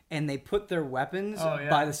bed and they put their weapons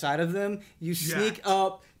by the side of them. You sneak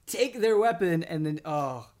up, take their weapon, and then,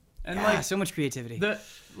 and like so much creativity.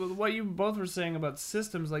 What you both were saying about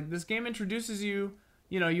systems, like this game introduces you,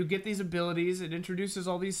 you know, you get these abilities, it introduces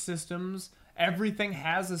all these systems, everything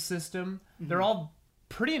has a system, they're all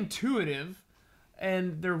pretty intuitive,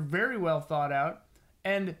 and they're very well thought out,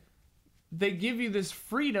 and they give you this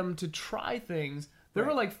freedom to try things. There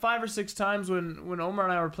were like 5 or 6 times when Omar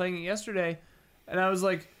and I were playing it yesterday, and I was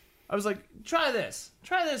like, try this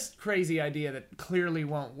crazy idea that clearly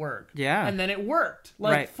won't work. Yeah. And then it worked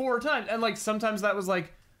like 4 times. And like sometimes that was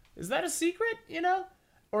like, is that a secret, you know?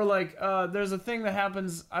 Or like there's a thing that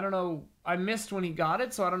happens, I don't know, I missed when he got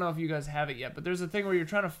it, so I don't know if you guys have it yet, but there's a thing where you're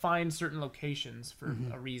trying to find certain locations for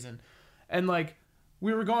a reason. And like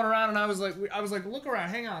we were going around and I was like, look around,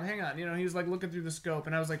 hang on. You know, he was like looking through the scope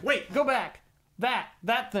and I was like, wait, go back.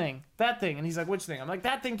 That thing. And he's like, which thing? I'm like,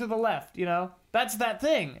 that thing to the left, you know? That's that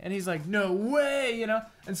thing. And he's like, no way, you know?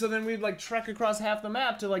 And so then we'd like trek across half the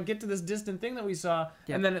map to like get to this distant thing that we saw.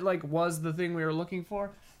 Yep. And then it like was the thing we were looking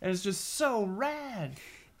for. And it's just so rad.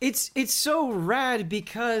 It's so rad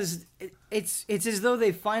because it's as though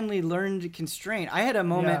they finally learned constraint. I had a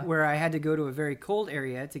moment where I had to go to a very cold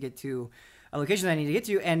area to get to a location that I needed to get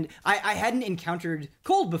to. And I hadn't encountered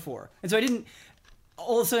cold before. And so I didn't...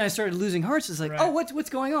 All of a sudden I started losing hearts. It's like, oh, what's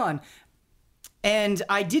going on? And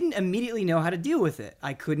I didn't immediately know how to deal with it.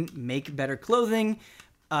 I couldn't make better clothing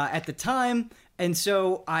at the time. And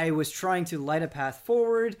so I was trying to light a path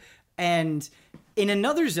forward. And in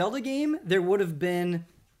another Zelda game, there would have been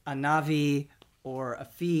a Navi or a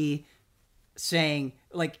Fi saying,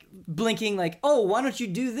 like, blinking, like, oh, why don't you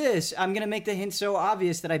do this? I'm going to make the hint so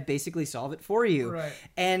obvious that I basically solve it for you. Right.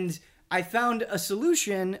 And I found a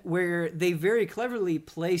solution where they very cleverly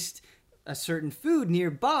placed a certain food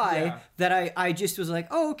nearby that I just was like,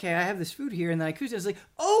 oh, okay, I have this food here. And then I was like,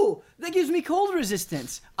 oh, that gives me cold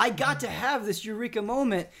resistance. I got to have this eureka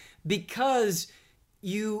moment because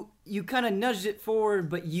you kind of nudged it forward,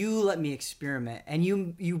 but you let me experiment, and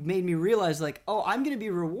you made me realize like, oh, I'm gonna be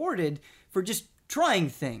rewarded for just trying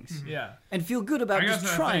things. Yeah. And feel good about I got just to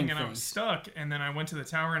that trying thing and I was things. stuck, and then I went to the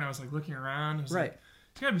tower and I was like looking around. I was Right. like,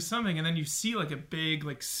 there's gotta be something, and then you see like a big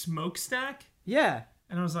like smokestack. Yeah.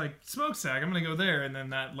 And I was like, smokestack, I'm gonna go there. And then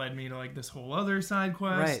that led me to like this whole other side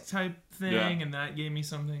quest Right. type thing, Yeah. and that gave me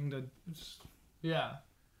something to. Yeah.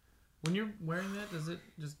 When you're wearing that, does it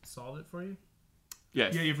just solve it for you?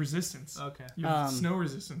 Yes. Yeah, you have resistance. Okay. You have snow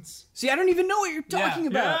resistance. See, I don't even know what you're talking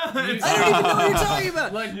about. Yeah, it's- I don't even know what you're talking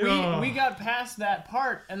about. Like Yeah. we got past that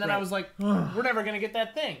part, and then I Right. was like, we're never gonna get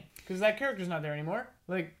that thing because that character's not there anymore.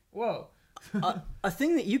 Like, whoa. A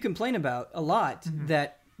thing that you complain about a lot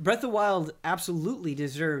that Breath of the Wild absolutely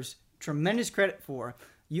deserves tremendous credit for.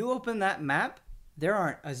 You open that map, there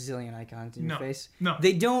aren't a zillion icons in your No. face. No.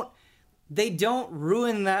 They don't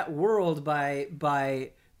ruin that world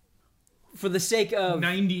by for the sake of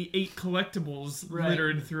 98 collectibles Right.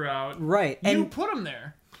 littered throughout. right. You And put them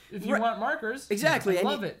there if you Right. want markers. exactly. I And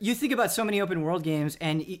love it. You think about so many open world games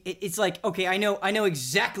and it's like, okay, I know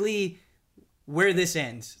exactly where this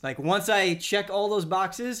ends. Like once I check all those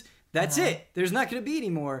boxes, that's it. There's not going to be any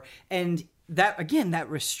more. And that again, that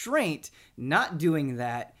restraint, not doing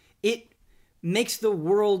that, it makes the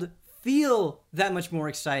world feel that much more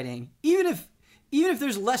exciting. Even if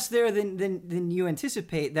there's less there than you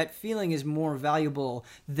anticipate, that feeling is more valuable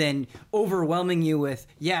than overwhelming you with,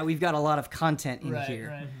 yeah, we've got a lot of content in Right, here.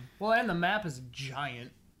 right. Well, and the map is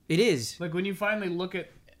giant. It is. Like when you finally look at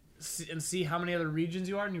and see how many other regions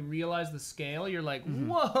you are, and you realize the scale, you're like,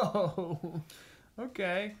 whoa,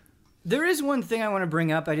 okay. There is one thing I want to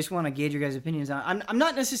bring up. I just want to gauge your guys' opinions on. I'm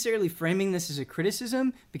not necessarily framing this as a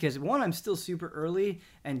criticism because one, I'm still super early,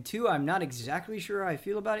 and two, I'm not exactly sure how I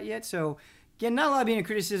feel about it yet. So again, not a lot being a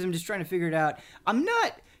criticism, just trying to figure it out.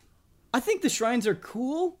 I think the shrines are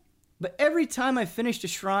cool, but every time I finished a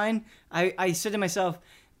shrine, I said to myself,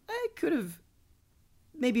 I could have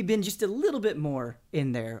maybe been just a little bit more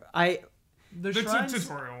in there. The The shrines,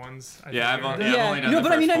 tutorial ones. I Yeah, figured. I've only done no, the but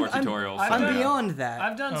first I mean, four I'm tutorials. I've I'm done- beyond that.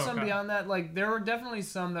 I've done some okay. beyond that. Like there were definitely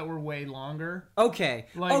some that were way longer. Okay.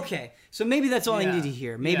 Like- okay. So maybe that's all I Yeah. need to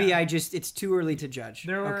hear. Maybe Yeah. it's too early to judge.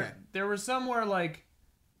 There were some where like,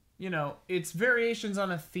 you know, it's variations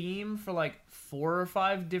on a theme for like 4 or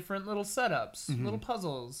 5 different little setups, little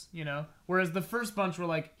puzzles, you know. Whereas the first bunch were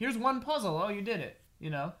like, here's one puzzle, oh you did it, you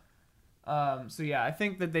know. So yeah, I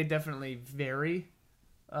think that they definitely vary,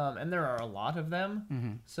 and there are a lot of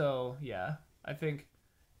them. So yeah, I think,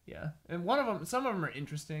 yeah, and some of them are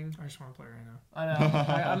interesting. I just want to play right now. I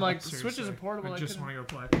know. I'm like, Switch is Seriously. a portable. I just couldn't- want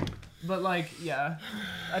to go play. But like, yeah,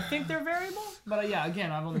 I think they're variable. But yeah,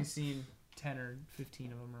 again, I've only seen 10 or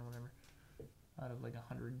 15 of them or whatever out of like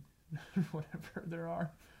 100, whatever there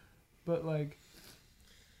are. But like,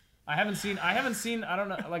 I haven't seen. I don't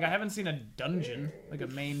know. Like, I haven't seen a dungeon, like a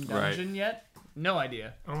main dungeon yet. No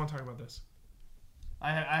idea. I don't want to talk about this.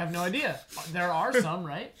 I have no idea. There are some,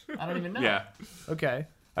 right? I don't even know. Yeah. Okay.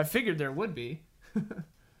 I figured there would be.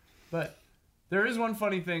 But there is one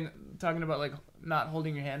funny thing talking about like not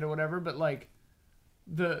holding your hand or whatever, but like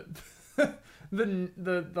the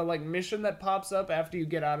the like mission that pops up after you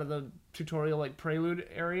get out of the tutorial like prelude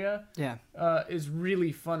area Yeah. is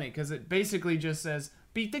really funny because it basically just says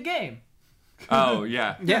beat the game. Oh,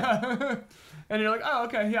 yeah. Yeah. And you're like, "Oh,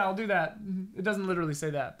 okay, yeah, I'll do that." It doesn't literally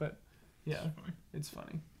say that, but yeah. It's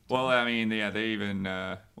funny. Well, I mean, yeah, they even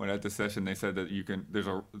when at the session they said that you can. There's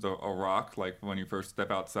a rock like when you first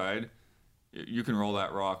step outside, you can roll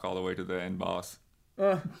that rock all the way to the end boss.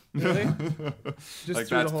 Really? Just Like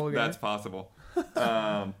through the whole game. that's possible.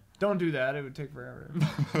 Don't do that. It would take forever.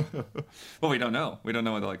 Well, we don't know. We don't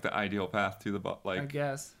know what the ideal path to the I like.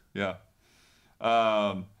 guess. Yeah.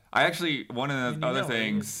 I actually one of the You other know,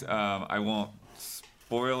 things I won't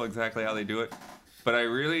spoil exactly how they do it, but I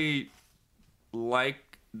really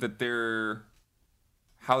like that they're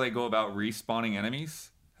how they go about respawning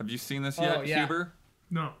enemies. Have you seen this yet, Oh, yeah. Huber?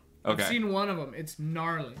 No. Okay. I've seen one of them. It's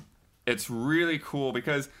gnarly. It's really cool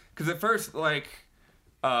because at first like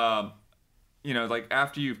you know, like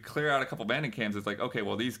after you clear out a couple bandit camps, it's like, okay,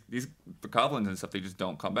 well these the goblins and stuff, they just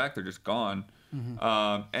don't come back, they're just gone.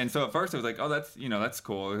 And so at first I was like, oh, that's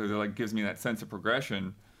cool. It like gives me that sense of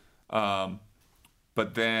progression.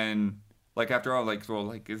 But then like after all, like, well,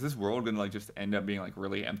 like is this world gonna like just end up being like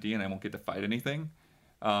really empty and I won't get to fight anything?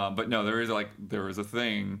 But no, there is a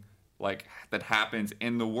thing like that happens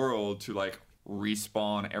in the world to like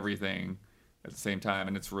respawn everything at the same time,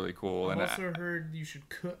 and it's really cool. I've And also heard you should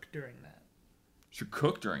cook during that. should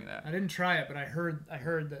cook during that. I didn't try it, but I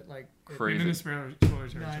heard that like. Crazy. In the spoiler territory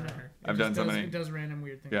No, I know. right here. I've done so does, many. It does random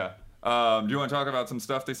weird things. Yeah. Do you want to talk about some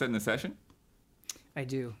stuff they said in the session? I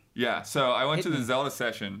do. Yeah, so I went Hit to the me. Zelda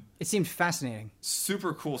session. It seemed fascinating.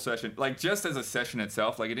 Super cool session. Like, just as a session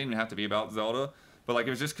itself, like, it didn't even have to be about Zelda, but, like, it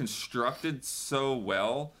was just constructed so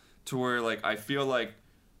well to where, like, I feel like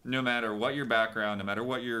no matter what your background, no matter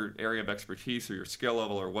what your area of expertise or your skill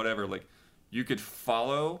level or whatever, like, you could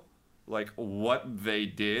follow, like, what they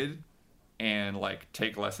did and, like,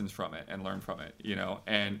 take lessons from it and learn from it, you know?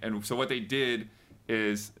 And so what they did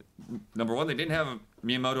is, number one, they didn't have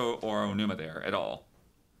Miyamoto or Onuma there at all.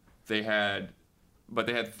 They had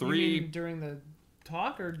You three... mean during the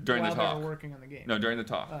talk or During the while talk. they were working on the game? No, during the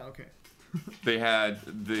talk. Oh, okay. They had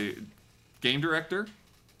the game director,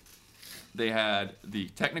 they had the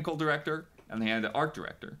technical director, and they had the art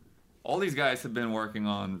director. All these guys have been working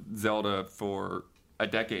on Zelda for a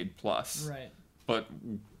decade plus. Right. But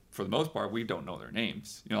for the most part, we don't know their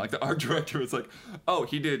names. You know, like the art director was like, oh,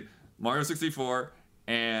 he did Mario 64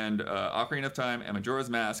 and Ocarina of Time and Majora's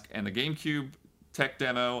Mask and the GameCube tech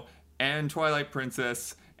demo and Twilight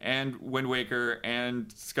Princess and Wind Waker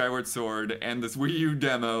and Skyward Sword and this Wii U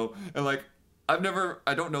demo. And like, I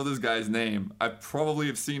don't know this guy's name. I probably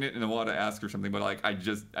have seen it and I want to ask or something, but like, I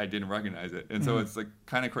didn't recognize it. And so it's like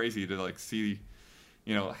kind of crazy to like see,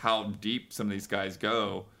 you know, how deep some of these guys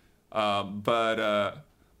go. But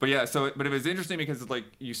yeah, but it was interesting because like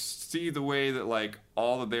you see the way that like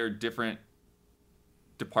all of their different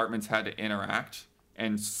departments had to interact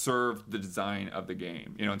and serve the design of the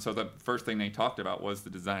game, you know. And so the first thing they talked about was the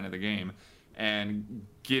design of the game and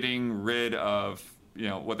getting rid of, you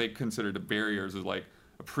know, what they considered the barriers is like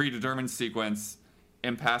a predetermined sequence,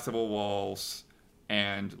 impassable walls,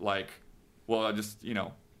 and like, well, I just, you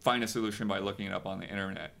know, find a solution by looking it up on the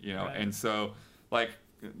internet, you know. Right. And so like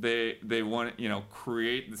they want to, you know,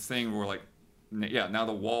 create this thing where like, yeah, now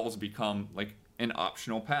the walls become like an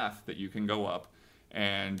optional path that you can go up,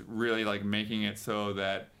 and really like making it so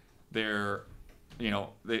that they're, you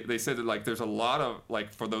know, they said that like there's a lot of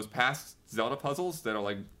like for those past Zelda puzzles that are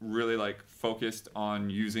like really like focused on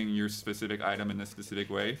using your specific item in a specific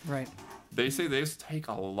way. Right. They say they just take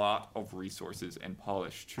a lot of resources and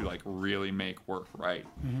polish to like really make work right.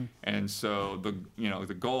 Mm-hmm. And so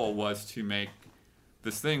the goal was to make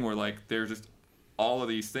this thing where like there's just all of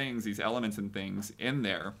these things, these elements and things in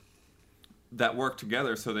there that work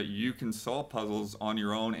together so that you can solve puzzles on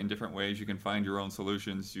your own in different ways. You can find your own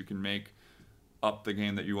solutions. You can make up the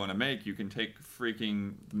game that you want to make. You can take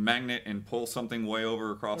freaking magnet and pull something way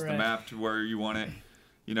over across the Right. map to where you want it,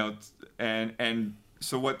 you know. And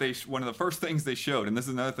so one of the first things they showed, and this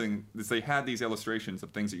is another thing, is they had these illustrations of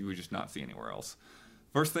things that you would just not see anywhere else.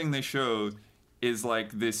 First thing they showed is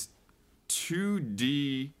like this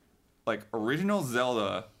 2D like original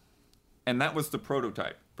Zelda, and that was the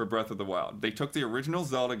prototype for Breath of the Wild. They took the original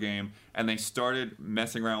Zelda game and they started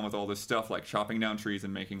messing around with all this stuff like chopping down trees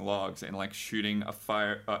and making logs and like shooting a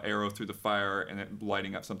arrow through the fire and it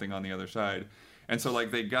lighting up something on the other side. And so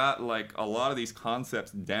like they got like a lot of these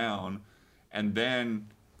concepts down, and then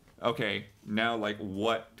okay, now like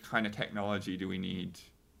what kind of technology do we need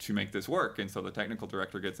to make this work? And so the technical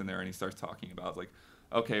director gets in there and he starts talking about like,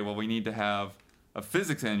 okay, well we need to have a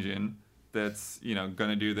physics engine that's, you know, going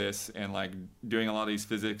to do this, and like doing a lot of these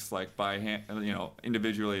physics like by hand, you know,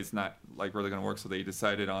 individually is not like really going to work. So they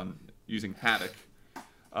decided on using Haddock.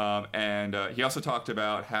 And he also talked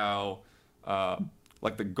about how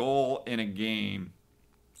like the goal in a game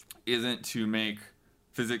isn't to make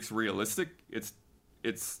physics realistic.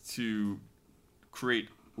 It's to create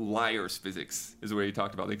liar's physics is the way he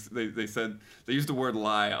talked about it. They said they used the word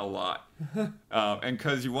lie a lot, and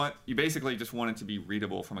because you basically just want it to be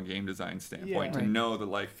readable from a game design standpoint, Yeah. to Right. know that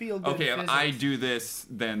like, Feel good okay, if physics. I do this,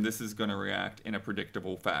 then this is going to react in a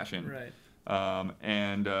predictable fashion. Right.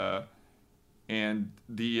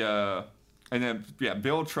 And then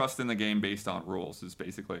build trust in the game based on rules is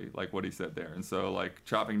basically like what he said there. And so like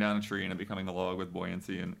chopping down a tree and it becoming a log with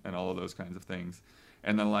buoyancy and all of those kinds of things.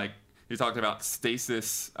 And then like he talked about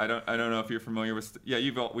stasis. I don't know if you're familiar with.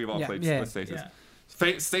 We've all Yeah, played yeah. with stasis.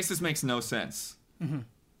 Yeah. Stasis makes no sense.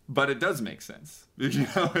 But it does make sense. You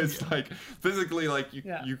know, it's like physically, like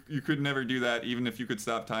you could never do that. Even if you could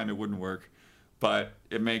stop time, it wouldn't work. But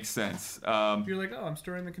it makes sense. You're like, oh, I'm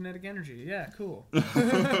storing the kinetic energy. Yeah, cool.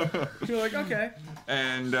 You're like, okay.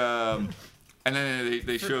 And then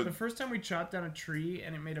they showed. The first time we chopped down a tree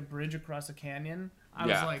and it made a bridge across a canyon, I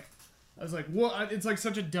Yeah. was like, what? It's like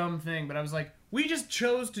such a dumb thing, but I was like, we just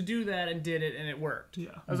chose to do that and did it, and it worked. Yeah.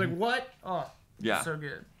 I was like, what? Oh, Yeah. so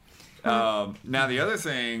good. Now the other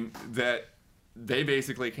thing that they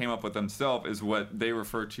basically came up with themselves is what they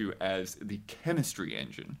refer to as the chemistry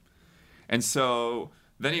engine. And so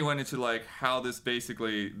then he went into like how this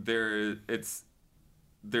basically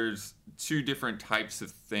there's two different types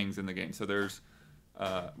of things in the game. So there's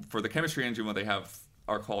for the chemistry engine, what they have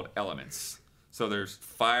are called elements. So there's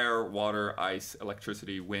fire, water, ice,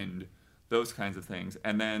 electricity, wind, those kinds of things.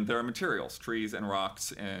 And then there are materials, trees and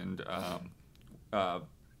rocks and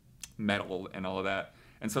metal and all of that.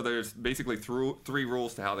 And so there's basically three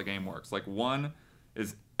rules to how the game works. Like one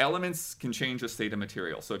is elements can change the state of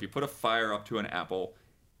material. So if you put a fire up to an apple,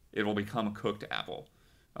 it will become a cooked apple.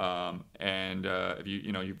 If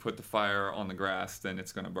you put the fire on the grass, then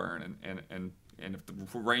it's going to burn. And if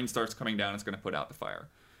the rain starts coming down, it's going to put out the fire.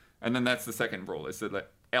 And then that's the second rule, is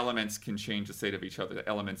that elements can change the state of each other. The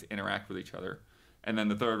elements interact with each other. And then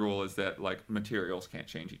the third rule is that like materials can't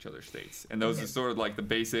change each other's states. And those are sort of like the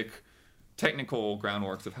basic technical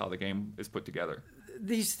groundworks of how the game is put together.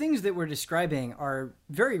 These things that we're describing are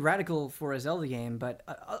very radical for a Zelda game, but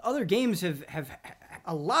other games have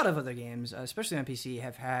a lot of other games, especially on PC,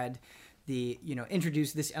 have had the,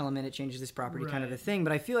 introduce this element, it changes this property kind of a thing.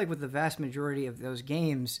 But I feel like with the vast majority of those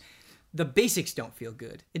games, the basics don't feel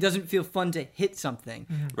good. It doesn't feel fun to hit something.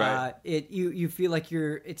 Right. You feel like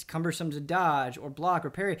it's cumbersome to dodge or block or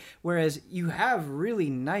parry, whereas you have really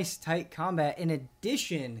nice tight combat in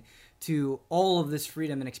addition to all of this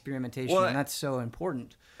freedom and experimentation, and that's so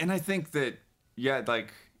important. And I think that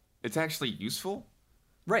it's actually useful.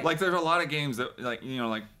 Right. Like there's a lot of games that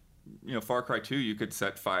Far Cry 2, you could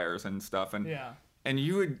set fires and stuff, and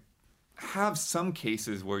you would have some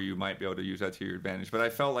cases where you might be able to use that to your advantage, but I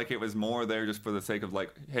felt like it was more there just for the sake of like,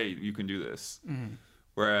 hey, you can do this. Mm-hmm.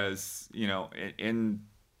 Whereas in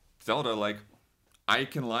Zelda, like I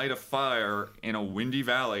can light a fire in a windy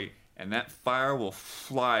valley, and that fire will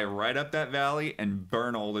fly right up that valley and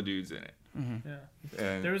burn all the dudes in it. Mm-hmm. Yeah.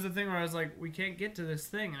 And there was a thing where I was like, we can't get to this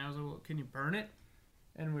thing. And I was like, well, can you burn it?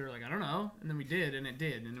 And we were like, I don't know. And then we did, and it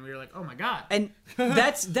did. And we were like, oh my God. And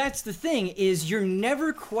that's the thing, is you're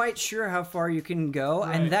never quite sure how far you can go.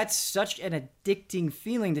 Right. And that's such an addicting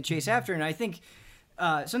feeling to chase after. And I think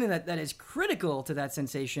something that is critical to that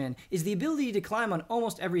sensation is the ability to climb on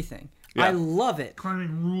almost everything. Yeah. I love it.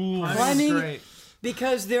 Climbing rules. Climbing great.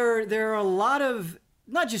 Because there are a lot of,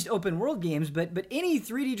 not just open world games, but any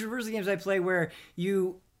 3D traversal games I play where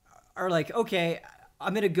you are like, okay,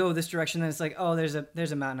 I'm gonna go this direction, then it's like, oh, there's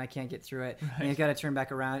a mountain, I can't get through it, and you gotta turn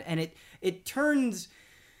back around, and it turns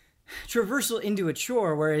traversal into a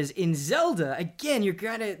chore. Whereas in Zelda, again, you're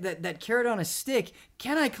kind of that carrot on a stick.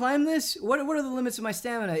 Can I climb this? What are the limits of my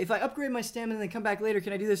stamina? If I upgrade my stamina and then come back later,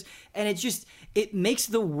 can I do this? And it makes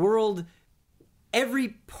the world, every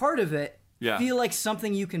part of it, feel like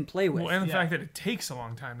something you can play with. Well, and the fact that it takes a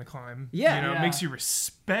long time to climb. Yeah. It makes you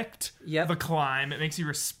respect the climb. It makes you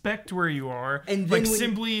respect where you are. And then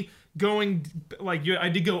simply going, I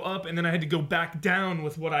had to go up and then I had to go back down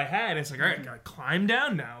with what I had. It's like, all right, I gotta climb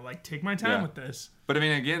down now. Like, take my time with this. But I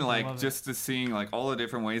mean, again, like just to seeing like all the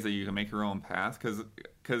different ways that you can make your own path,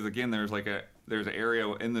 because again, there's an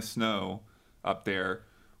area in the snow up there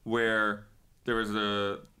where there was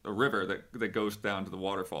a river that goes down to the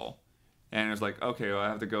waterfall. And it was like, okay, well, I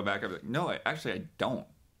have to go back. I was like, no, I don't.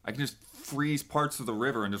 I can just freeze parts of the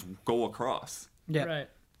river and just go across. Yeah. Right.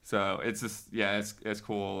 So it's just, it's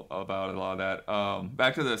cool about a lot of that.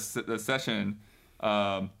 Back to the session,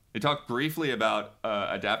 they talked briefly about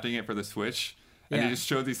adapting it for the Switch. And they just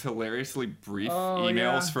showed these hilariously brief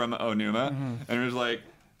emails from Onuma. Mm-hmm. And it was like,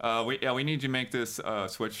 we need you to make this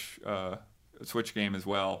Switch game as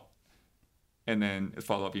well. And then a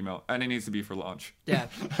follow-up email, and it needs to be for launch. Yeah.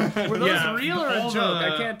 Were those real or a joke?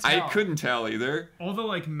 I can't tell. I couldn't tell either. All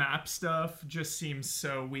the map stuff just seems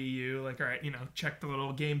so Wii U. Like, all right, check the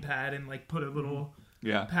little gamepad and put a little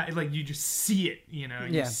pad, you just see it. You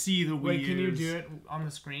see the Wii. Wait, can you do it on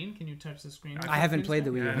the screen? Can you touch the screen? I haven't played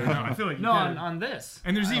the Wii U. No, I feel like on this.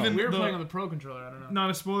 And there's even we were playing on the Pro Controller. I don't know.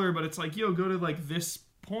 Not a spoiler, but it's like, go to this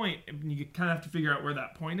point, and you kind of have to figure out where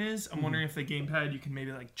that point is. I'm wondering if the gamepad you can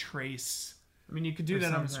maybe trace. I mean, you could do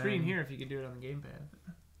that on the screen here if you could do it on the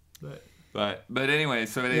gamepad. But anyway,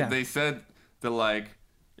 so they said that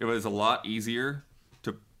it was a lot easier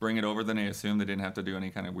to bring it over than they assumed. They didn't have to do any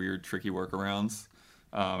kind of weird, tricky workarounds.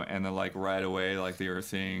 And then right away, they were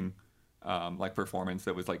seeing performance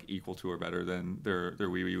that was equal to or better than their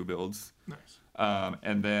Wii U builds. Nice.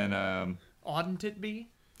 And then oughtn't it be?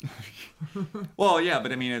 Well, yeah,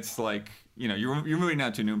 but I mean, it's you're moving now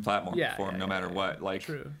to a new platform no matter what.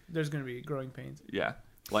 True. There's going to be growing pains. Yeah.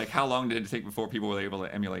 How long did it take before people were able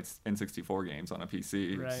to emulate N64 games on a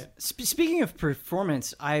PC? Right. Speaking of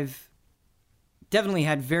performance, I've definitely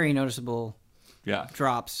had very noticeable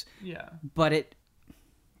drops. Yeah. But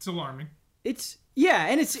it's alarming. It's yeah,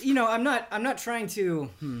 and it's I'm not trying to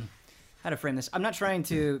how to frame this. I'm not trying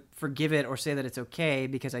to forgive it or say that it's okay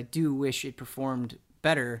because I do wish it performed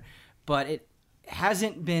better, but it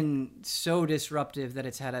hasn't been so disruptive that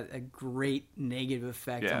it's had a great negative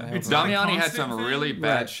effect on the It's overall. not a Damiani had constant some thing. really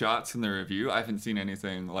bad Right. shots in the review. I haven't seen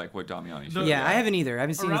anything like what Damiani showed. Yeah, I haven't either. I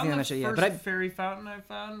haven't seen Around anything on the that show yet. first But I fairy fountain I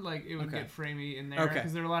found, like it would Okay. get framey in there Okay.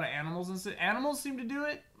 because there are a lot of animals and stuff. Animals seem to do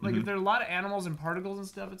it. Like if there are a lot of animals and particles and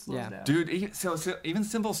stuff, it slows Yeah. down. Dude, so even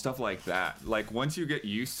simple stuff like that, like once you get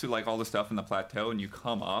used to like all the stuff in the plateau and you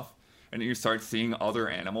come off and you start seeing other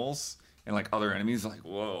animals and like other enemies, like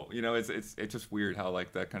whoa, it's just weird how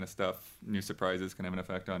like that kind of stuff, new surprises can have an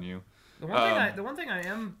effect on you. The one thing I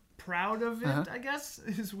am proud of it, I guess,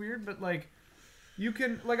 is weird, but like you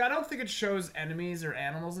can I don't think it shows enemies or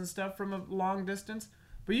animals and stuff from a long distance,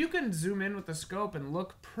 but you can zoom in with the scope and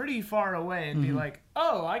look pretty far away and be like,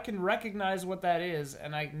 oh, I can recognize what that is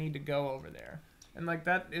and I need to go over there. And like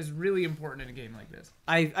that is really important in a game like this.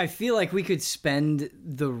 I feel like we could spend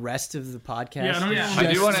the rest of the podcast. Yeah, I don't even just wanna-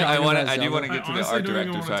 I do want to. talking about I do Zelda. want to get I to the honestly art don't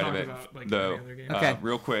even director wanna side of talk it, about, like, though. any other game. Okay.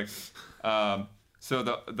 Real quick. So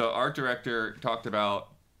the art director talked about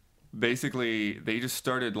basically they just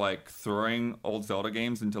started like throwing old Zelda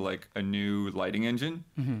games into like a new lighting engine,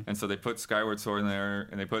 and so they put Skyward Sword in there,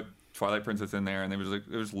 and they put Twilight Princess in there, and they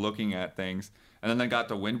was looking at things, and then they got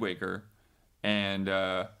to Wind Waker, and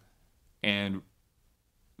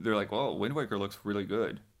they're like, well, Wind Waker looks really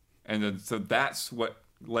good. And then so that's what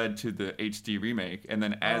led to the HD remake. And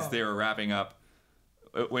then as they were wrapping up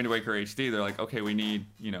Wind Waker HD, they're like, okay, we need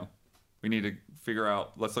to figure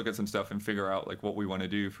out, let's look at some stuff and figure out like what we want to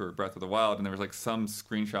do for Breath of the Wild. And there was like some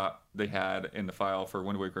screenshot they had in the file for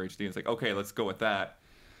Wind Waker HD. It's like, okay, let's go with that.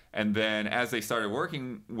 And then as they started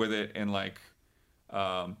working with it and like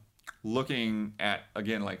looking at,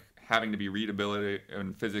 again, like having to be readability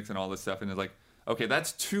and physics and all this stuff, and it's like, okay,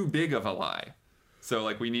 that's too big of a lie. So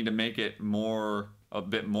like we need to make it a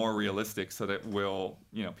bit more realistic so that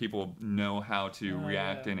people know how to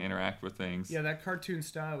react and interact with things. Yeah, that cartoon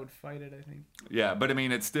style would fight it, I think. Yeah, but I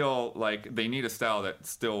mean, it's still like they need a style that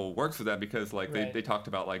still works with that because like Right. they talked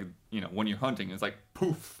about like, when you're hunting, it's like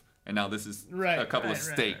poof, and now this is Right, a couple of right,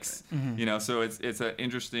 right, stakes. So it's an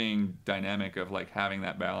interesting dynamic of like having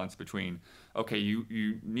that balance between, okay,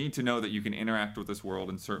 you need to know that you can interact with this world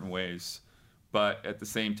in certain ways, but at the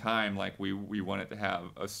same time, like we want it to have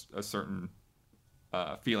a certain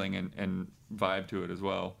feeling and vibe to it as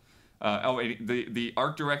well. The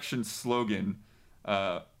art direction slogan,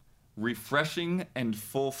 refreshing and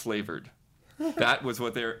full flavored. That was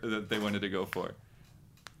what they wanted to go for.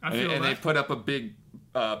 I feel And they that. put up a big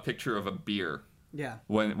picture of a beer Yeah.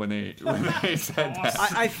 when they said that.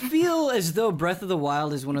 I feel as though Breath of the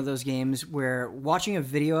Wild is one of those games where watching a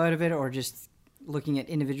video out of it or just looking at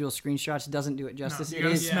individual screenshots doesn't do it No, justice. you It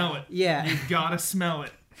gotta is, smell it. yeah, You gotta smell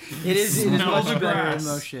it. it is Smell much the better in grass.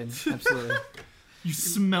 motion. Absolutely. You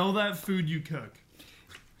smell that food you cook.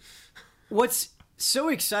 What's so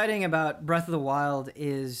exciting about Breath of the Wild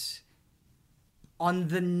is on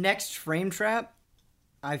the next frame trap,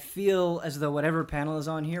 I feel as though whatever panel is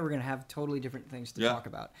on here, we're going to have totally different things to Yeah. talk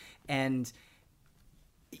about. And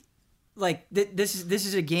like this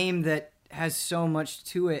is a game that has so much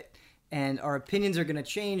to it, and our opinions are going to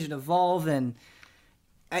change and evolve.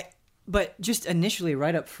 But just initially,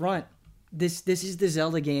 right up front, this is the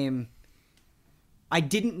Zelda game I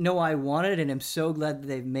didn't know I wanted, and I'm so glad that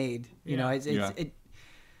they've made. You know, Yeah.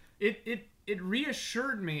 It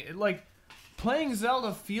reassured me. Like playing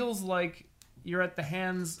Zelda feels like you're at the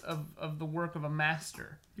hands of the work of a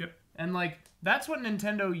master. Yep. And like that's what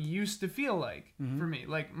Nintendo used to feel like for me.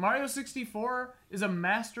 Like Mario 64 is a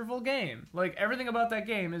masterful game. Like everything about that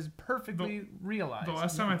game is perfectly realized. The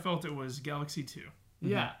last time I felt it was Galaxy 2.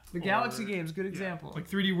 Yeah, the Galaxy game's a good example. Like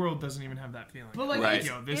 3D World doesn't even have that feeling. But like, Right.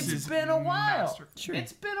 it's been a while. masterful. Sure.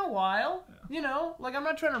 It's been a while. You know, like I'm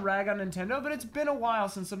not trying to rag on Nintendo, but it's been a while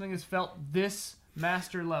since something has felt this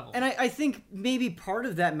master level. And I think maybe part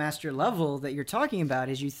of that master level that you're talking about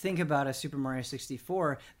is you think about a Super Mario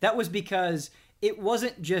 64. That was because it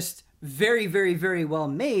wasn't just very, very, very well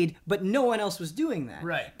made, but no one else was doing that.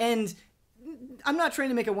 Right. And I'm not trying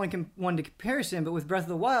to make a one-to comparison, but with Breath of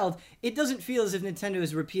the Wild, it doesn't feel as if Nintendo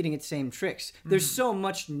is repeating its same tricks. There's so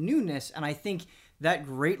much newness, and I think that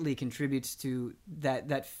greatly contributes to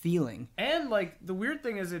that feeling. And like the weird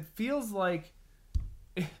thing is, it feels like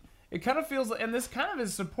it kind of feels, and this kind of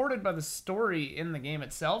is supported by the story in the game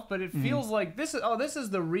itself, but it feels like this is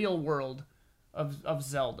the real world of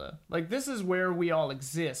Zelda. Like this is where we all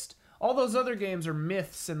exist. All those other games are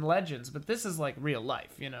myths and legends, but this is like real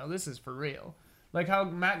life. You know, this is for real. Like how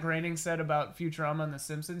Matt Groening said about Futurama and The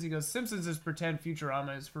Simpsons. He goes, Simpsons is pretend,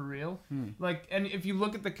 Futurama is for real. Like, and if you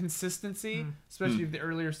look at the consistency, especially of the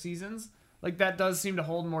earlier seasons, like that does seem to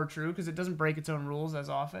hold more true because it doesn't break its own rules as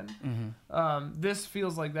often. This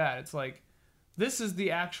feels like that. It's like, this is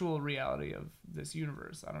the actual reality of this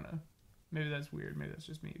universe. I don't know. Maybe that's weird. Maybe that's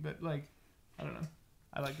just me. But like, I don't know.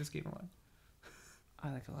 I like this game a lot.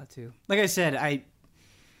 I like it a lot too. Like I said,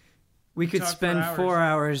 we could Talk for spend hours. 4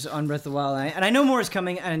 hours on Breath of the Wild, and I know more is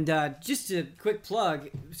coming. And just a quick plug,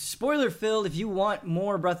 spoiler filled. If you want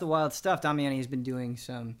more Breath of the Wild stuff, Damiani has been doing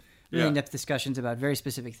some really in-depth discussions about very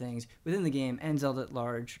specific things within the game and Zelda at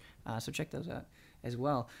large. So check those out as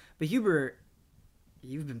well. But Hubert,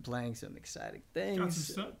 you've been playing some exciting things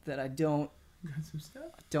stuff. that I don't Got some stuff.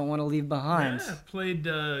 want to leave behind. Yeah, played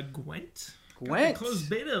Gwent. Got Gwent. the closed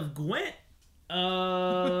beta of Gwent.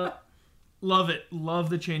 Love it. Love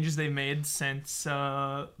the changes they've made since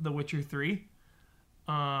The Witcher 3.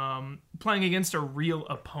 Playing against a real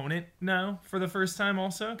opponent now for the first time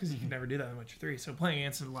also, because you can never do that in Witcher 3. So playing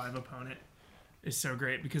against a live opponent is so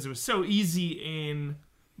great because it was so easy in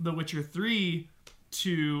The Witcher 3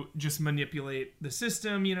 to just manipulate the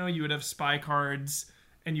system. You know, you would have spy cards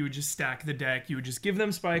and you would just stack the deck. You would just give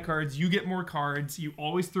them spy cards. You get more cards. You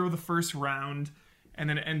always throw the first round, and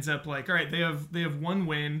then it ends up like, all right, they have one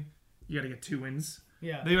win. You got to get 2 wins.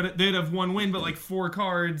 Yeah. They'd have one win, but like 4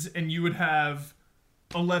 cards, and you would have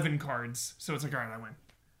 11 cards. So it's like, all right, I win.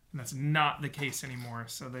 And that's not the case anymore.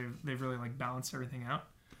 So they've really like balanced everything out.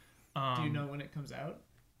 Do you know when it comes out?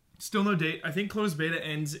 Still no date. I think closed beta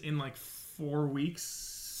ends in like 4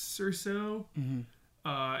 weeks or so.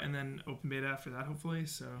 And then open beta after that, hopefully.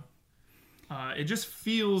 So it just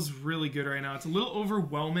feels really good right now. It's a little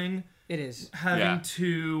overwhelming It is. having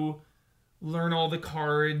to learn all the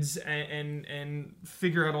cards and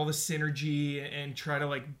figure out all the synergy and try to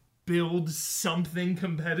like build something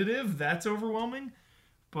competitive. That's overwhelming.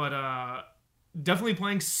 But definitely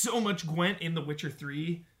playing so much Gwent in The Witcher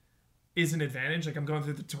 3 is an advantage. Like I'm going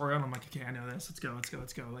through the tutorial and I'm like, okay, I know this. Let's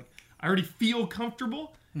go. Like I already feel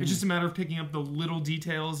comfortable. It's just a matter of picking up the little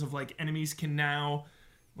details of like enemies can now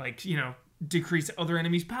like, you know, decrease other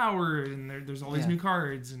enemies' power and there's all these new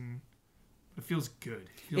cards and it feels good.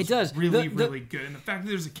 It does. Really, The- really good. And the fact that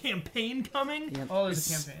there's a campaign coming. Yeah. Oh, there's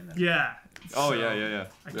a campaign. Then. Yeah. Oh So, yeah.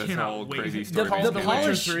 I That's cannot whole wait. crazy The- story. called The The Witcher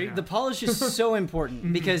polish, 3? the polish is so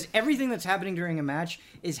important because everything that's happening during a match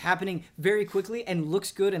is happening very quickly and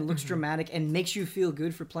looks good and looks dramatic and makes you feel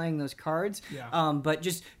good for playing those cards. Yeah. But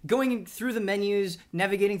just going through the menus,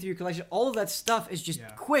 navigating through your collection, all of that stuff is just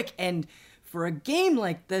quick. And for a game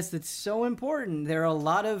like this that's so important, there are a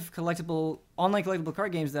lot of online collectible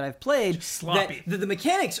card games that I've played Just sloppy. that the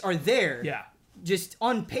mechanics are there. Yeah. Just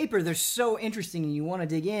on paper, they're so interesting and you want to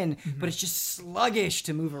dig in, but it's just sluggish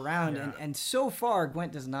to move around. Yeah. And so far,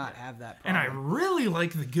 Gwent does not have that And I problem. really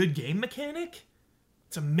like the good game mechanic.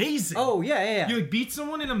 It's amazing. Oh, yeah. You like beat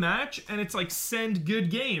someone in a match and it's like send good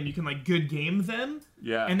game. You can like good game them.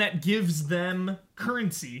 Yeah. And that gives them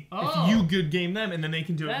currency Oh. if you good game them and then they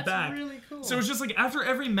can do it That's back. really cool. So it's just like after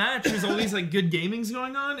every match there's all these like good gamings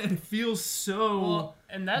going on and it feels so Well,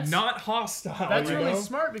 and that's not hostile. that's you really know?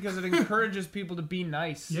 smart because it encourages people to be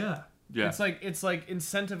nice. Yeah. Yeah. It's like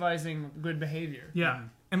incentivizing good behavior. Yeah.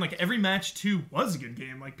 And like every match too was a good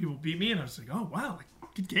game. Like people beat me and I was like, oh wow, like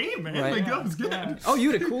good game, man. Right. Like that was good. Yeah. Oh,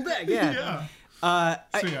 you had a cool deck, yeah. Yeah.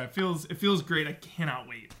 So yeah, it feels great. I cannot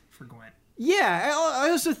wait for Gwent. Yeah, I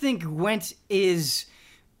also think Gwent is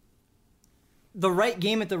the right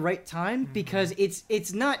game at the right time because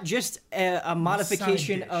it's not just a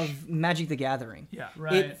modification dish. of Magic the Gathering. Yeah.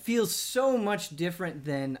 Right. It feels so much different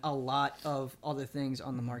than a lot of other things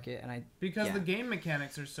on the market, and Because yeah. the game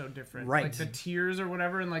mechanics are so different. Right. Like the tiers or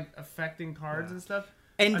whatever and like affecting cards and stuff.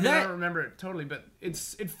 And I mean, that- I don't remember it totally, but it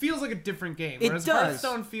feels like a different game. It Whereas does.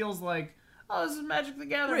 Hearthstone feels like, oh, this is Magic the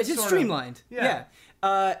Gathering. Right, it's sort of. streamlined. Yeah.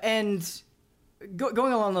 And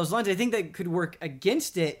going along those lines, I think that could work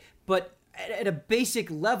against it, but at a basic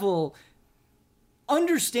level,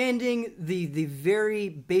 understanding the very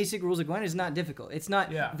basic rules of Gwent is not difficult. It's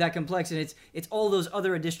not Yeah. that complex, and it's all those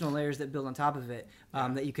other additional layers that build on top of it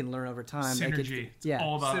that you can learn over time. Like Synergy. It's yeah.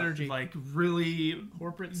 all about Synergy. like really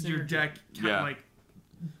Corporate your synergy. deck kind Yeah. of like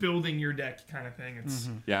building your deck kind of thing. It's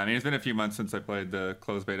Yeah, I mean, it's been a few months since I played the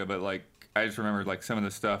closed beta, but like, I just remember like some of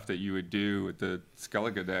the stuff that you would do with the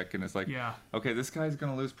Skellige deck, and it's like, Yeah. okay, this guy's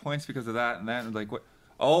gonna lose points because of that and that, and like what?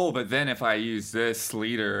 Oh, but then if I use this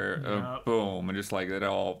leader, Yep. boom, and just like it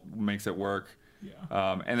all makes it work.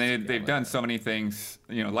 yeah. And they've done so many things,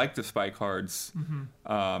 you know, like the spy cards,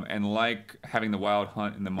 and like having the wild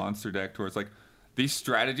hunt in the monster deck, where it's like, these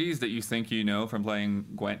strategies that you think you know from playing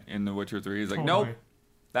Gwent in The Witcher 3 is like, Totally. nope,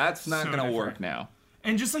 that's not So gonna different. work now.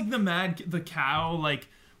 And just like the cow, like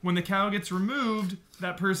when the cow gets removed,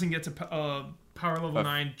 that person gets a power level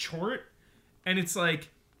 9 chort, and it's like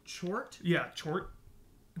Short? yeah, chort.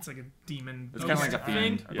 It's like a demon. It's kinda like a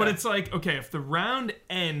thing, fiend, but yeah. it's like okay, if the round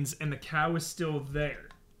ends and the cow is still there,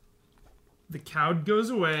 the cow goes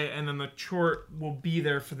away, and then the chort will be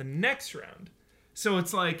there for the next round. So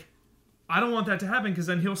it's like, I don't want that to happen because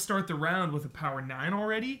then he'll start the round with a power 9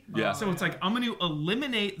 already. Yeah. So it's like, I'm going to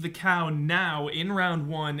eliminate the cow now in round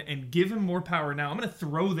 1 and give him more power now. I'm going to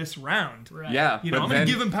throw this round. Right. Yeah, You know, but I'm going then,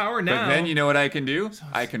 to give him power now. But then you know what I can do?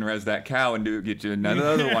 I can res that cow and get you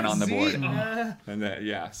another one on the See? board. Oh, And that,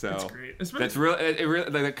 yeah, so that's great. Especially- that's real. It really,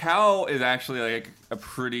 like, the cow is actually like a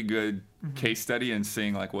pretty good case study in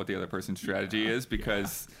seeing like what the other person's strategy is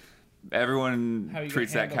because everyone How you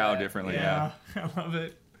treats that handle cow that. differently. yeah, I love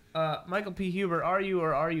it. Michael P. Huber, are you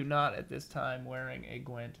or are you not at this time wearing a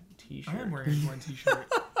Gwent t-shirt? I am wearing a one t-shirt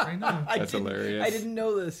right now. That's hilarious. I didn't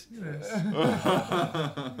know this. Look at this.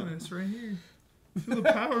 Look at this right here. Feel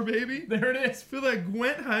the power, baby. There it is. Feel that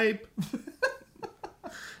Gwent hype.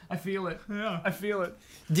 I feel it. Yeah. I feel it.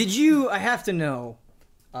 Did you? I have to know.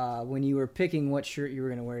 When you were picking what shirt you were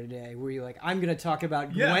going to wear today, were you like, I'm going to talk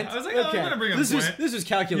about Yeah, Gwent? I was like, oh, I'm gonna bring up this Gwent. this was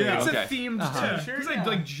calculated. Yeah. It's Okay. a themed Uh-huh. t-shirt. Because I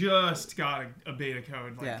like just got a beta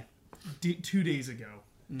code like Yeah. 2 days ago,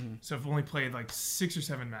 so I've only played like 6 or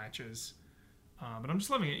 7 matches, but I'm just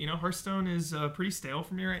loving it. You know, Hearthstone is pretty stale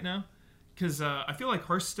for me right now because I feel like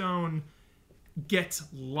Hearthstone gets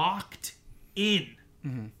locked in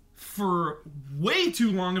for way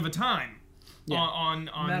too long of a time. Yeah. On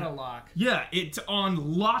Meta lock. yeah, it's on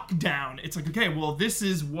lockdown. It's like, okay, well, this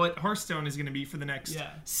is what Hearthstone is going to be for the next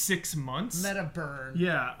Yeah. 6 months. Meta burn.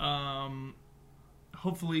 Yeah,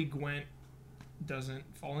 hopefully Gwent doesn't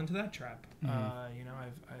fall into that trap. You know,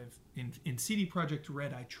 I've in CD Projekt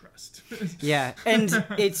Red I trust. Yeah, and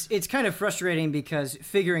it's kind of frustrating because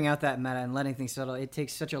figuring out that meta and letting things settle, it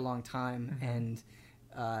takes such a long time, and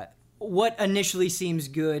what initially seems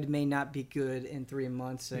good may not be good in 3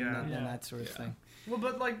 months, and, Yeah. and Yeah. that sort of thing. Well,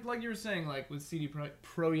 but like you were saying, like with CD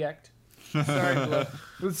Projekt. Sorry, Blue.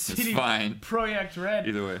 With CD It's fine. Projekt Red.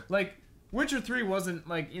 Either way. Like Witcher 3 wasn't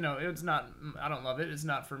like, you know, it's not. I don't love it. It's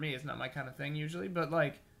not for me. It's not my kind of thing usually. But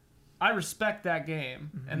like, I respect that game,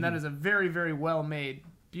 and that is a very, very well made,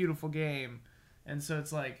 beautiful game. And so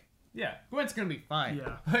it's like, yeah, Gwent's gonna be fine.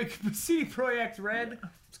 Yeah. Like, but CD Projekt Red,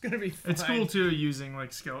 it's gonna be fine. It's cool too using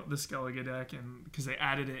like the Skellige deck, and because they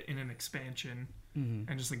added it in an expansion, and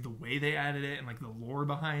just like the way they added it and like the lore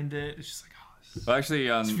behind it, it's just like, oh, Well, actually,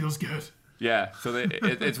 this feels good. yeah. So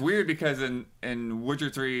it's weird because in Witcher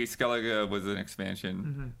 3, Skellige was an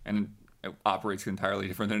expansion, and it operates entirely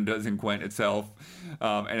different than it does in Gwent itself.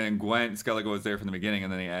 And in Gwent, Skellige was there from the beginning,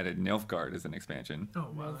 and then he added Nilfgaard as an expansion. Oh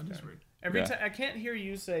wow, that is weird. Every Yeah. time I can't hear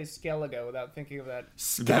you say Skellige without thinking of that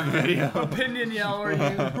That video. opinion yell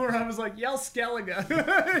where I was like, yell Skellige.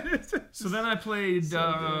 So then I played.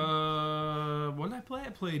 What did I play? I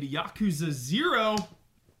played Yakuza 0.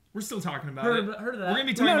 We're still talking about it. heard of that. We're gonna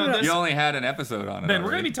be talking No, about no. this. You only had an episode on it. Ben, we're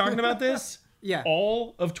gonna already. be talking about this Yeah,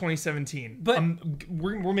 all of 2017. But-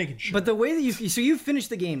 we're making sure. but the way that you've finished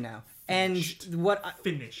the game now, Finished. and what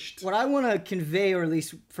finished. I want to convey, or at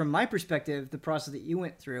least from my perspective, the process that you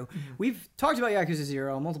went through. We've talked about Yakuza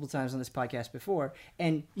 0 multiple times on this podcast before,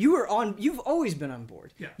 and you've always been on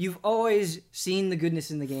board. Yeah. You've always seen the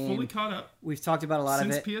goodness in the game. Fully caught up We've talked about a lot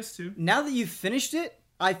since of it. PS2. Now that you've finished it,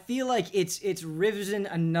 I feel like it's risen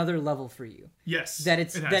another level for you. Yes, That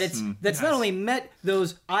it's it has. that it's It that's has. not only met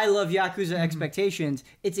those I love Yakuza expectations,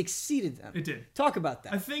 it's exceeded them. It did. Talk about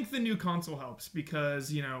that. I think the new console helps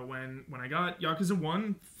because, you know, when I got Yakuza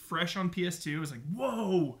 1 fresh on PS2, it was like,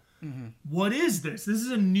 whoa, what is this? This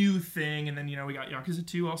is a new thing. And then, you know, we got Yakuza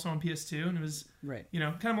 2 also on PS2, and it was, Right. you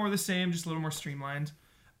know, kind of more of the same, just a little more streamlined.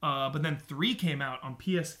 But then 3 came out on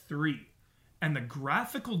PS3, and the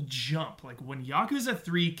graphical jump, like when Yakuza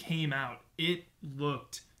 3 came out, it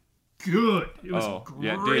looked good. It was Oh, a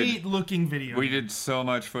yeah, it great did. looking video. We did so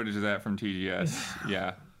much footage of that from TGS.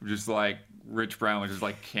 Yeah. Just like Rich Brown was just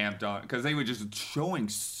like camped on because they were just showing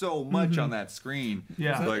so much on that screen.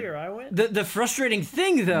 Yeah. Is that Like, where I went? The frustrating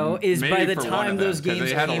thing though is Maybe by the for one time of them, those 'cause games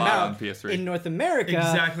they had a came lot on out PS3. in North America,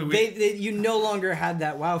 Exactly. you no longer had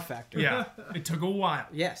that wow factor. Yeah, it took a while.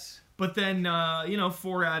 Yes. But then, you know,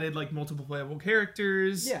 4 added like multiple playable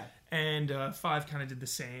characters. Yeah. And 5 kind of did the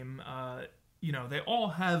same. You know, they all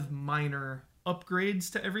have minor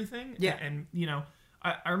upgrades to everything. Yeah. And, you know,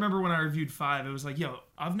 I remember when I reviewed 5, it was like, yo,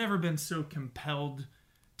 I've never been so compelled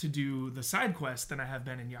to do the side quest than I have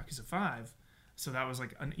been in Yakuza 5. So that was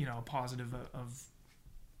like a positive of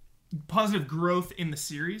positive growth in the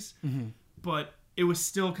series, but it was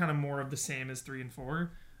still kind of more of the same as 3 and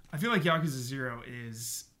 4. I feel like Yakuza 0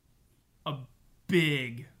 is a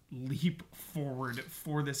big leap forward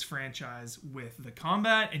for this franchise with the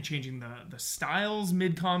combat and changing the styles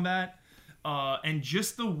mid-combat, and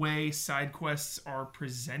just the way side quests are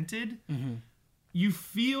presented. You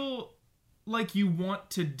feel like you want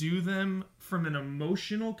to do them from an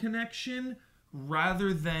emotional connection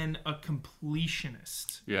rather than a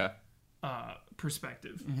completionist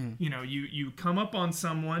perspective. You know, you come up on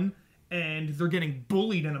someone and they're getting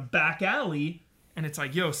bullied in a back alley, and it's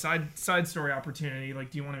like, yo, side story opportunity,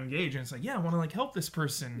 like, do you want to engage? And it's like, yeah, I want to like help this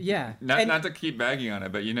person. Yeah. Not to keep bagging on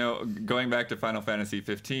it, but going back to Final Fantasy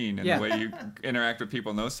 15 and the way you interact with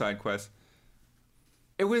people in those side quests,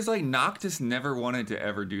 it was like Noctis never wanted to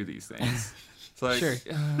ever do these things. It's like, Sure.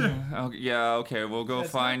 Okay, we'll go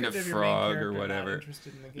find a frog or whatever.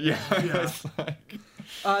 Interested in the game. It's like,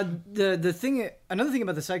 Another thing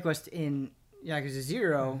about the side quest in Yakuza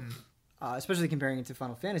 0, especially comparing it to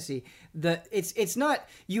Final Fantasy, it's not,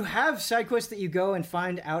 you have side quests that you go and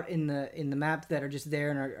find out in the map that are just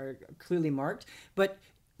there and are clearly marked, but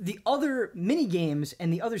the other mini games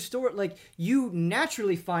and the other story, like, you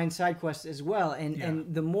naturally find side quests as well,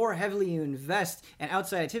 and the more heavily you invest in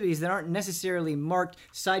outside activities that aren't necessarily marked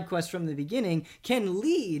side quests from the beginning can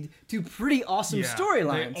lead to pretty awesome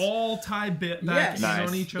storylines. They all tie back in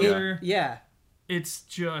on each Yeah. other. Yeah. It's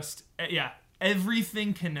just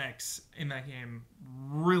everything connects in that game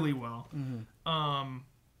really well.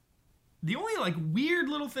 The only like weird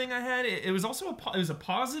little thing I had, it was also it was a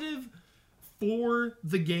positive for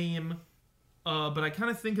the game, but I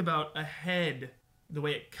kind of think about ahead the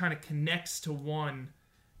way it kind of connects to 1,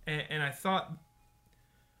 and I thought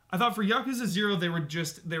for Yakuza 0 they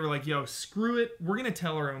were like, yo, screw it, we're gonna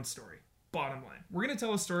tell our own story. Bottom line, we're gonna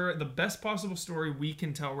tell a story, the best possible story we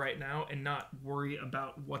can tell right now, and not worry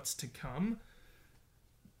about what's to come.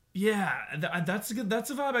 Yeah, that's good. That's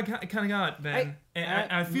the vibe I kind of got, Ben.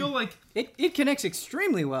 I feel like It connects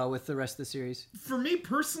extremely well with the rest of the series. for me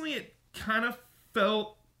personally, it kind of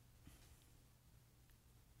felt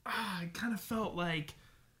like,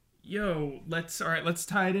 yo, let's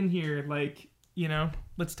tie it in here, like, you know,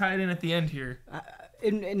 let's tie it in at the end here.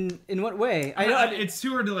 In what way? It's too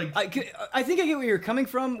hard to like. I think I get where you're coming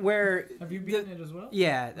from. Where Have you beaten it as well?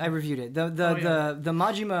 Yeah, I reviewed it. The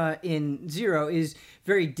Majima in 0 is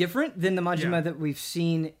very different than the Majima that we've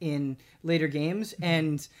seen in later games,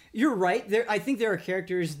 and you're right. I think there are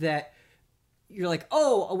characters that you're like,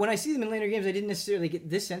 oh, when I see them in later games, I didn't necessarily get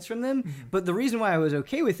this sense from them. But the reason why I was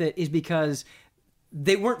okay with it is because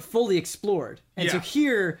they weren't fully explored. And so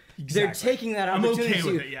here, they're taking that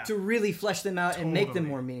opportunity to really flesh them out and make them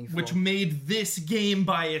more meaningful. Which made this game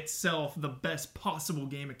by itself the best possible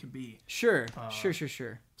game it could be. Sure.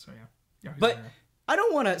 So yeah. But I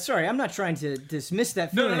don't want to, sorry, I'm not trying to dismiss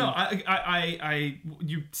that feeling. No.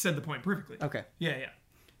 You said the point perfectly. Okay. Yeah.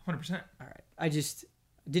 100%. All right. I just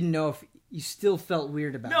didn't know if you still felt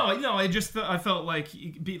weird about it. No, I felt like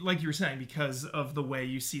you were saying, because of the way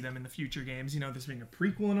you see them in the future games, you know, this being a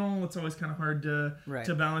prequel and all, it's always kind of hard to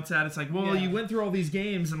balance that. It's like, well, you went through all these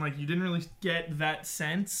games and like you didn't really get that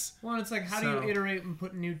sense. Well, it's like, how do you iterate and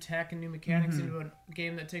put new tech and new mechanics into a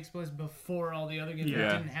game that takes place before all the other games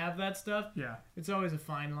that didn't have that stuff? Yeah. It's always a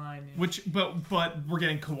fine line. Yeah. Which, but we're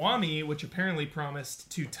getting Kiwami, which apparently promised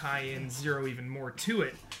to tie in 0 even more to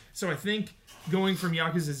it. So I think going from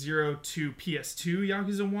Yakuza 0 to PS2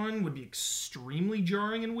 Yakuza 1 would be extremely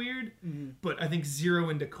jarring and weird, but I think 0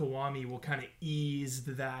 into Kiwami will kind of ease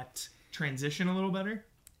that transition a little better.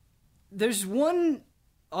 There's one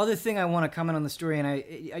other thing I want to comment on the story,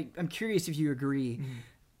 and I'm curious if you agree.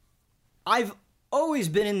 I've always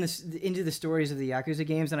been into the stories of the Yakuza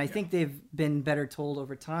games, and I think they've been better told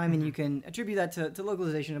over time, and you can attribute that to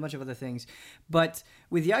localization and a bunch of other things. But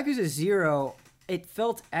with Yakuza 0, it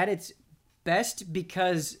felt at its best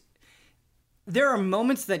because there are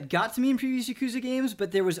moments that got to me in previous Yakuza games,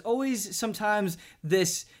 but there was always sometimes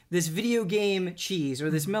this video game cheese or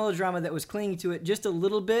this melodrama that was clinging to it just a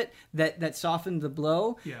little bit that softened the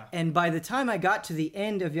blow. Yeah. And by the time I got to the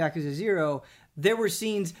end of Yakuza 0, there were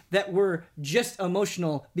scenes that were just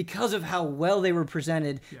emotional because of how well they were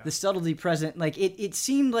presented, the subtlety present. Like it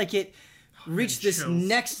seemed like it reached this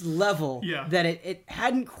next level that it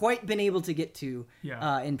hadn't quite been able to get to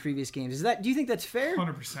in previous games. Do you think that's fair?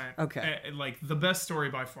 100%. Okay. Like the best story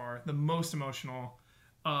by far, the most emotional,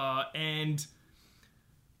 and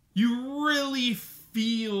you really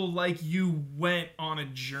feel like you went on a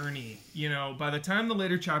journey. You know, by the time the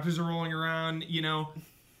later chapters are rolling around, you know,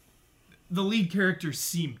 the lead characters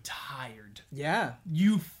seem tired. Yeah.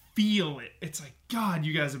 You feel it. It's like, God,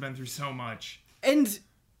 you guys have been through so much. And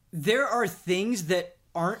there are things that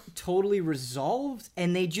aren't totally resolved,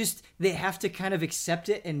 and they have to kind of accept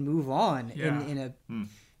it and move on Yeah. in a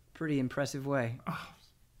pretty impressive way.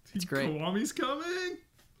 It's great. Kiwami's coming.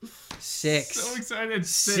 6. So excited.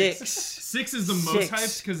 6. 6 is the most 6.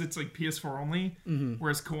 hyped because it's like PS4 only,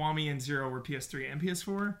 whereas Kiwami and 0 were PS3 and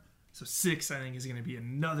PS4. So 6, I think, is going to be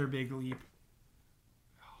another big leap.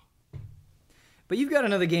 But you've got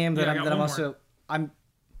another game that Yeah, I got one more.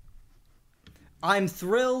 I'm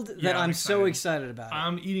thrilled that Yeah, I'm I'm so excited. excited about it.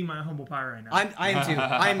 I'm eating my humble pie right now. I am too.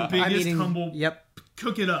 I'm Biggest eating, humble- Yep.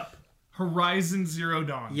 Cook it up. Horizon Zero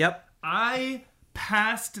Dawn. Yep. I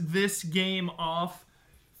passed this game off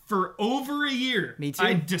for over a year. Me too.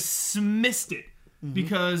 I dismissed it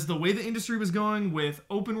because the way the industry was going with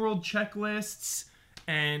open world checklists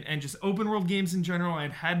and just open world games in general,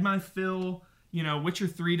 I'd had my fill. You know, Witcher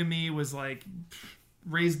 3 to me was like,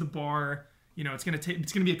 raise the bar. You know, it's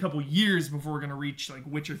gonna be a couple years before we're gonna reach like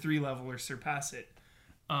Witcher 3 level or surpass it.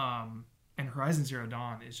 And Horizon Zero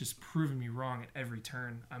Dawn is just proving me wrong at every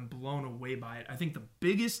turn. I'm blown away by it. I think the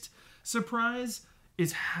biggest surprise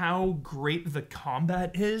is how great the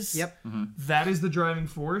combat is. Yep. That is the driving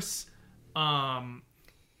force.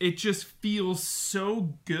 It just feels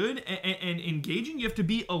so good and engaging. You have to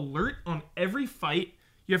be alert on every fight.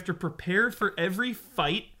 You have to prepare for every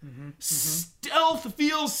fight. Stealth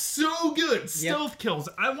feels so good. Stealth kills.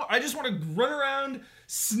 I just want to run around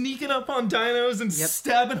sneaking up on dinos and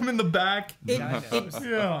stabbing them in the back.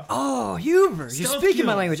 Yeah. Oh, Huber, you're Stealth speaking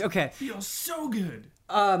my kills. language. Okay. Feels so good.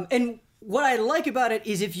 And what I like about it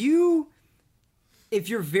is if you're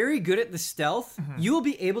very good at the stealth, you will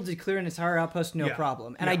be able to clear an entire outpost no Yeah.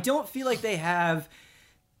 problem. And Yeah. I don't feel like they have,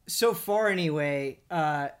 so far anyway,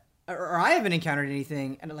 or I haven't encountered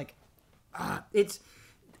anything, and it's,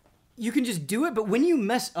 you can just do it, but when you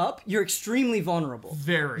mess up, you're extremely vulnerable.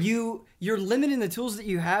 Very. You're limiting the tools that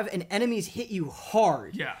you have, and enemies hit you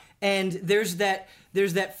hard. Yeah. And there's that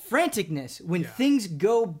franticness when things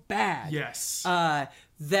go bad. Yes.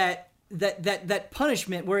 That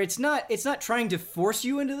punishment where it's not trying to force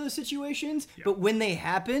you into those situations, but when they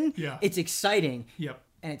happen, it's exciting. Yep.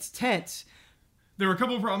 And it's tense. There were a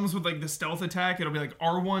couple of problems with like the stealth attack. It'll be like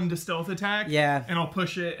R1 to stealth attack. Yeah. And I'll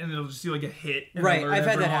push it and it'll just do like a hit. And Right. alert I've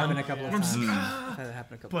had that everyone. happen a couple of I'm just times. like, I've had that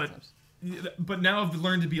happen a couple of times. But now I've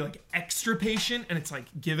learned to be like extra patient, and it's like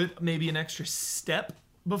give it maybe an extra step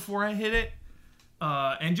before I hit it,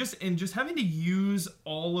 and just having to use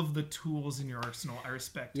all of the tools in your arsenal. I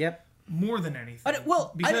respect. Yep. More than anything.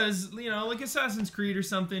 Because you know, like Assassin's Creed or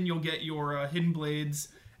something, you'll get your hidden blades,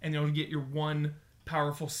 and you'll get your one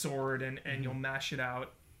powerful sword, and you'll mash it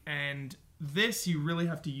out. And this, you really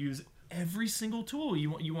have to use every single tool.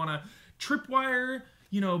 You want to tripwire,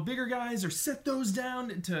 you know, bigger guys, or set those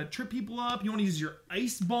down to trip people up. You want to use your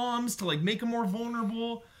ice bombs to like make them more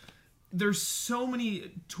vulnerable. There's so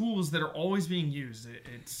many tools that are always being used.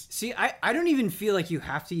 It's See, I don't even feel like you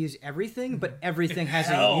have to use everything, but everything has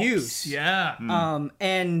helps. a use. Yeah.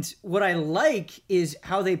 And what I like is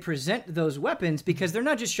how they present those weapons, because they're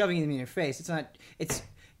not just shoving them in your face. It's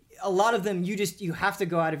a lot of them you have to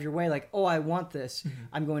go out of your way, like, oh, I want this,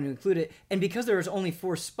 I'm going to include it. And because there was only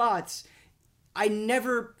 4 spots, I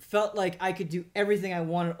never felt like I could do everything I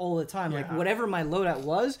wanted all the time. Like, whatever my loadout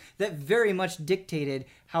was, that very much dictated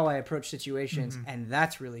how I approach situations, and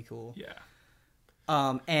that's really cool.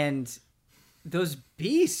 Yeah. And those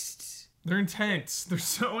beasts, They're intense. They're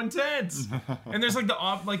so intense. And there's like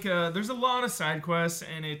there's a lot of side quests,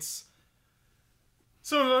 and it's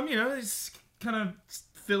some of them, you know, it's kind of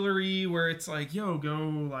fillery where it's like, yo, go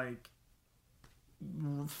like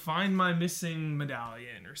find my missing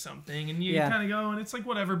medallion or something, and you kind of go, and it's like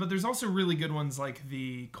whatever. But there's also really good ones like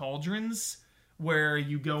the cauldrons, where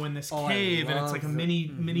you go in this cave and it's like a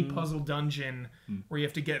mini puzzle dungeon where you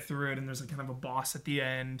have to get through it, and there's like kind of a boss at the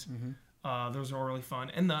end. Those are really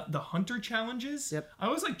fun. And the hunter challenges. I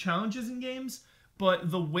always like challenges in games,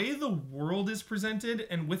 but the way the world is presented,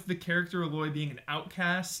 and with the character Aloy being an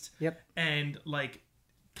outcast and like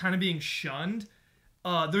kind of being shunned,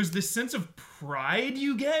 there's this sense of pride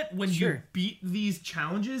you get when you beat these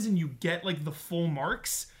challenges and you get like the full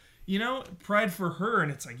marks, you know, pride for her.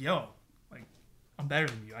 And it's like, yo, like, I'm better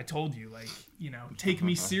than you. I told you, like, you know, take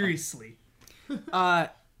me seriously.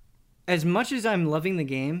 as much as I'm loving the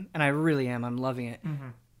game, and I really am, I'm loving it,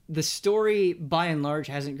 the story, by and large,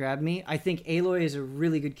 hasn't grabbed me. I think Aloy is a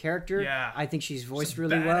really good character. Yeah. I think she's voiced She's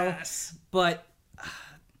really badass. well. But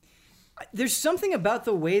there's something about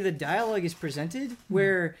the way the dialogue is presented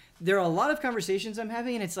where there are a lot of conversations I'm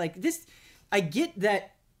having, and it's like, this, I get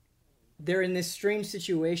that they're in this strange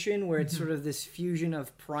situation where it's sort of this fusion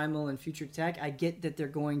of primal and future tech. I get that they're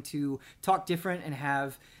going to talk different and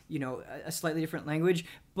have, you know, a slightly different language,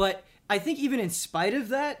 but I think even in spite of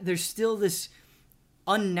that, there's still this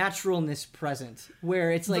unnaturalness present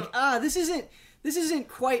where it's like, this isn't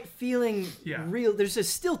quite feeling real. There's a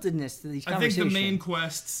stiltedness to these conversations. I think the main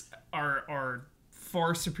quests are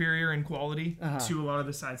far superior in quality to a lot of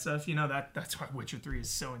the side stuff. You know, that's why Witcher 3 is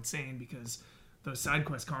so insane, because those side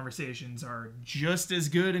quest conversations are just as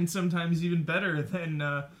good and sometimes even better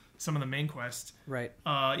than some of the main quests. Right.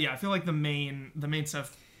 I feel like the main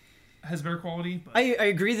stuff has better quality. But... I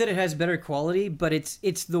agree that it has better quality, but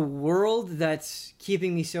it's the world that's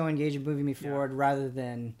keeping me so engaged and moving me forward rather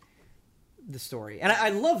than the story. And I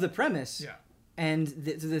love the premise and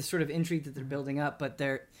the sort of intrigue that they're building up, but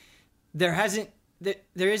there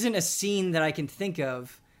isn't a scene that I can think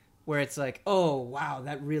of where it's like, oh wow,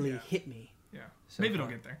 that really hit me. Yeah, so maybe it'll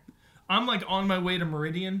get there. I'm like on my way to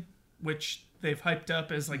Meridian, which they've hyped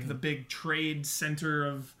up as like the big trade center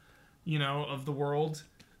of, you know, of the world,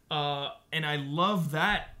 and I love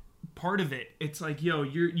that part of it. It's like, yo,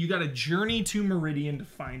 you got to journey to Meridian to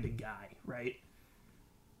find a guy, right?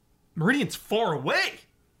 Meridian's far away.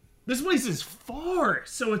 This place is far,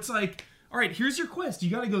 so it's like, all right, here's your quest. You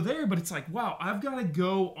got to go there, but it's like, wow, I've got to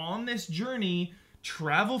go on this journey,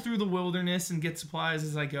 travel through the wilderness and get supplies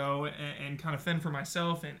as I go and kind of fend for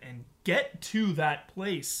myself and get to that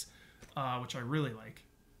place, which I really like.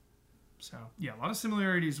 So, yeah, a lot of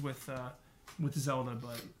similarities with Zelda,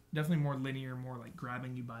 but definitely more linear, more like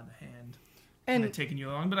grabbing you by the hand and taking you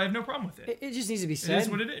along, but I have no problem with it. It just needs to be said. It is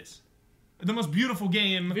what it is. The most beautiful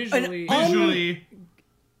game. Visually.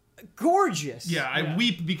 Gorgeous. Yeah, I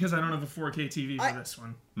weep because I don't have a 4K TV for this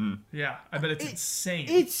one. Yeah, I bet it's insane.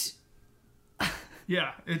 It's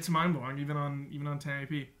it's mind blowing even on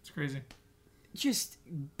 1080p. It's crazy. Just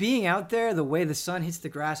being out there, the way the sun hits the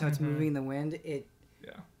grass, how it's moving in the wind,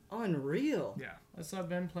 unreal. Yeah. I saw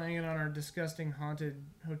Ben playing it on our disgusting haunted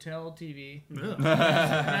hotel TV. Ugh. And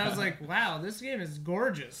I was like, wow, this game is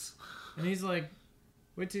gorgeous. And he's like,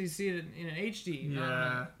 wait till you see it in an HD, not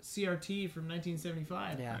a CRT from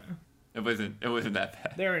 1975. Yeah. It wasn't that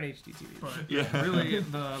bad. They're an HD TV. But really,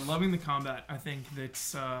 loving the combat, I think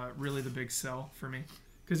that's really the big sell for me.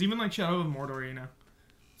 Because even like Shadow of Mordor, you know,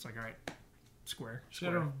 it's like, all right, square.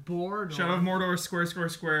 Shadow of Mordor. Shadow of Mordor,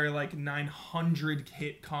 square, like 900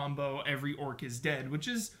 hit combo, every orc is dead, which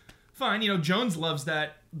is fine. You know, Jones loves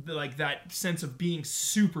that, like that sense of being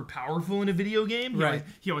super powerful in a video game. Right.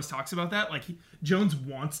 He always talks about that. Like Jones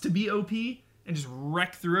wants to be OP and just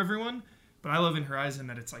wreck through everyone. But I love in Horizon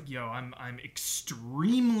that it's like, yo, I'm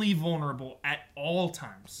extremely vulnerable at all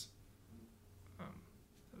times.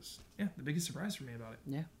 The biggest surprise for me about it.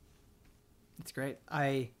 Yeah. It's great.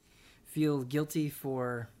 I feel guilty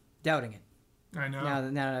for doubting it. I know. Now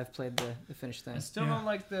that I've played the finished thing. I still don't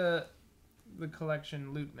like the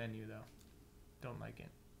collection loot menu, though. Don't like it.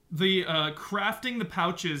 The crafting the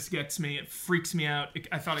pouches gets me. It freaks me out.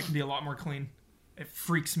 I thought it could be a lot more clean. It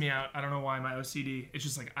freaks me out. I don't know why, my OCD. It's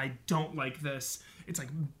just like, I don't like this. It's like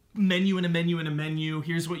menu and a menu and a menu.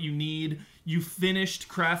 Here's what you need. You finished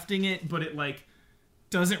crafting it, but it like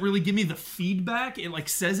doesn't really give me the feedback. It like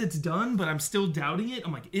says it's done, but I'm still doubting it.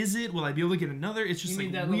 I'm like, is it? Will I be able to get another? It's just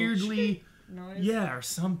like weirdly, or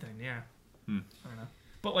something. Yeah, I don't know.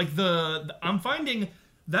 But like the I'm finding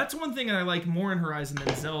that's one thing that I like more in Horizon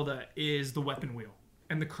than Zelda is the weapon wheel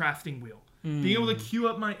and the crafting wheel. Being able to queue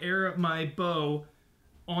up my bow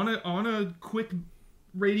on a quick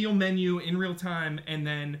radial menu in real time, and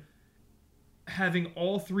then having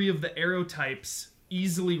all three of the arrow types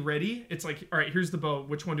easily ready. It's like, all right, here's the bow.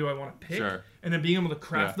 Which one do I want to pick? Sure. And then being able to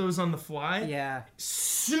craft those on the fly. Yeah.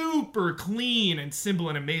 Super clean and simple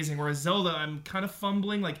and amazing. Whereas Zelda, I'm kind of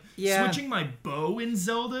fumbling. Like, switching my bow in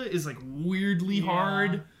Zelda is like weirdly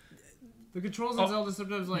hard. The controls in Zelda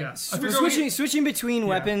sometimes like switching between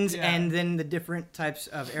weapons and then the different types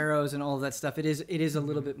of arrows and all of that stuff. It is a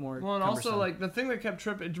little bit more. Well, and cumbersome. also like the thing that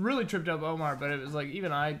it really tripped up Omar, but it was like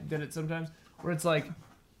even I did it sometimes, where it's like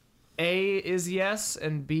A is yes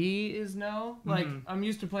and B is no. Like I'm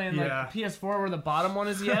used to playing like PS4 where the bottom one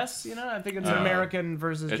is yes. You know, I think it's an American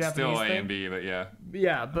versus it's Japanese still A thing. and B, but yeah.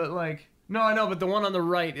 Yeah, but like no, I know, but the one on the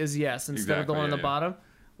right is yes instead of the one on the bottom,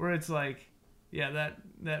 where it's like. Yeah,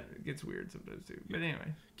 that gets weird sometimes too. But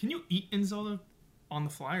anyway. Can you eat in Zelda on the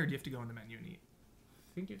fly, or do you have to go in the menu and eat?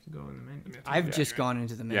 I think you have to go in the menu. I've just gone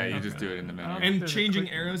into the menu. Yeah, you just do it in the menu. And changing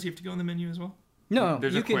arrows, you have to go in the menu as well? No,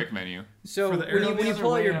 There's a quick menu. So when you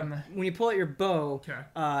pull out your bow,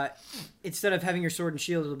 instead of having your sword and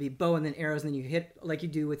shield, it'll be bow and then arrows, and then you hit like you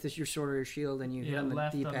do with your sword or your shield, and you hit on the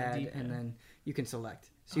D-pad, and then you can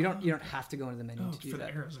select. So you don't have to go into the menu Oh, to do for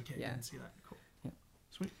that. the arrows. Okay, Yeah. I didn't see that. Cool. Yeah.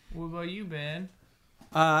 Sweet. What about you, Ben?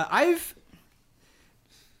 I've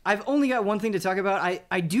only got one thing to talk about.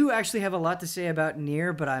 I do actually have a lot to say about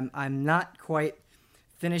Nier, but I'm not quite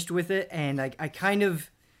finished with it, and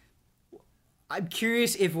I'm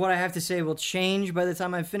curious if what I have to say will change by the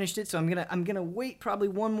time I've finished it. So I'm gonna wait probably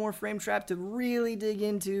one more frame trap to really dig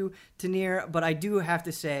into Nier. But I do have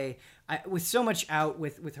to say, with so much out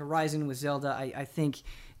with Horizon, with Zelda, I think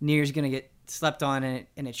Nier's gonna get slept on,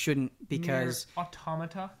 and it shouldn't, because Nier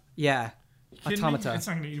Automata. yeah, Kidding me? Automata. It's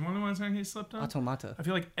not gonna be one of the ones not gonna get slept on. Automata. I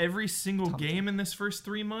feel like every single game in this first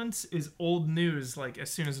 3 months is old news. Like as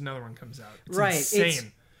soon as another one comes out, it's Right,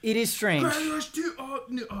 insane. It is strange. Gravity Rush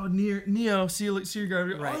 2, Neo, see you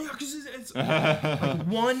Gravity. Right. Oh yeah, because it's like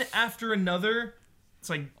one after another. It's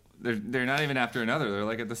like They're not even after another. They're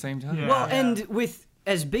like at the same time. Yeah. Well, and with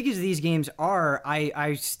as big as these games are,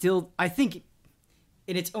 I think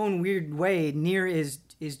in its own weird way, Nier is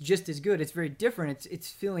just as good. It's very different.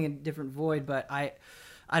 It's filling a different void, but I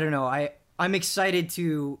don't know. I'm excited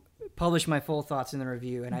to publish my full thoughts in the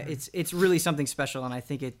review, and it's really something special, and I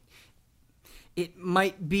think it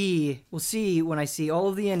might be, we'll see when I see all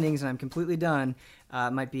of the endings and I'm completely done,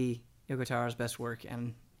 it might be Yoko Taro's best work,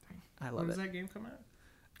 and I love When does it. that game come out?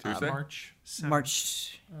 Tuesday? March 7th.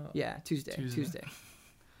 March, yeah, Tuesday.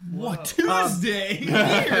 What Tuesday?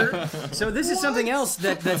 Here? So this is something else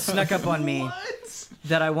that snuck up on me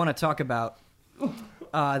that I want to talk about.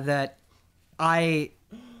 That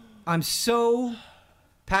I'm so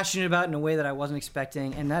passionate about in a way that I wasn't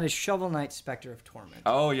expecting, and that is Shovel Knight: Spectre of Torment.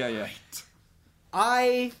 Oh yeah.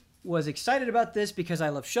 I was excited about this because I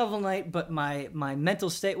love Shovel Knight, but my mental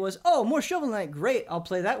state was, oh, more Shovel Knight, great, I'll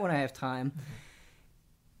play that when I have time.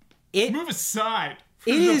 Move aside.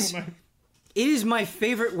 It is my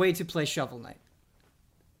favorite way to play Shovel Knight.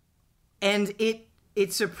 And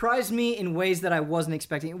it surprised me in ways that I wasn't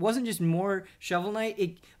expecting. It wasn't just more Shovel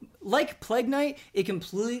Knight. Like Plague Knight, you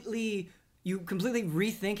completely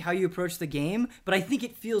rethink how you approach the game, but I think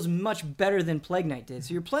it feels much better than Plague Knight did.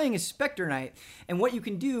 So you're playing as Spectre Knight, and what you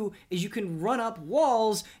can do is you can run up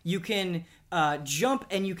walls, you can jump,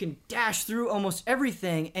 and you can dash through almost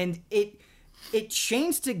everything, and it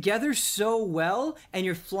chains together so well, and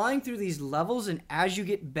you're flying through these levels, and as you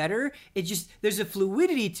get better, there's a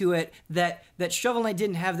fluidity to it that Shovel Knight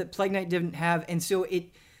didn't have, that Plague Knight didn't have, and so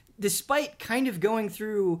despite kind of going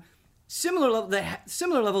through similar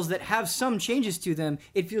levels that have some changes to them,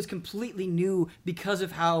 it feels completely new because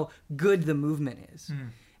of how good the movement is.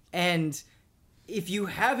 And if you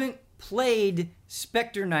haven't played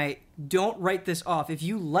Spectre Knight, don't write this off. If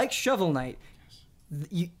you like Shovel Knight,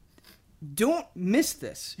 you don't miss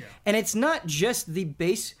this. Yeah. And it's not just the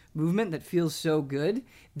base movement that feels so good.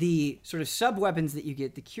 The sort of sub-weapons that you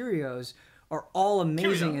get, the curios, are all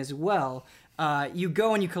amazing as well. You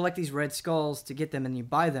go and you collect these red skulls to get them, and you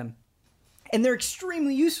buy them. And they're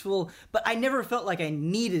extremely useful, but I never felt like I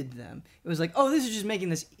needed them. It was like, oh, this is just making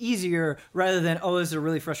this easier, rather than, oh, this is a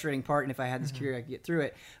really frustrating part, and if I had this curio, I could get through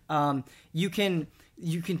it. You can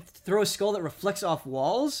throw a skull that reflects off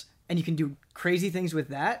walls, and you can do crazy things with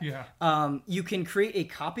that. Yeah. You can create a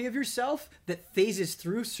copy of yourself that phases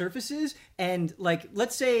through surfaces, and like,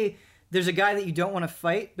 let's say there's a guy that you don't want to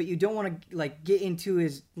fight, but you don't want to like get into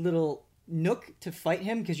his little nook to fight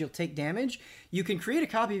him because you'll take damage. You can create a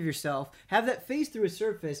copy of yourself, have that phase through a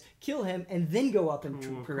surface, kill him, and then go up and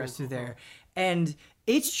progress through there. And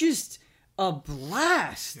it's just a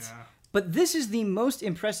blast. Yeah. But this is the most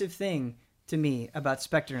impressive thing to me about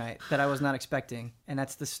Spectre Knight that I was not expecting, and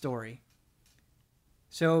that's the story.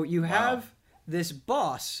 So you have this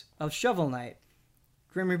boss of Shovel Knight,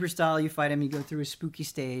 Grim Reaper style. You fight him, you go through a spooky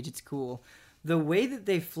stage. It's cool. The way that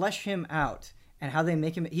they flesh him out and how they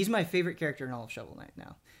make him, he's my favorite character in all of Shovel Knight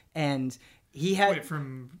now. And he had... Wait,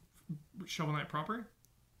 from Shovel Knight proper?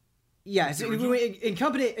 Yeah, so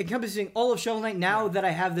encompassing all of Shovel Knight, now that I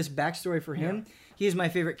have this backstory for him, he is my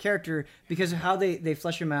favorite character because of how they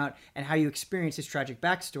flesh him out and how you experience his tragic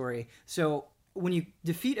backstory. So when you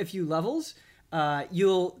defeat a few levels,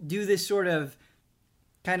 you'll do this sort of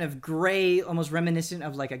kind of gray, almost reminiscent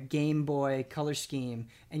of like a Game Boy color scheme,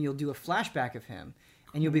 and you'll do a flashback of him.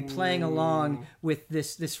 And you'll be playing along with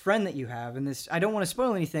this friend that you have. And this, I don't want to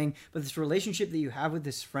spoil anything, but this relationship that you have with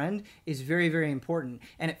this friend is very, very important.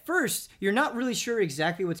 And at first, you're not really sure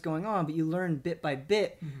exactly what's going on, but you learn bit by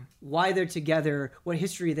bit why they're together, what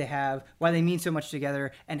history they have, why they mean so much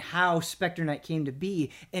together, and how Spectre Knight came to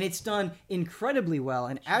be. And it's done incredibly well.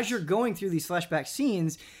 And as you're going through these flashback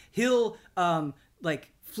scenes, he'll,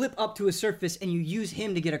 flip up to a surface and you use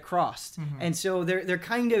him to get across. And so they're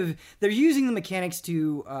using the mechanics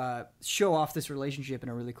to show off this relationship in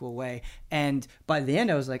a really cool way. And by the end,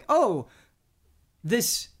 I was like, oh,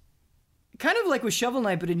 this kind of like with Shovel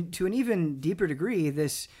Knight, but to an even deeper degree,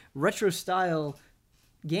 this retro style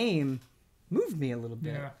game moved me a little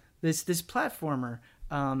bit. Yeah. This platformer.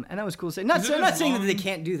 And that was cool to say. Not Is it saying as that they long-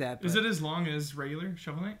 can't do that. But, Is it as long as regular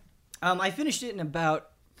Shovel Knight? I finished it in about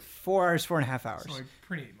 4 hours, 4.5 hours. So like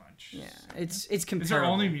pretty much. Yeah, it's comparable. Is there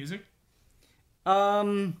all new music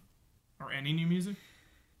Um, or any new music?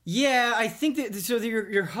 yeah, I think that so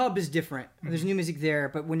your hub is different. Mm-hmm. There's new music there,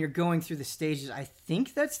 but when you're going through the stages, I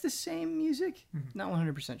think that's the same music. Mm-hmm. Not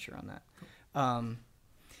 100% sure on that.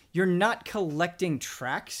 You're not collecting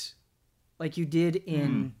tracks like you did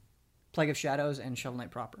in Plague of Shadows and Shovel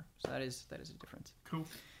Knight proper. So that is a difference. Cool.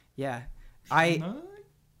 Yeah, No?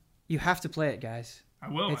 you have to play it, guys. I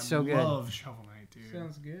will. It's I so good. love Shovel Knight, dude.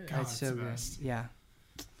 Sounds good. God, It's so the good. best. Yeah.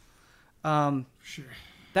 Sure.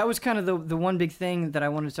 That was kind of the one big thing that I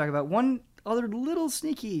wanted to talk about. One other little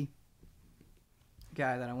sneaky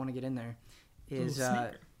guy that I want to get in there is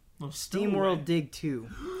Little SteamWorld Dig 2.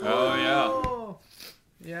 Oh yeah. Oh,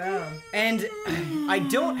 yeah. And I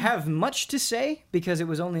don't have much to say because it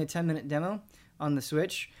was only a 10-minute demo on the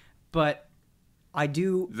Switch, but I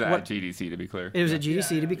do... That GDC, to be clear. It was a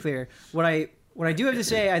GDC, Yeah, to be clear. What I do have to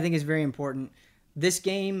say, I think is very important. This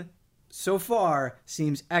game, so far,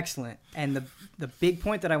 seems excellent. And the big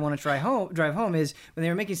point that I want to drive home is when they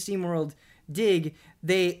were making SteamWorld Dig,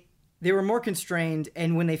 they were more constrained,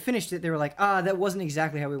 and when they finished it, they were like, that wasn't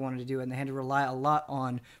exactly how we wanted to do it, and they had to rely a lot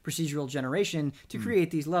on procedural generation to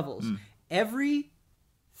create these levels.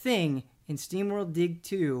 Everything in SteamWorld Dig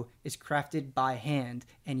 2 is crafted by hand,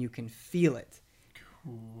 and you can feel it.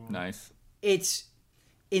 Nice. It's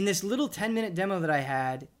in this little 10-minute demo that I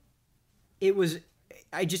had,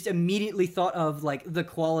 I just immediately thought of like the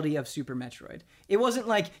quality of Super Metroid. It wasn't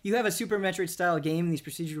like you have a Super Metroid style game in these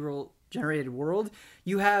procedural generated world.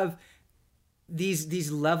 You have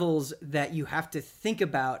these levels that you have to think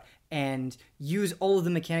about and use all of the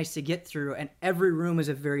mechanics to get through, and every room is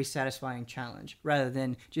a very satisfying challenge rather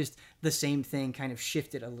than just the same thing kind of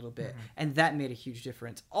shifted a little bit. And that made a huge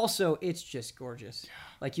difference. Also, it's just gorgeous.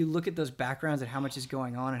 Like you look at those backgrounds and how much is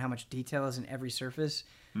going on and how much detail is in every surface.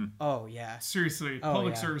 Oh yeah. Seriously, Oh,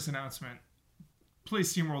 public yeah. service announcement. Play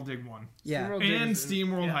SteamWorld Dig 1. Yeah. SteamWorld Dig And is-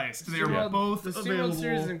 SteamWorld yeah. Heist. They are both The available. SteamWorld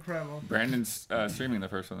series is incredible. Brandon's streaming the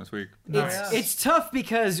first one this week. It's it's tough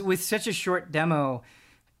because with such a short demo,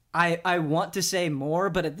 I want to say more,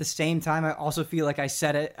 but at the same time, I also feel like I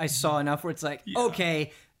said it. I saw enough where it's like,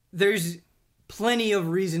 okay, there's plenty of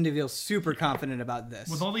reason to feel super confident about this.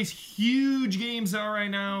 With all these huge games out right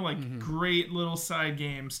now, like great little side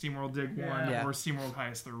games, SteamWorld Dig 1 Yeah. or SteamWorld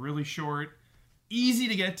Heist, they're really short, easy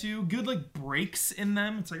to get to, good like breaks in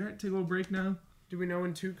them. It's like, all right, take a little break now. Do we know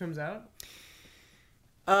when 2 comes out?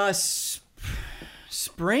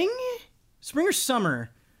 Spring or summer?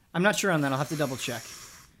 I'm not sure on that. I'll have to double check.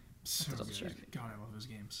 So good. God, I love those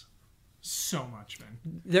games so much,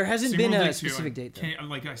 man. There hasn't been SteamWorld a Dig 2, specific I date though. can't-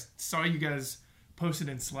 like I saw you guys posted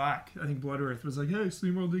in Slack. I think Blood Earth was like, "Hey,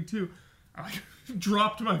 SteamWorld Dig 2." I like,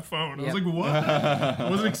 dropped my phone. I was Yep. like, "What?" I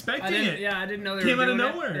wasn't expecting it. I didn't know they Came were out of doing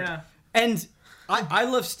it. nowhere. Yeah. And I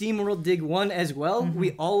love SteamWorld Dig 1 as well.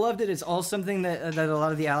 We all loved it. It's all something that a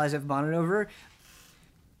lot of the allies have bonded over.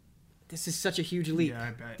 This is such a huge leap. Yeah,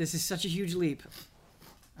 I bet. This is such a huge leap.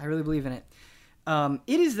 I really believe in it.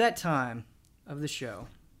 It is that time of the show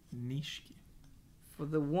Nishiki. for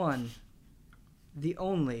the one, the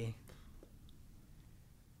only.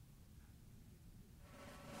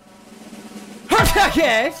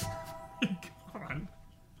 Okay. Come on.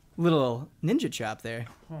 Little ninja chop there.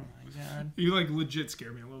 Oh my god. You like legit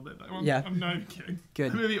scared me a little bit. Yeah. I'm not even kidding.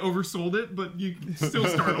 Good. I maybe oversold it, but you still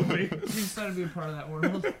startled me. We decided to be a part of that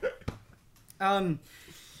world.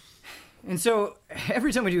 And so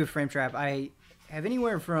every time we do a frame trap, I have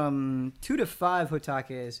anywhere from 2 to 5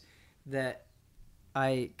 hotakes that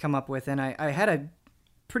I come up with, and I had a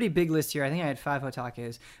pretty big list here. I think I had 5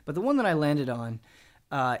 hotakes, but the one that I landed on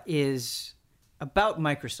is about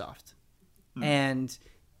Microsoft, and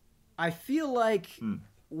I feel like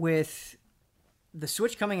with the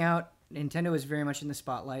Switch coming out, Nintendo is very much in the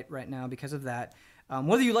spotlight right now because of that.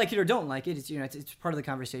 Whether you like it or don't like it, it's part of the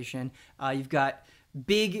conversation. You've got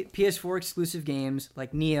big PS4 exclusive games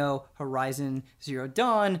like Neo, Horizon Zero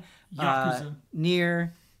Dawn, Yakuza.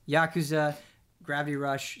 Nier, Yakuza, Gravity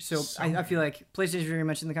Rush. So I feel like PlayStation is very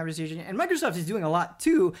much in the conversation, and Microsoft is doing a lot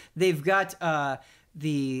too. They've got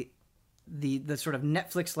the the sort of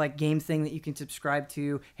Netflix-like game thing that you can subscribe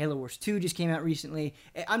to. Halo Wars 2 just came out recently.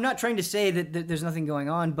 I'm not trying to say that there's nothing going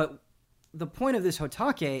on, but the point of this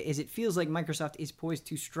Hotake is it feels like Microsoft is poised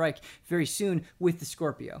to strike very soon with the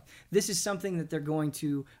Scorpio. This is something that they're going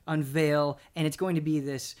to unveil, and it's going to be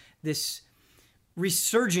this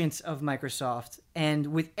resurgence of Microsoft. And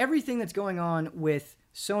with everything that's going on with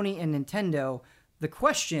Sony and Nintendo, the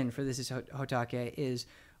question for this is Hotake is,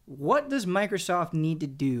 what does Microsoft need to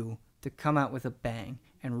do to come out with a bang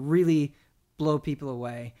and really blow people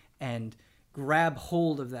away and grab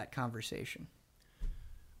hold of that conversation?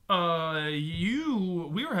 We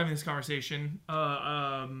were having this conversation.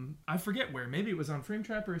 I forget where. Maybe it was on Frame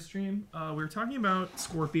Trap or a stream. We were talking about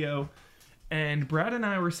Scorpio, and Brad and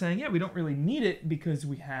I were saying, yeah, we don't really need it because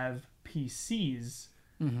we have PCs.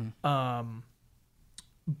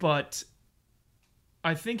 But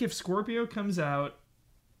I think if Scorpio comes out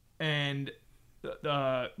and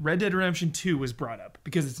Red Dead Redemption 2 was brought up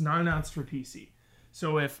because it's not announced for PC.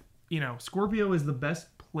 So if, Scorpio is the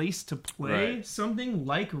best place to play something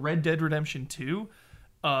like Red Dead Redemption 2,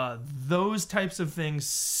 those types of things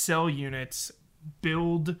sell units,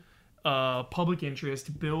 build public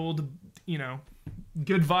interest, build,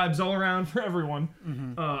 good vibes all around for everyone.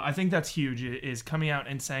 I think that's huge, is coming out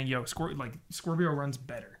and saying, yo, Scorpio runs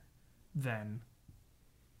better than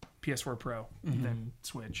PS4 Pro, than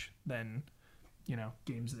Switch, than,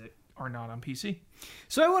 games that are not on PC.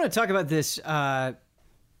 So I want to talk about this,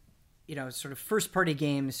 sort of first-party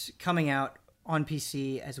games coming out on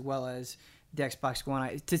PC as well as the Xbox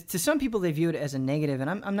One. To some people, they view it as a negative, and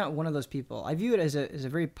I'm not one of those people. I view it as a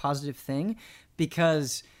very positive thing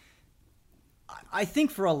because I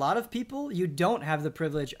think for a lot of people, you don't have the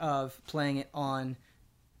privilege of playing it on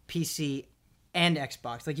PC and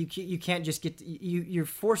Xbox. Like you can't just you're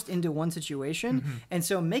forced into one situation. And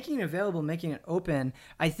so making it available, making it open,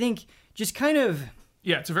 I think just kind of...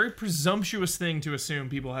 Yeah, it's a very presumptuous thing to assume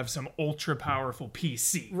people have some ultra powerful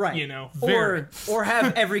PC, right? Or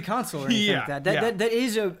have every console or anything like that. That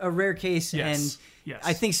is a rare case, and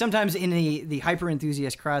I think sometimes in the hyper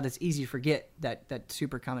enthusiast crowd, that's easy to forget that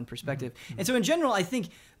super common perspective. And so in general, I think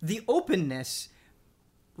the openness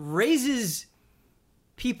raises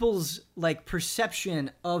people's perception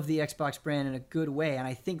of the Xbox brand in a good way, and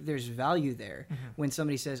I think there's value there when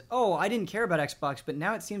somebody says, "Oh, I didn't care about Xbox, but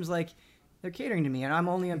now it seems like they're catering to me, and I'm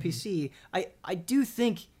only on PC." I do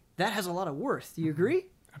think that has a lot of worth. Do you agree?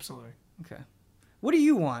 Absolutely. Okay. What do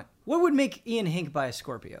you want? What would make Ian Hink buy a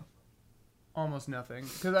Scorpio? Almost nothing.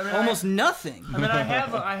 Almost nothing. I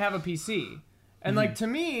have a PC, and to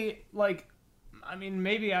me,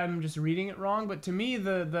 maybe I'm just reading it wrong, but to me,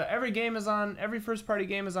 every first party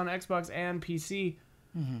game is on Xbox and PC.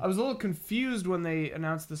 I was a little confused when they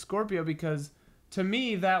announced the Scorpio because to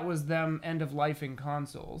me that was them end of lifing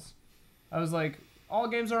consoles. I was like, all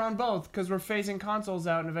games are on both because we're phasing consoles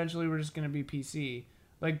out and eventually we're just going to be PC.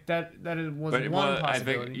 That was one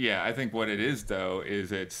possibility. I think what it is though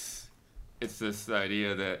is it's this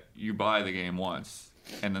idea that you buy the game once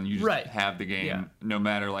and then you just have the game no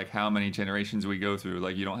matter how many generations we go through.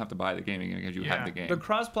 You don't have to buy the game again because you have the game. The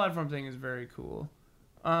cross-platform thing is very cool.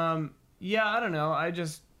 I don't know. I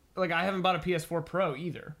just I haven't bought a PS4 Pro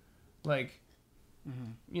either. I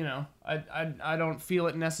don't feel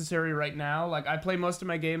it necessary right now. I play most of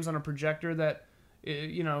my games on a projector that,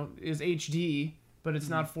 is HD, but it's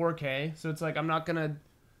not 4K. So it's I'm not gonna,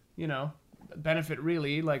 benefit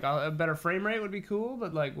really. A better frame rate would be cool,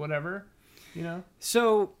 but whatever,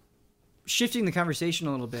 So, shifting the conversation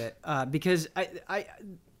a little bit, because I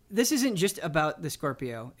this isn't just about the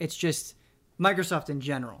Scorpio. It's just Microsoft in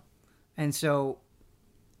general, and so.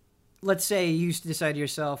 Let's say you decide to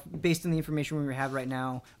yourself, based on the information we have right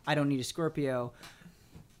now, I don't need a Scorpio.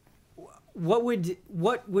 What would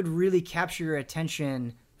really capture your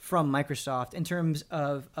attention from Microsoft in terms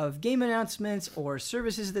of game announcements or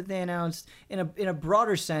services that they announced? In a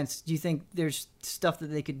broader sense, do you think there's stuff that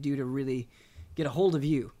they could do to really get a hold of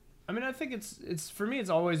you? I think it's for me. It's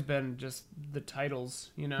always been just the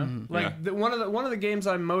titles, one of the games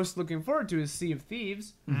I'm most looking forward to is Sea of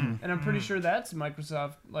Thieves, and I'm pretty sure that's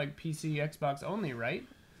Microsoft PC, Xbox only, right?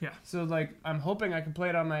 Yeah. So I'm hoping I can play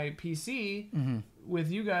it on my PC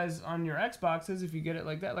with you guys on your Xboxes if you get it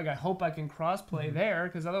like that. I hope I can cross-play there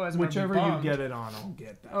because otherwise whichever you get it on, I'll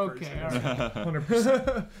get that. Okay, version. all right.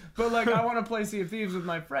 100%. But I want to play Sea of Thieves with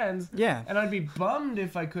my friends. Yeah. And I'd be bummed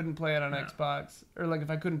if I couldn't play it on Xbox or if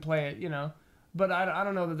I couldn't play it, But I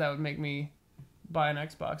don't know that would make me buy an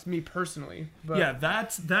Xbox, me personally. But yeah,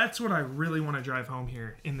 that's what I really want to drive home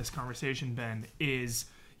here in this conversation, Ben, is,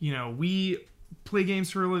 we play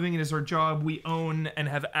games for a living. It is our job. We own and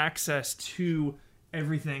have access to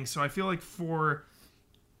everything. So I feel like for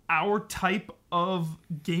our type of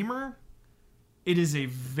gamer, it is a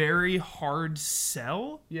very hard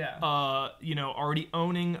sell. Yeah. Already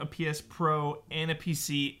owning a PS Pro and a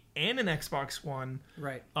PC and an Xbox One.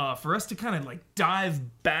 Right. For us to kind of like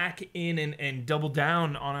dive back in and double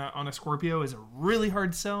down on a Scorpio is a really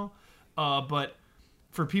hard sell. But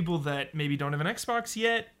for people that maybe don't have an Xbox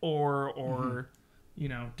yet or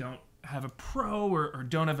don't have a Pro or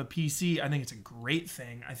don't have a PC, I think it's a great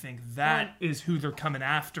thing. I think that is who they're coming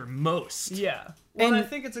after most. Yeah. Well, And- I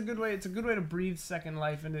think it's a good way. It's a good way to breathe second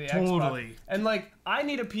life into the Totally. Xbox. And like, I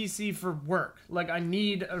need a PC for work. Like, I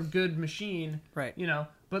need a good machine. Right.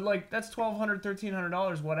 But like, that's $1,200,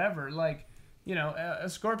 $1,300, whatever. Like, a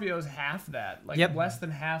Scorpio is half that. Like, Yep. less than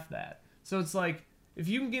half that. So it's like, if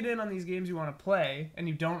you can get in on these games you want to play and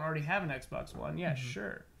you don't already have an Xbox One, yeah,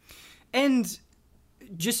 sure. And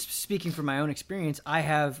just speaking from my own experience, I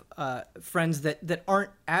have friends that aren't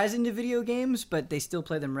as into video games, but they still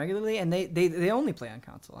play them regularly, and they only play on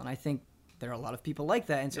console. And I think there are a lot of people like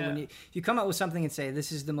that. And so when you come out with something and say,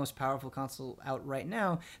 this is the most powerful console out right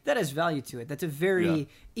now, that has value to it. That's a very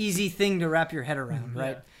easy thing to wrap your head around,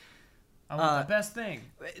 right? I want the best thing.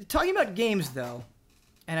 Talking about games, though,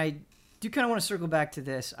 and I do kind of want to circle back to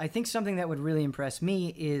this, I think something that would really impress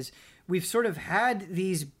me is we've sort of had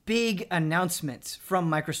these big announcements from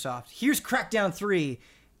Microsoft. Here's Crackdown 3,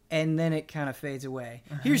 and then it kind of fades away.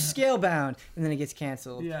 Here's Scalebound, and then it gets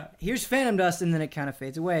canceled. Yeah. Here's Phantom Dust, and then it kind of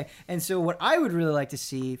fades away. And so what I would really like to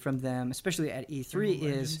see from them, especially at E3,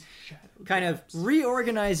 is kind of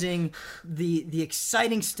reorganizing the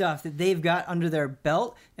exciting stuff that they've got under their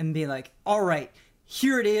belt and be like, all right,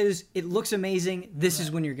 here it is. It looks amazing. This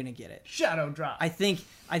is when you're going to get it. Shadow Drop. I think.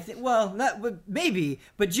 Well, maybe,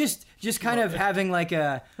 but just kind of having like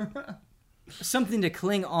a something to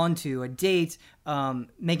cling onto, a date,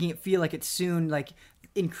 making it feel like it's soon, like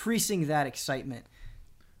increasing that excitement.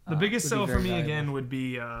 The biggest would be sell for very me valuable. again would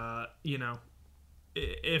be,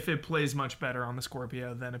 if it plays much better on the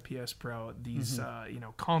Scorpio than a PS Pro, these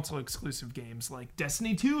console exclusive games like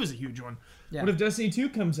Destiny 2 is a huge one. Yeah. What if Destiny 2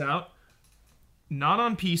 comes out not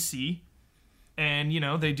on PC, and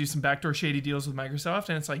they do some backdoor shady deals with Microsoft,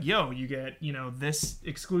 and it's like, you get this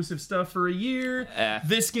exclusive stuff for a year.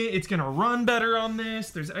 This game, it's gonna run better on this.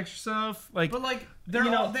 There's extra stuff like, But like, they it's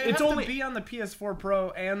have only to be on the PS4 Pro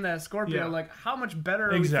and the Scorpio. Yeah. Like, how much better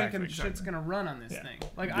are Exactly, we thinking shit's exactly. gonna run on this thing?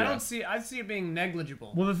 Like, Yeah. I see it being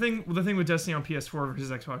negligible. Well, the thing with Destiny on PS4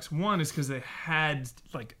 versus Xbox One is because they had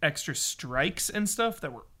like extra strikes and stuff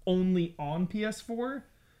that were only on PS4,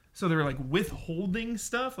 so they were like withholding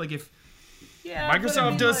stuff. Like if Yeah,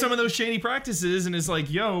 Microsoft does some of those shady practices and is like,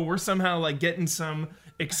 we're somehow like getting some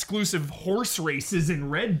exclusive horse races in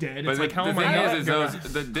Red Dead. It's like, how am I not gonna...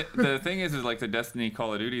 the thing is like the Destiny,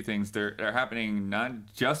 Call of Duty things. They're happening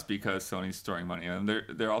not just because Sony's throwing money at them.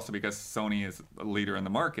 They're also because Sony is a leader in the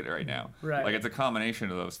market right now. Right. Like it's a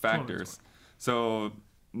combination of those factors. So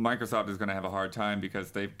Microsoft is going to have a hard time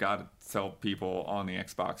because they've got to sell people on the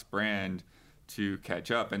Xbox brand to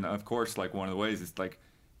catch up. And of course, like one of the ways is like,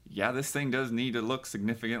 yeah, this thing does need to look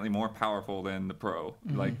significantly more powerful than the Pro.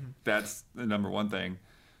 Like that's the number one thing.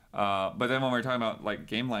 But then when we're talking about like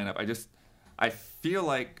game lineup, I feel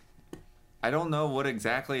like I don't know what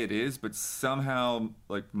exactly it is, but somehow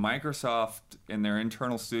like Microsoft in their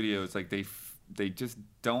internal studios, like they just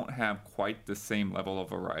don't have quite the same level of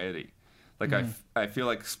variety. Like I feel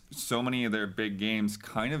like so many of their big games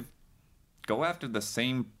kind of go after the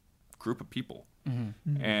same group of people.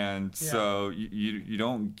 And so you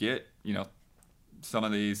don't get some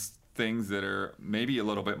of these things that are maybe a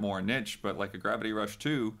little bit more niche, but like a Gravity Rush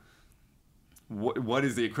 2, what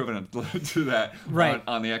is the equivalent to that Right.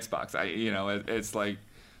 on the Xbox? It's like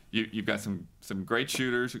you've got some great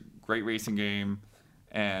shooters, great racing game,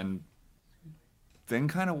 and then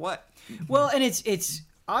kind of what? Well, and it's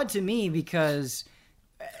odd to me because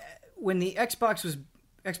when the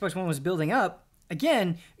Xbox One was building up,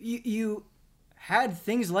 again, you had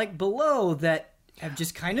things like Below that have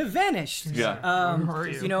just kind of vanished. Yeah. Where are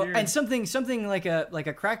you? And something like a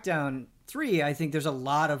Crackdown 3, I think there's a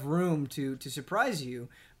lot of room to surprise you.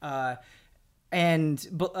 So you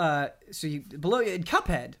Below and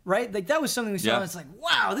Cuphead, right? Like that was something we saw. Yeah. And it's like,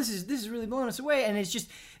 wow, this is really blowing us away. And it's just,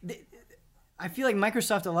 I feel like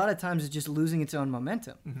Microsoft a lot of times is just losing its own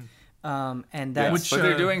momentum. And that's but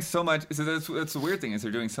they're doing so much. So that's the weird thing is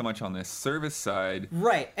they're doing so much on this service side.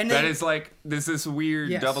 right. And That then, is like this weird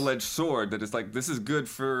Yes. double-edged sword that is like this is good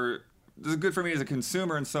for me as a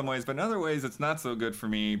consumer in some ways, but in other ways it's not so good for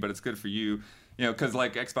me, but it's good for you. Because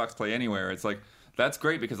like Xbox Play Anywhere, it's like that's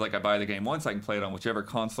great because like I buy the game once, I can play it on whichever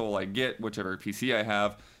console I get, whichever PC I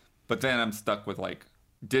have. but then I'm stuck with like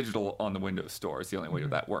digital on the Windows Store is the only way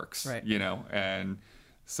that works, Right. you know, and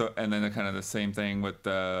then kind of the same thing with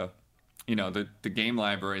the game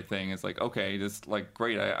library thing is like, okay, this like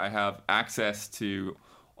great, I have access to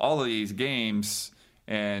all of these games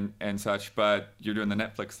and such, but you're doing the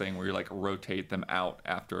Netflix thing where you like rotate them out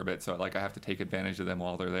after a bit, so like I have to take advantage of them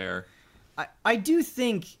while they're there. I do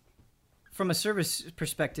think, from a service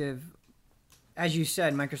perspective, as you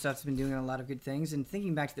said, Microsoft's been doing a lot of good things. And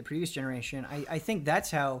thinking back to the previous generation, I think that's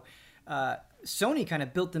how Sony kind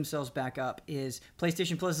of built themselves back up. Is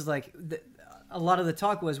PlayStation Plus is like a lot of the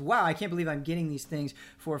talk was, wow, I can't believe I'm getting these things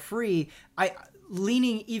for free.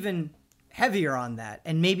 Leaning even heavier on that,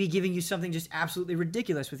 and maybe giving you something just absolutely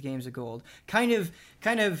ridiculous with Games of Gold. Kind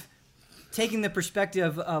of taking the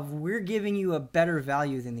perspective of we're giving you a better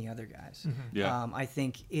value than the other guys. Yeah. I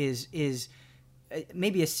think is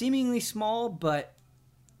maybe a seemingly small but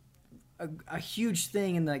a huge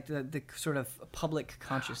thing in like the sort of public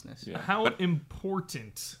consciousness. Yeah. How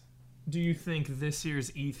important do you think this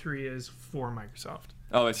year's E3 is for Microsoft?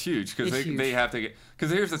 Oh, it's huge because It's huge. they have to get.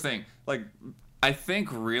 Because here's the thing, like I think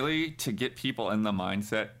really to get people in the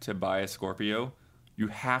mindset to buy a Scorpio, you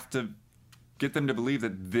have to get them to believe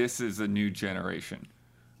that this is a new generation.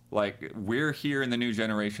 Like we're here in the new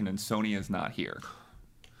generation and Sony is not here.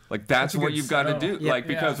 Like that's a what good you've got to sell. do. Yeah. Like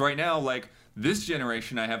because right now, like this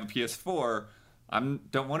generation, I have a PS4.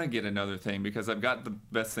 Don't want to get another thing because I've got the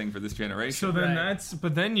best thing for this generation. So then Right.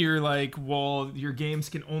 but then you're like, well, your games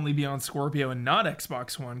can only be on Scorpio and not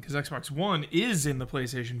Xbox One, because Xbox One is in the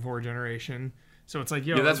PlayStation 4 generation. So it's like,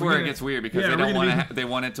 yo, yeah, that's are we where gonna- it gets weird because yeah, they we're don't gonna want be- they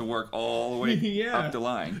want it to work all the way Yeah. up the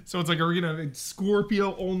line. So it's like, are we gonna have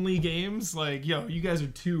Scorpio only games? Like, yo, you guys are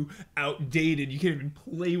too outdated. You can't even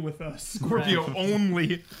play with us. Scorpio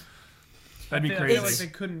only. That'd be I crazy. feel like they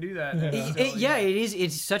couldn't do that. Yeah, it is.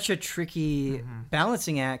 It's such a tricky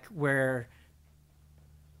balancing act where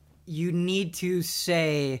you need to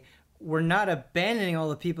say we're not abandoning all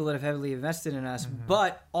the people that have heavily invested in us,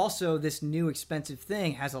 but also this new expensive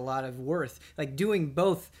thing has a lot of worth. Like doing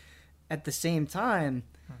both at the same time.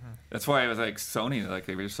 That's why I was like Sony, like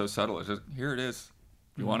they were so subtle. It's just here it is.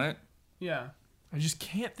 You want it? Yeah. I just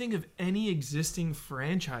can't think of any existing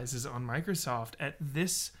franchises on Microsoft at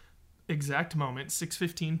this exact moment,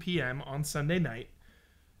 6:15 p.m. on Sunday night,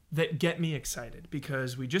 that get me excited,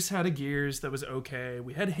 because we just had a Gears that was okay.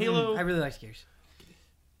 We had Halo. I really like Gears.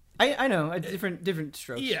 I know, different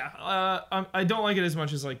strokes. Yeah, I don't like it as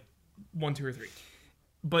much as like 1, 2, or 3,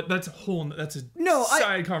 but that's a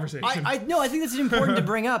side conversation. I think that's important to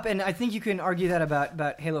bring up, and I think you can argue that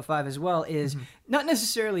about Halo 5 as well. Is not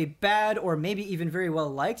necessarily bad or maybe even very well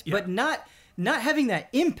liked, but not having that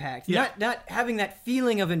impact, not having that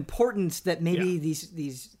feeling of importance that maybe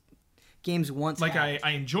these games once like had.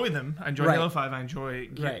 I enjoy them. I enjoy Right. Halo 5. I enjoy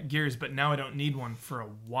Right. Gears, but now I don't need one for a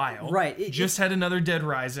while. Right. Just had another Dead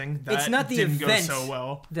Rising. That It's not the didn't event go so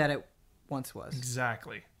well. that it once was.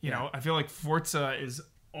 Exactly. You know, I feel like Forza is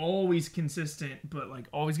always consistent, but like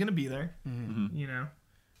always gonna be there. You know,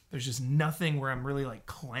 there's just nothing where I'm really like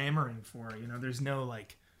clamoring for. You know, there's no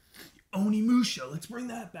like Onimusha. Let's bring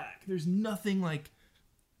that back. There's nothing like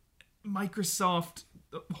Microsoft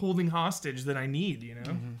holding hostage that I need. You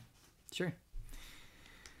know. Sure.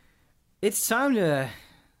 It's time to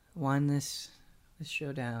wind this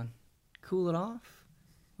show down, cool it off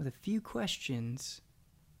with a few questions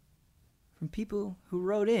from people who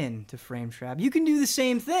wrote in to Frame Trap. You can do the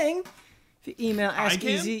same thing. If you email Ask can?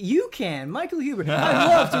 Easy, you can. Michael Huber. I'd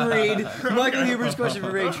love to read Michael Huber's question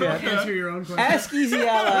for Frame Trap. Answer your own question.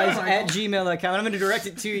 AskEasyAllies at gmail.com. I'm going to direct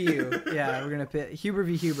it to you. Yeah, we're going to pit Huber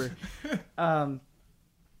v. Huber.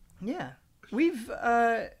 Yeah. We've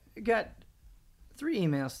got 3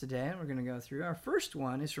 emails today, and we're going to go through. Our first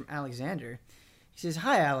one is from Alexander. He says,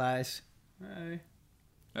 "Hi, allies." Hey.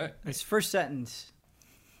 Hey. His first sentence: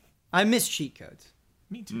 "I miss cheat codes.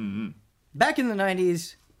 Me too. Mm-hmm. Back in the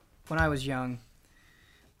 90s, when I was young,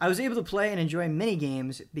 I was able to play and enjoy many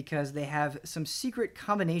games because they have some secret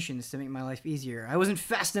combinations to make my life easier. I wasn't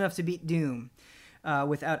fast enough to beat Doom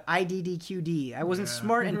without IDDQD. I wasn't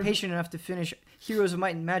smart and patient enough to finish Heroes of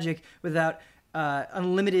Might and Magic without an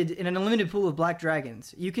unlimited pool of black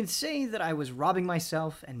dragons. You can say that I was robbing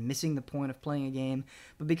myself and missing the point of playing a game,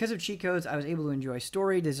 but because of cheat codes, I was able to enjoy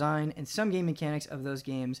story, design, and some game mechanics of those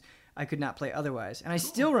games I could not play otherwise. And I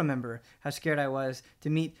still remember how scared I was to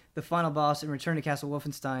meet the final boss and return to Castle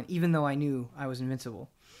Wolfenstein, even though I knew I was invincible.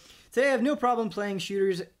 Today I have no problem playing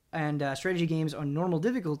shooters and strategy games on normal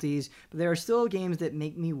difficulties, but there are still games that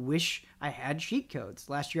make me wish I had cheat codes.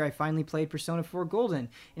 Last year I finally played Persona 4 Golden,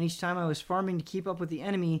 and each time I was farming to keep up with the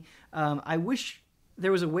enemy, I wish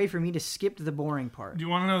there was a way for me to skip the boring part. Do you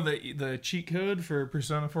want to know the cheat code for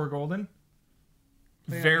Persona 4 Golden?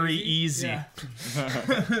 Think Very easy? easy.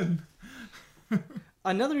 Yeah.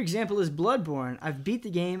 Another example is Bloodborne. I've beat the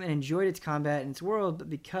game and enjoyed its combat and its world, but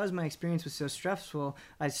because my experience was so stressful,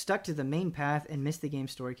 I stuck to the main path and missed the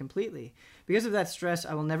game's story completely. Because of that stress,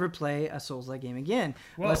 I will never play a Souls-like game again,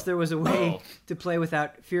 unless there was a way to play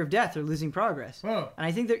without fear of death or losing progress. Whoa. And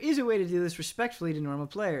I think there is a way to do this respectfully to normal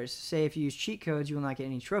players. Say if you use cheat codes, you will not get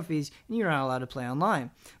any trophies, and you're not allowed to play online.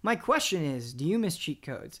 My question is, do you miss cheat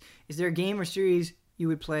codes? Is there a game or series you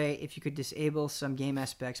would play if you could disable some game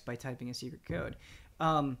aspects by typing a secret code?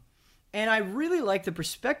 And I really like the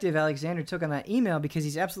perspective Alexander took on that email because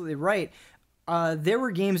he's absolutely right. There were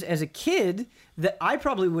games as a kid that I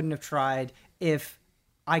probably wouldn't have tried if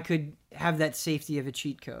I could have that safety of a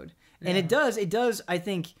cheat code. And it does, I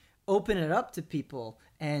think, open it up to people.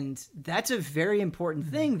 And that's a very important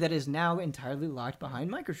thing that is now entirely locked behind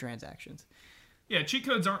microtransactions. Yeah, cheat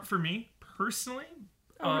codes aren't for me personally,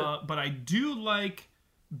 but I do like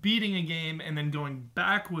beating a game and then going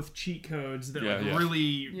back with cheat codes that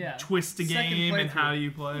really twist the Second game and playthrough. how you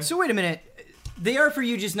play. So wait a minute. They are for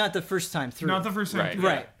you, just not the first time through. Not the first time. Right. through.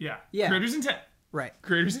 Right. Yeah. Yeah. Creator's intent. Right.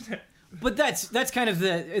 Creator's intent. But that's kind of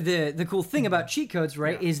the cool thing about cheat codes,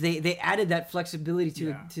 right? Yeah. Is they added that flexibility to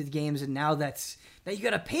Yeah. to the games, and now that you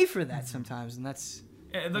got to pay for that sometimes, and that's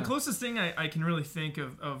The closest thing I can really think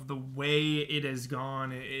of the way it has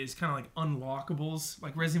gone is kind of like unlockables,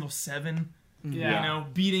 like Resident Evil 7. Yeah. You know,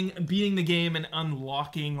 beating the game and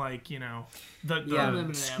unlocking, like, you know, the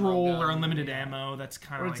Unlimited scroll ammo or gun, unlimited ammo. That's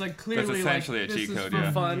kind Or of it's like clearly That's essentially like, a cheat this is code, for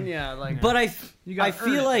yeah. fun. Yeah, like. But You gotta I earn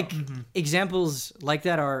feel it, like though. examples like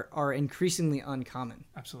that are increasingly uncommon.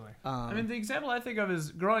 absolutely. I mean, the example I think of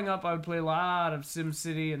is growing up, I would play a lot of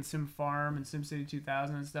SimCity and Sim Farm and SimCity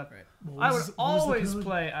 2000 and stuff. What I was- would what was the always code?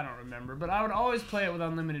 play, I don't remember, but I would always play it with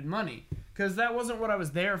unlimited money because that wasn't what I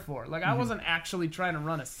was there for. Like, I wasn't actually trying to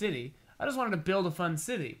run a city. I just wanted to build a fun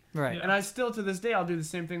city. Right. And I still, to this day, I'll do the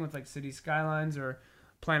same thing with, like, City Skylines or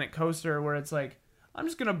Planet Coaster where it's like, I'm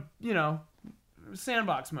just going to, you know,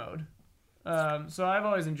 sandbox mode. So I've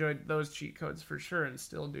always enjoyed those cheat codes for sure and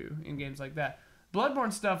still do in games like that.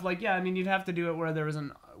 Bloodborne stuff, like, yeah, I mean, you'd have to do it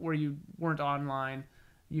where you weren't online.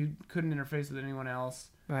 You couldn't interface with anyone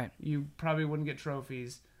else. Right. You probably wouldn't get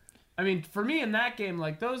trophies. I mean, for me in that game,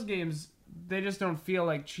 like, those games, they just don't feel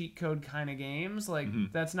like cheat code kind of games. Like,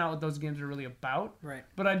 that's not what those games are really about. Right.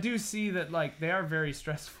 But I do see that, like, they are very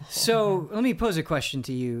stressful. So let me pose a question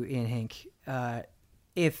to you, Ian Hink.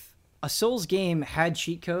 If a Souls game had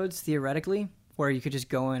cheat codes, theoretically, where you could just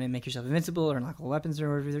go in and make yourself invincible or unlock all weapons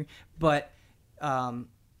or everything, but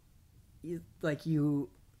you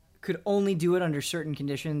could only do it under certain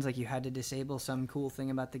conditions, like you had to disable some cool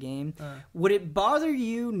thing about the game, would it bother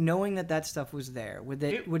you knowing that stuff was there? Would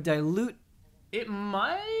dilute? It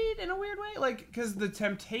might, in a weird way, like, because the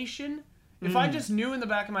temptation, if I just knew in the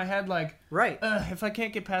back of my head, like, Right. if I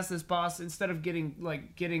can't get past this boss, instead of getting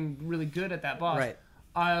really good at that boss, Right.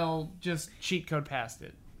 I'll just cheat code past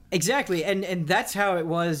it. Exactly, and that's how it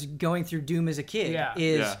was going through Doom as a kid. Yeah.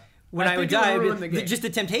 Is when I I would think it die, would ruin it'd be- the game. just the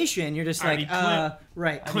temptation. You're just like, Already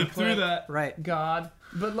right, Clip through that. right. God.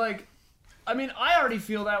 But, like, I mean, I already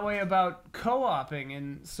feel that way about co-oping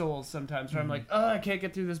in Souls sometimes, where I'm like, I can't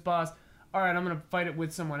get through this boss. All right, I'm going to fight it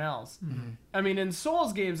with someone else. I mean, in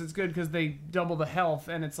Souls games, it's good because they double the health,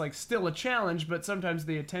 and it's, like, still a challenge, but sometimes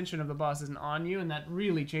the attention of the boss isn't on you, and that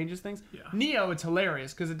really changes things. Yeah. Neo, it's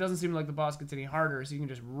hilarious because it doesn't seem like the boss gets any harder, so you can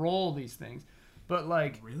just roll these things. But,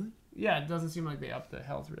 like, Really? yeah, it doesn't seem like they up the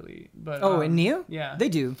health, really. But In Neo? yeah. They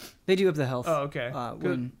do up the health. Oh, okay. 'Cause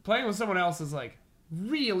when- playing with someone else is, like,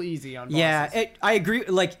 real easy on bosses. Yeah, I agree.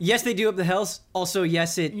 Like, yes, they do up the health. Also,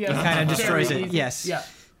 yes, it kind of destroys Very it. easy. Yes. Yeah.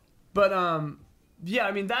 But yeah,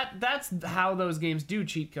 I mean that's how those games do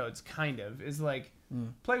cheat codes, kind of, is like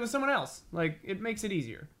play with someone else. Like, it makes it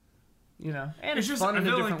easier. You know? And it's just fun in a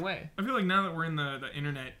feel different like, way. I feel like now that we're in the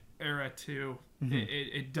internet era too,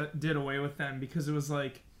 it did away with them because it was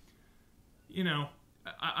like, you know,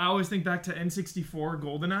 I always think back to N64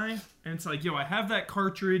 GoldenEye, and it's like, yo, I have that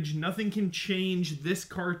cartridge. Nothing can change this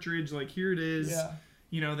cartridge. Like, here it is. Yeah.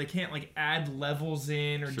 You know, they can't like add levels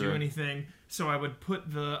in or do Sure. anything. So I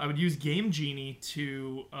would use Game Genie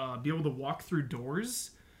to be able to walk through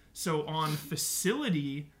doors. So on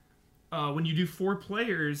Facility, when you do 4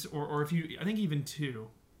 players, or if you, I think even 2,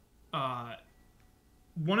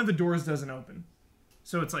 one of the doors doesn't open.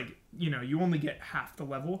 So it's like, you know, you only get half the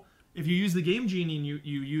level. If you use the Game Genie and you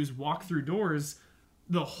use walk through doors,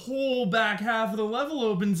 the whole back half of the level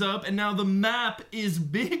opens up, and now the map is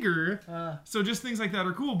bigger. So just things like that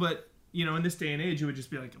are cool, but, you know, in this day and age, it would just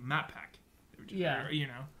be like a map pack. It would Yeah. Or, you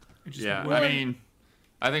know. It just Yeah, wouldn't- I mean,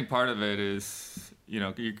 I think part of it is, you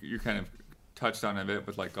know, you kind of touched on a bit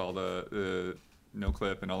with like all the no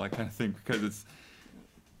clip and all that kind of thing, because it's,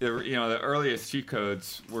 you know, the earliest cheat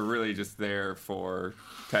codes were really just there for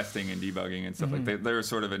testing and debugging and stuff like that. They were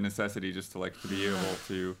sort of a necessity just to like to be able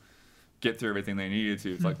to get through everything they needed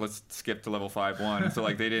to. It's like, let's skip to level 5.1. And so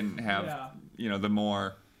like they didn't have, Yeah. you know, the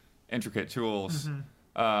more intricate tools.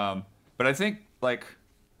 But I think like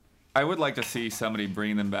I would like to see somebody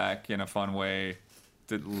bring them back in a fun way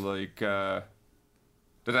that like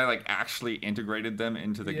that I like actually integrated them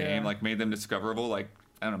into the game, like made them discoverable, like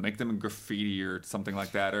I don't know, make them a graffiti or something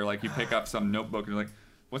like that, or like you pick up some notebook and you're like,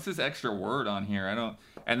 what's this extra word on here? I don't.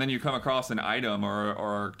 And then you come across an item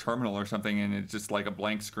or a terminal or something, and it's just like a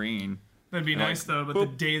blank screen. That'd be And nice like, though, but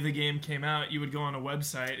boop. the day the game came out, you would go on a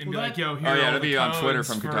website and be Well, like, that- "Yo, here Oh are yeah, all that'd the be on Twitter codes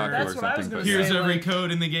from for- Kotaku That's or what I was something. gonna But say. Here's yeah. every like,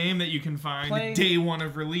 code in the game that you can find playing- day one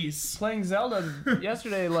of release." Playing Zelda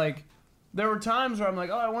yesterday, like, there were times where I'm like,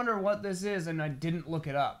 oh, I wonder what this is, and I didn't look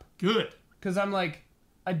it up. Good. Because I'm like,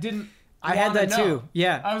 I didn't I had wanna that know. too.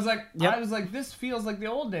 Yeah. I was like, Yep. this feels like the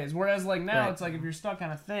old days. Whereas like now, Right. it's like if you're stuck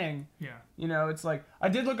on a thing, Yeah. you know, it's like I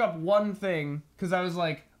did look up one thing because I was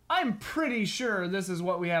like, I'm pretty sure this is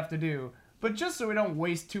what we have to do, but just so we don't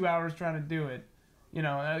waste 2 hours trying to do it, you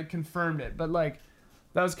know, I confirmed it. But like,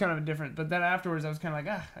 that was kind of a different. But then afterwards, I was kind of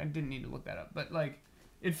like, I didn't need to look that up. But like,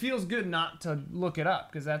 it feels good not to look it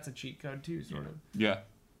up because that's a cheat code too, sort of. Yeah.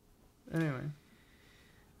 Anyway.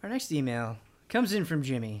 Our next email comes in from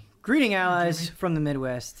Jimmy. Greeting allies from the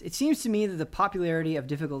Midwest. It seems to me that the popularity of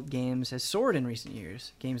difficult games has soared in recent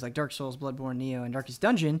years. Games like Dark Souls, Bloodborne, Neo, and Darkest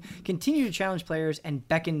Dungeon continue to challenge players and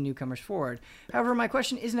beckon newcomers forward. However, my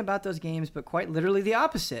question isn't about those games, but quite literally the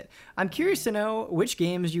opposite. I'm curious to know which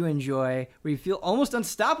games you enjoy where you feel almost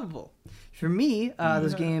unstoppable. For me,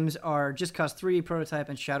 those games are Just Cause 3, Prototype,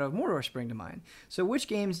 and Shadow of Mordor spring to mind. So which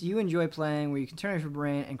games do you enjoy playing where you can turn off your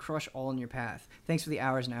brain and crush all in your path? Thanks for the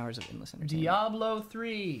hours and hours of endless entertainment. Diablo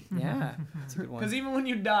 3. Yeah, that's a good one. Because even when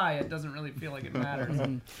you die, it doesn't really feel like it matters.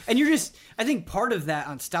 And you're just, I think part of that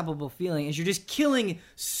unstoppable feeling is you're just killing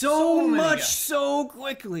so So many much guys. so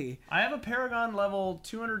quickly. I have a Paragon level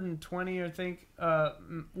 220, I think,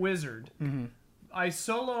 wizard. I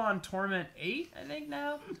solo on Torment 8, I think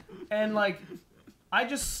now. And, like, I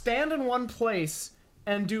just stand in one place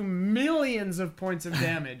and do millions of points of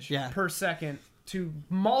damage Yeah. per second to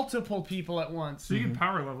multiple people at once. So you can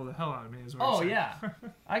power level the hell out of me as well. Oh, yeah.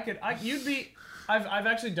 I've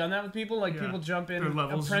actually done that with people. Like, Yeah. people jump in Their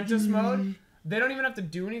levels. apprentice mode. They don't even have to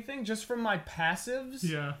do anything. Just from my passives.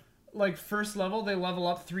 Yeah. Like first level, they level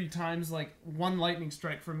up 3 times. Like one lightning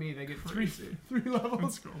strike from me, they get three Crazy. levels.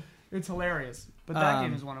 That's cool. It's hilarious. But that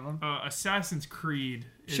game is one of them. Assassin's Creed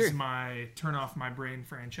is Sure. my turn off my brain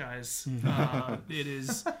franchise. It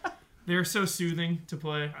is. They're so soothing to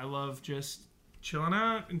play. I love just chilling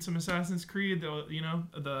out in some Assassin's Creed. You know,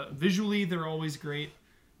 visually they're always great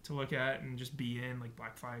to look at and just be in, like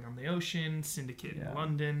Black Flag on the Ocean, Syndicate in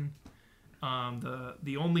London.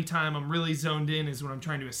 The only time I'm really zoned in is when I'm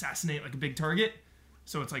trying to assassinate like a big target.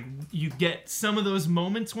 So it's like you get some of those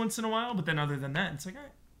moments once in a while, but then other than that, it's like, all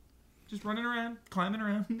right, just running around, climbing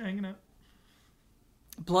around, hanging out.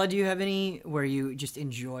 Blood, do you have any where you just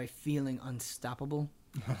enjoy feeling unstoppable?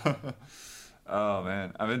 Oh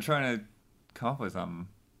man, I've been trying to come up with something.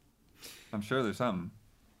 I'm sure there's something.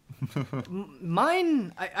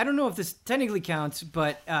 Mine, I don't know if this technically counts,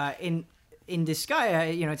 but in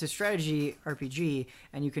Disgaea, you know, it's a strategy RPG,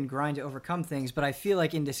 and you can grind to overcome things. But I feel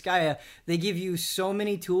like in Disgaea, they give you so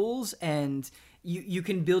many tools, and you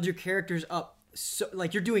can build your characters up. So,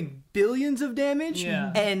 like, you're doing billions of damage,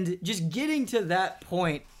 Yeah. and just getting to that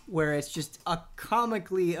point where it's just a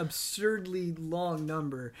comically, absurdly long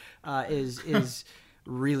number is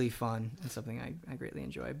really fun and something I greatly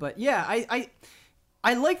enjoy. But yeah,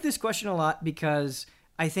 I like this question a lot because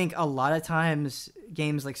I think a lot of times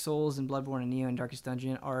games like Souls and Bloodborne and Neo and Darkest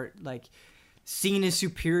Dungeon are like seen as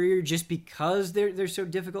superior just because they're so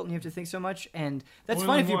difficult and you have to think so much, and that's Oil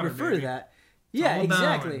fine and if you water, prefer baby. to that. Yeah, All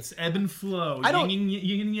exactly. balance, ebb and flow. I don't-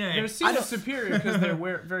 Yin and yang. They're seen as superior because they're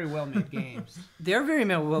very well made games. They're very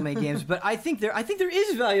well-made games, but I think there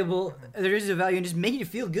is a value in just making you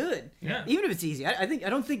feel good. Yeah. Even if it's easy. I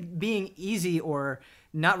don't think being easy or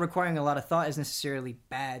not requiring a lot of thought is necessarily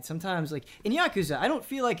bad. Sometimes, like in Yakuza, I don't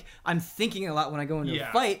feel like I'm thinking a lot when I go into a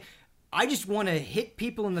fight. I just want to hit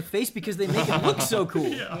people in the face because they make it look so cool.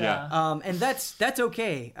 Yeah. And that's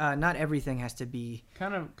okay. Not everything has to be.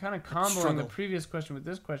 Kind of comboing struggle. the previous question with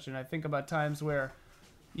this question. I think about times where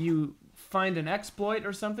you find an exploit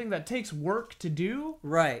or something that takes work to do.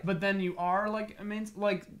 Right. But then you are like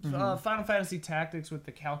Final Fantasy Tactics with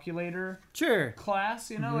the calculator Sure. class,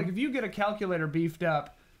 you know, like if you get a calculator beefed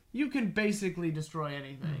up, you can basically destroy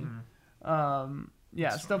anything.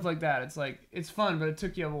 Yeah, stuff like that. It's like it's fun, but it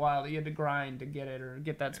took you a while. You had to grind to get it or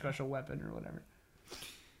get that special weapon or whatever.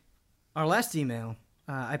 Our last email,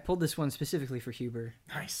 I pulled this one specifically for Huber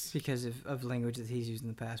Nice. because of language that he's used in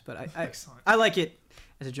the past, but I Excellent. I like it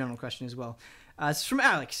as a general question as well. It's from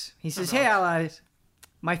Alex. He says, "Hey allies,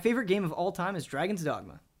 my favorite game of all time is Dragon's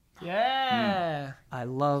Dogma. Yeah. I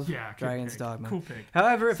love Yeah, good Dragon's pick. Dogma. Cool pick.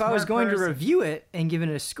 However, if I was Smart going to person. review it and give it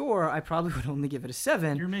a score, I probably would only give it a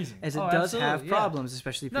 7, You're amazing. as it Oh, does have absolutely, yeah. problems,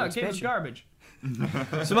 especially for No, it came as expansion.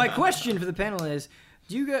 garbage. So my question for the panel is,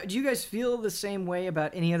 do you guys feel the same way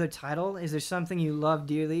about any other title? Is there something you love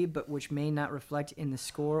dearly, but which may not reflect in the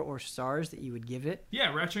score or stars that you would give it?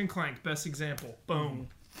 Yeah, Ratchet and Clank, best example. Boom.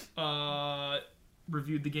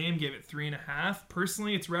 Reviewed the game, gave it 3.5.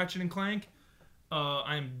 Personally, it's Ratchet and Clank.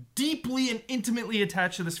 I'm deeply and intimately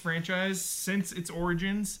attached to this franchise since its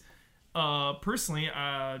origins. Personally,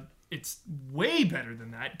 it's way better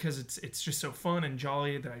than that because it's just so fun and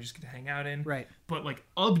jolly that I just get to hang out in. Right. But like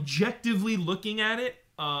objectively looking at it,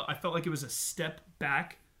 I felt like it was a step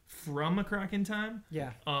back from A Crack in Time.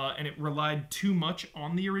 Yeah. And it relied too much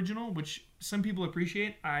on the original, which some people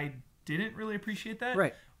appreciate. I didn't really appreciate that.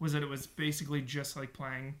 Right. Was that it was basically just like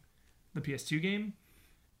playing the PS2 game.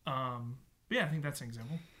 But yeah, I think that's an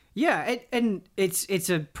example. Yeah, and it's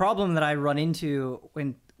a problem that I run into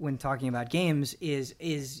when talking about games is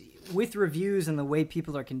with reviews and the way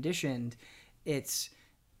people are conditioned. It's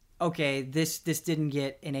okay, this didn't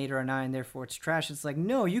get an 8 or a 9, therefore it's trash. It's like,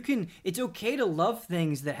 no, it's okay to love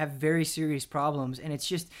things that have very serious problems, and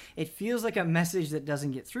it feels like a message that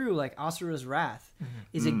doesn't get through. Like Asura's Wrath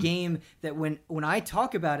is a game that when I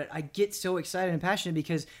talk about it, I get so excited and passionate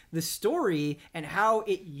because the story and how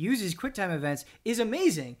it uses QuickTime events is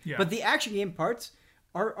amazing. Yeah. But the action game parts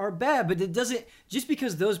are bad, but it doesn't, just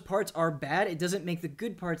because those parts are bad, it doesn't make the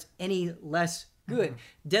good parts any less good.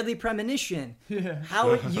 Deadly Premonition, how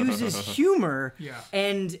it uses humor Yeah.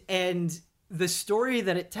 and the story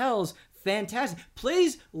that it tells, fantastic.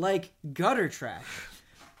 Plays like gutter trash.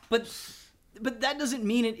 But that doesn't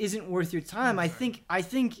mean it isn't worth your time. I think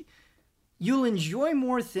you'll enjoy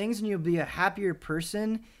more things and you'll be a happier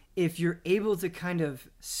person if you're able to kind of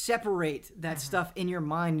separate that stuff in your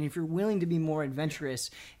mind, and if you're willing to be more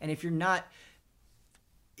adventurous, and if you're not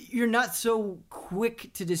so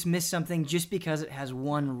quick to dismiss something just because it has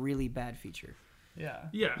one really bad feature. Yeah.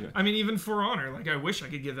 Yeah. I mean, even For Honor, like I wish I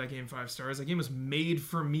could give that game 5 stars. That game was made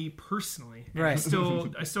for me personally. And Right.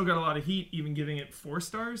 I still got a lot of heat even giving it 4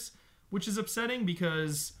 stars, which is upsetting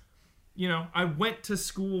because, you know, I went to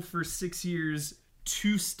school for 6 years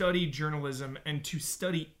to study journalism and to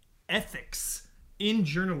study ethics in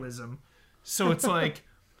journalism. So it's like,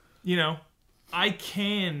 you know, I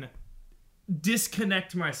can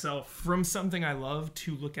disconnect myself from something I love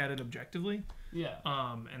to look at it objectively. Yeah.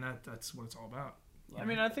 And that's what it's all about. I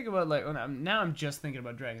mean, I think about like I'm just thinking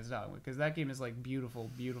about Dragon's Dogma because that game is like beautiful,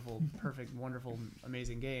 perfect, wonderful,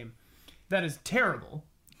 amazing game. That is terrible.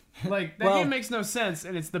 Like that Well, game makes no sense,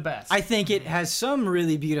 and it's the best. I think it has some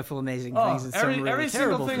really beautiful, amazing things and some really every single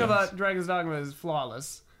terrible thing things. about Dragon's Dogma is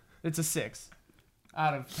flawless. It's a 6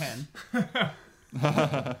 out of 10.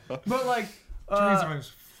 But like, Dragon's Dogma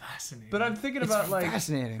is fascinating. but I'm thinking It's about like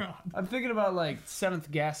fascinating. I'm thinking about like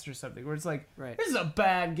Seventh Guest or something, where it's like, Right. this is a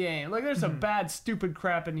bad game. Like, there's some bad, stupid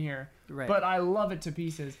crap in here, Right. but I love it to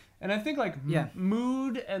pieces. And I think like Yeah.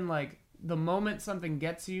 mood and like the moment something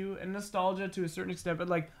gets you, and nostalgia to a certain extent. But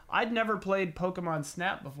like, I'd never played Pokemon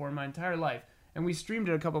Snap before in my entire life, and we streamed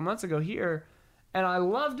it a couple months ago here, and I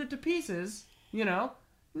loved it to pieces. You know,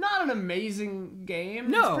 not an amazing game.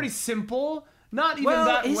 No. It's pretty simple. Not even Well,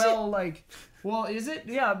 that is well. Like, well, is it?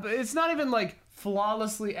 Yeah, but it's not even like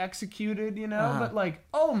flawlessly executed, you know. But like,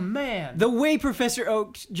 oh man, The way Professor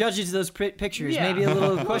Oak judges those pictures Yeah. may be a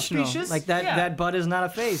little questionable. Specious? Like that, Yeah. that butt is not a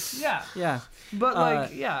face. yeah. Yeah. But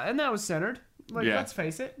like, yeah, and that was centered. Like, Yeah. let's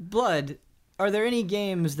face it. Blood, are there any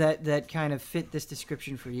games that kind of fit this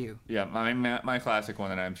description for you? Yeah, my classic one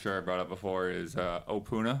that I'm sure I brought up before is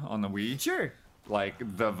Opuna on the Wii. Sure. Like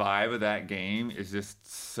the vibe of that game is just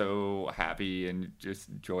so happy and just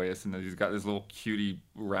joyous, and he's got this little cutie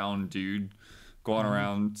round dude going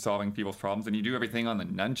around solving people's problems, and you do everything on the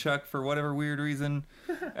nunchuck for whatever weird reason.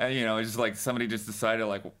 And you know, it's just like somebody just decided,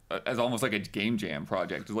 like, as almost like a game jam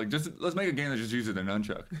project. It's like, just let's make a game that just uses the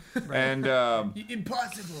nunchuck. And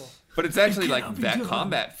Impossible. but it's actually like that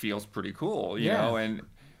combat feels pretty cool, you Yeah. know.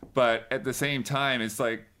 But at the same time, it's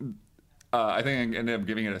like I think I ended up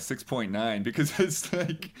giving it a 6.9 because it's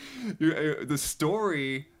like the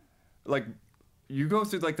story, like you go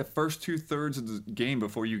through like the first 2/3 of the game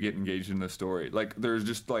before you get engaged in the story. Like there's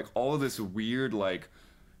just like all of this weird like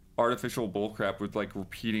artificial bullcrap with like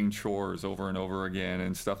repeating chores over and over again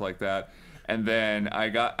and stuff like that. And then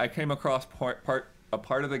I came across a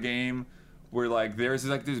part of the game where like there's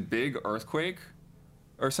like this big earthquake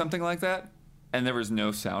or something like that, and there was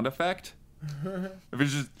no sound effect.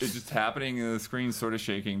 It's just happening and the screen's sort of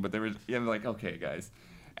shaking, but there was I'm like, okay guys.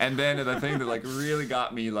 And then the thing that like really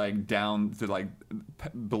got me like down to like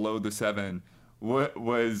below the 7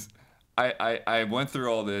 was I went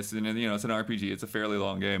through all this, and you know it's an RPG, it's a fairly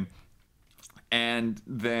long game, and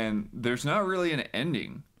then there's not really an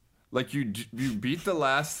ending. Like you beat the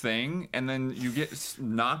last thing, and then you get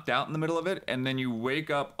knocked out in the middle of it, and then you wake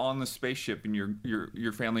up on the spaceship, and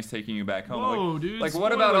your family's taking you back home. Whoa, like, dude! Like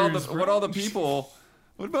what about all the spoilers, people?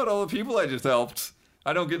 What about all the people I just helped?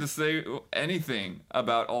 I don't get to say anything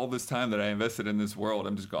about all this time that I invested in this world.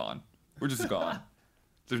 I'm just gone. We're just gone.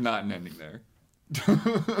 There's not an ending there.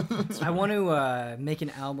 I want to make an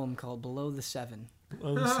album called Below the 7.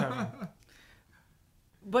 Below the 7.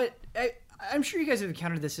 But I'm sure you guys have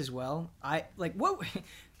encountered this as well. Thank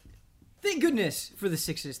goodness for the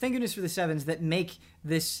 6s. Thank goodness for the 7s that make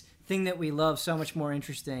this thing that we love so much more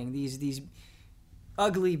interesting. These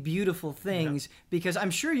ugly, beautiful things. Yeah. Because I'm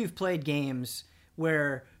sure you've played games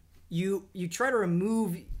where you try to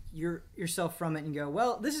remove yourself from it and go,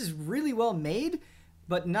 well, this is really well made,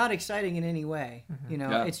 but not exciting in any way. Mm-hmm. You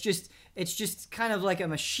know, yeah. It's just kind of like a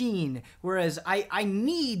machine. Whereas I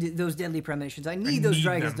need those Deadly Premonitions. I need those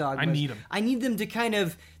Dragon's Dogmas. I need them. I need them to kind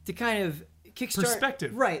of kickstart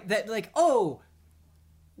perspective. Right. That like, oh,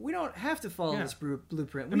 we don't have to follow this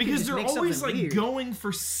blueprint. Because they're always like weird. Going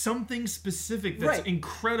for something specific that's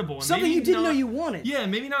incredible. And something you didn't know you wanted. Yeah,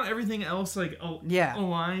 maybe not everything else like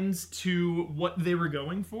aligns to what they were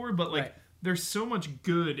going for, but like there's so much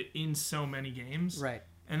good in so many games. Right.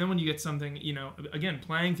 And then when you get something, you know, again,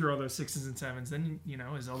 playing through all those 6s and 7s, then, you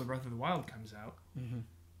know, as Zelda Breath of the Wild comes out, and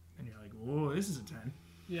you're like, whoa, this is a 10.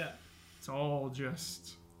 Yeah. It's all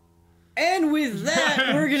just... And with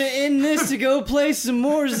that, we're going to end this to go play some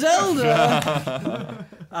more Zelda.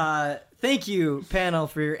 Thank you, panel,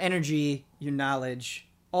 for your energy, your knowledge,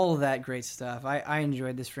 all of that great stuff. I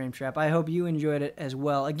enjoyed this Frame Trap. I hope you enjoyed it as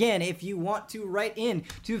well. Again, if you want to write in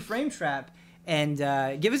to Frame Trap and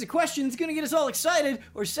give us a question that's going to get us all excited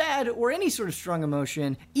or sad or any sort of strong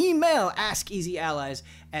emotion, email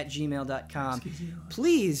askeasyallies@gmail.com.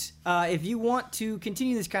 Please, if you want to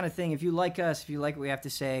continue this kind of thing, if you like us, if you like what we have to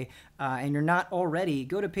say, and you're not already,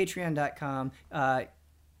 go to patreon.com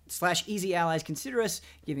 /easyallies. Consider us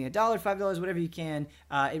giving $1, $5, whatever you can.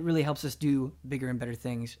 It really helps us do bigger and better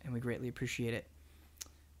things, and we greatly appreciate it.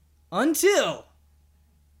 Until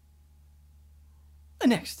the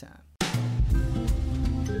next time.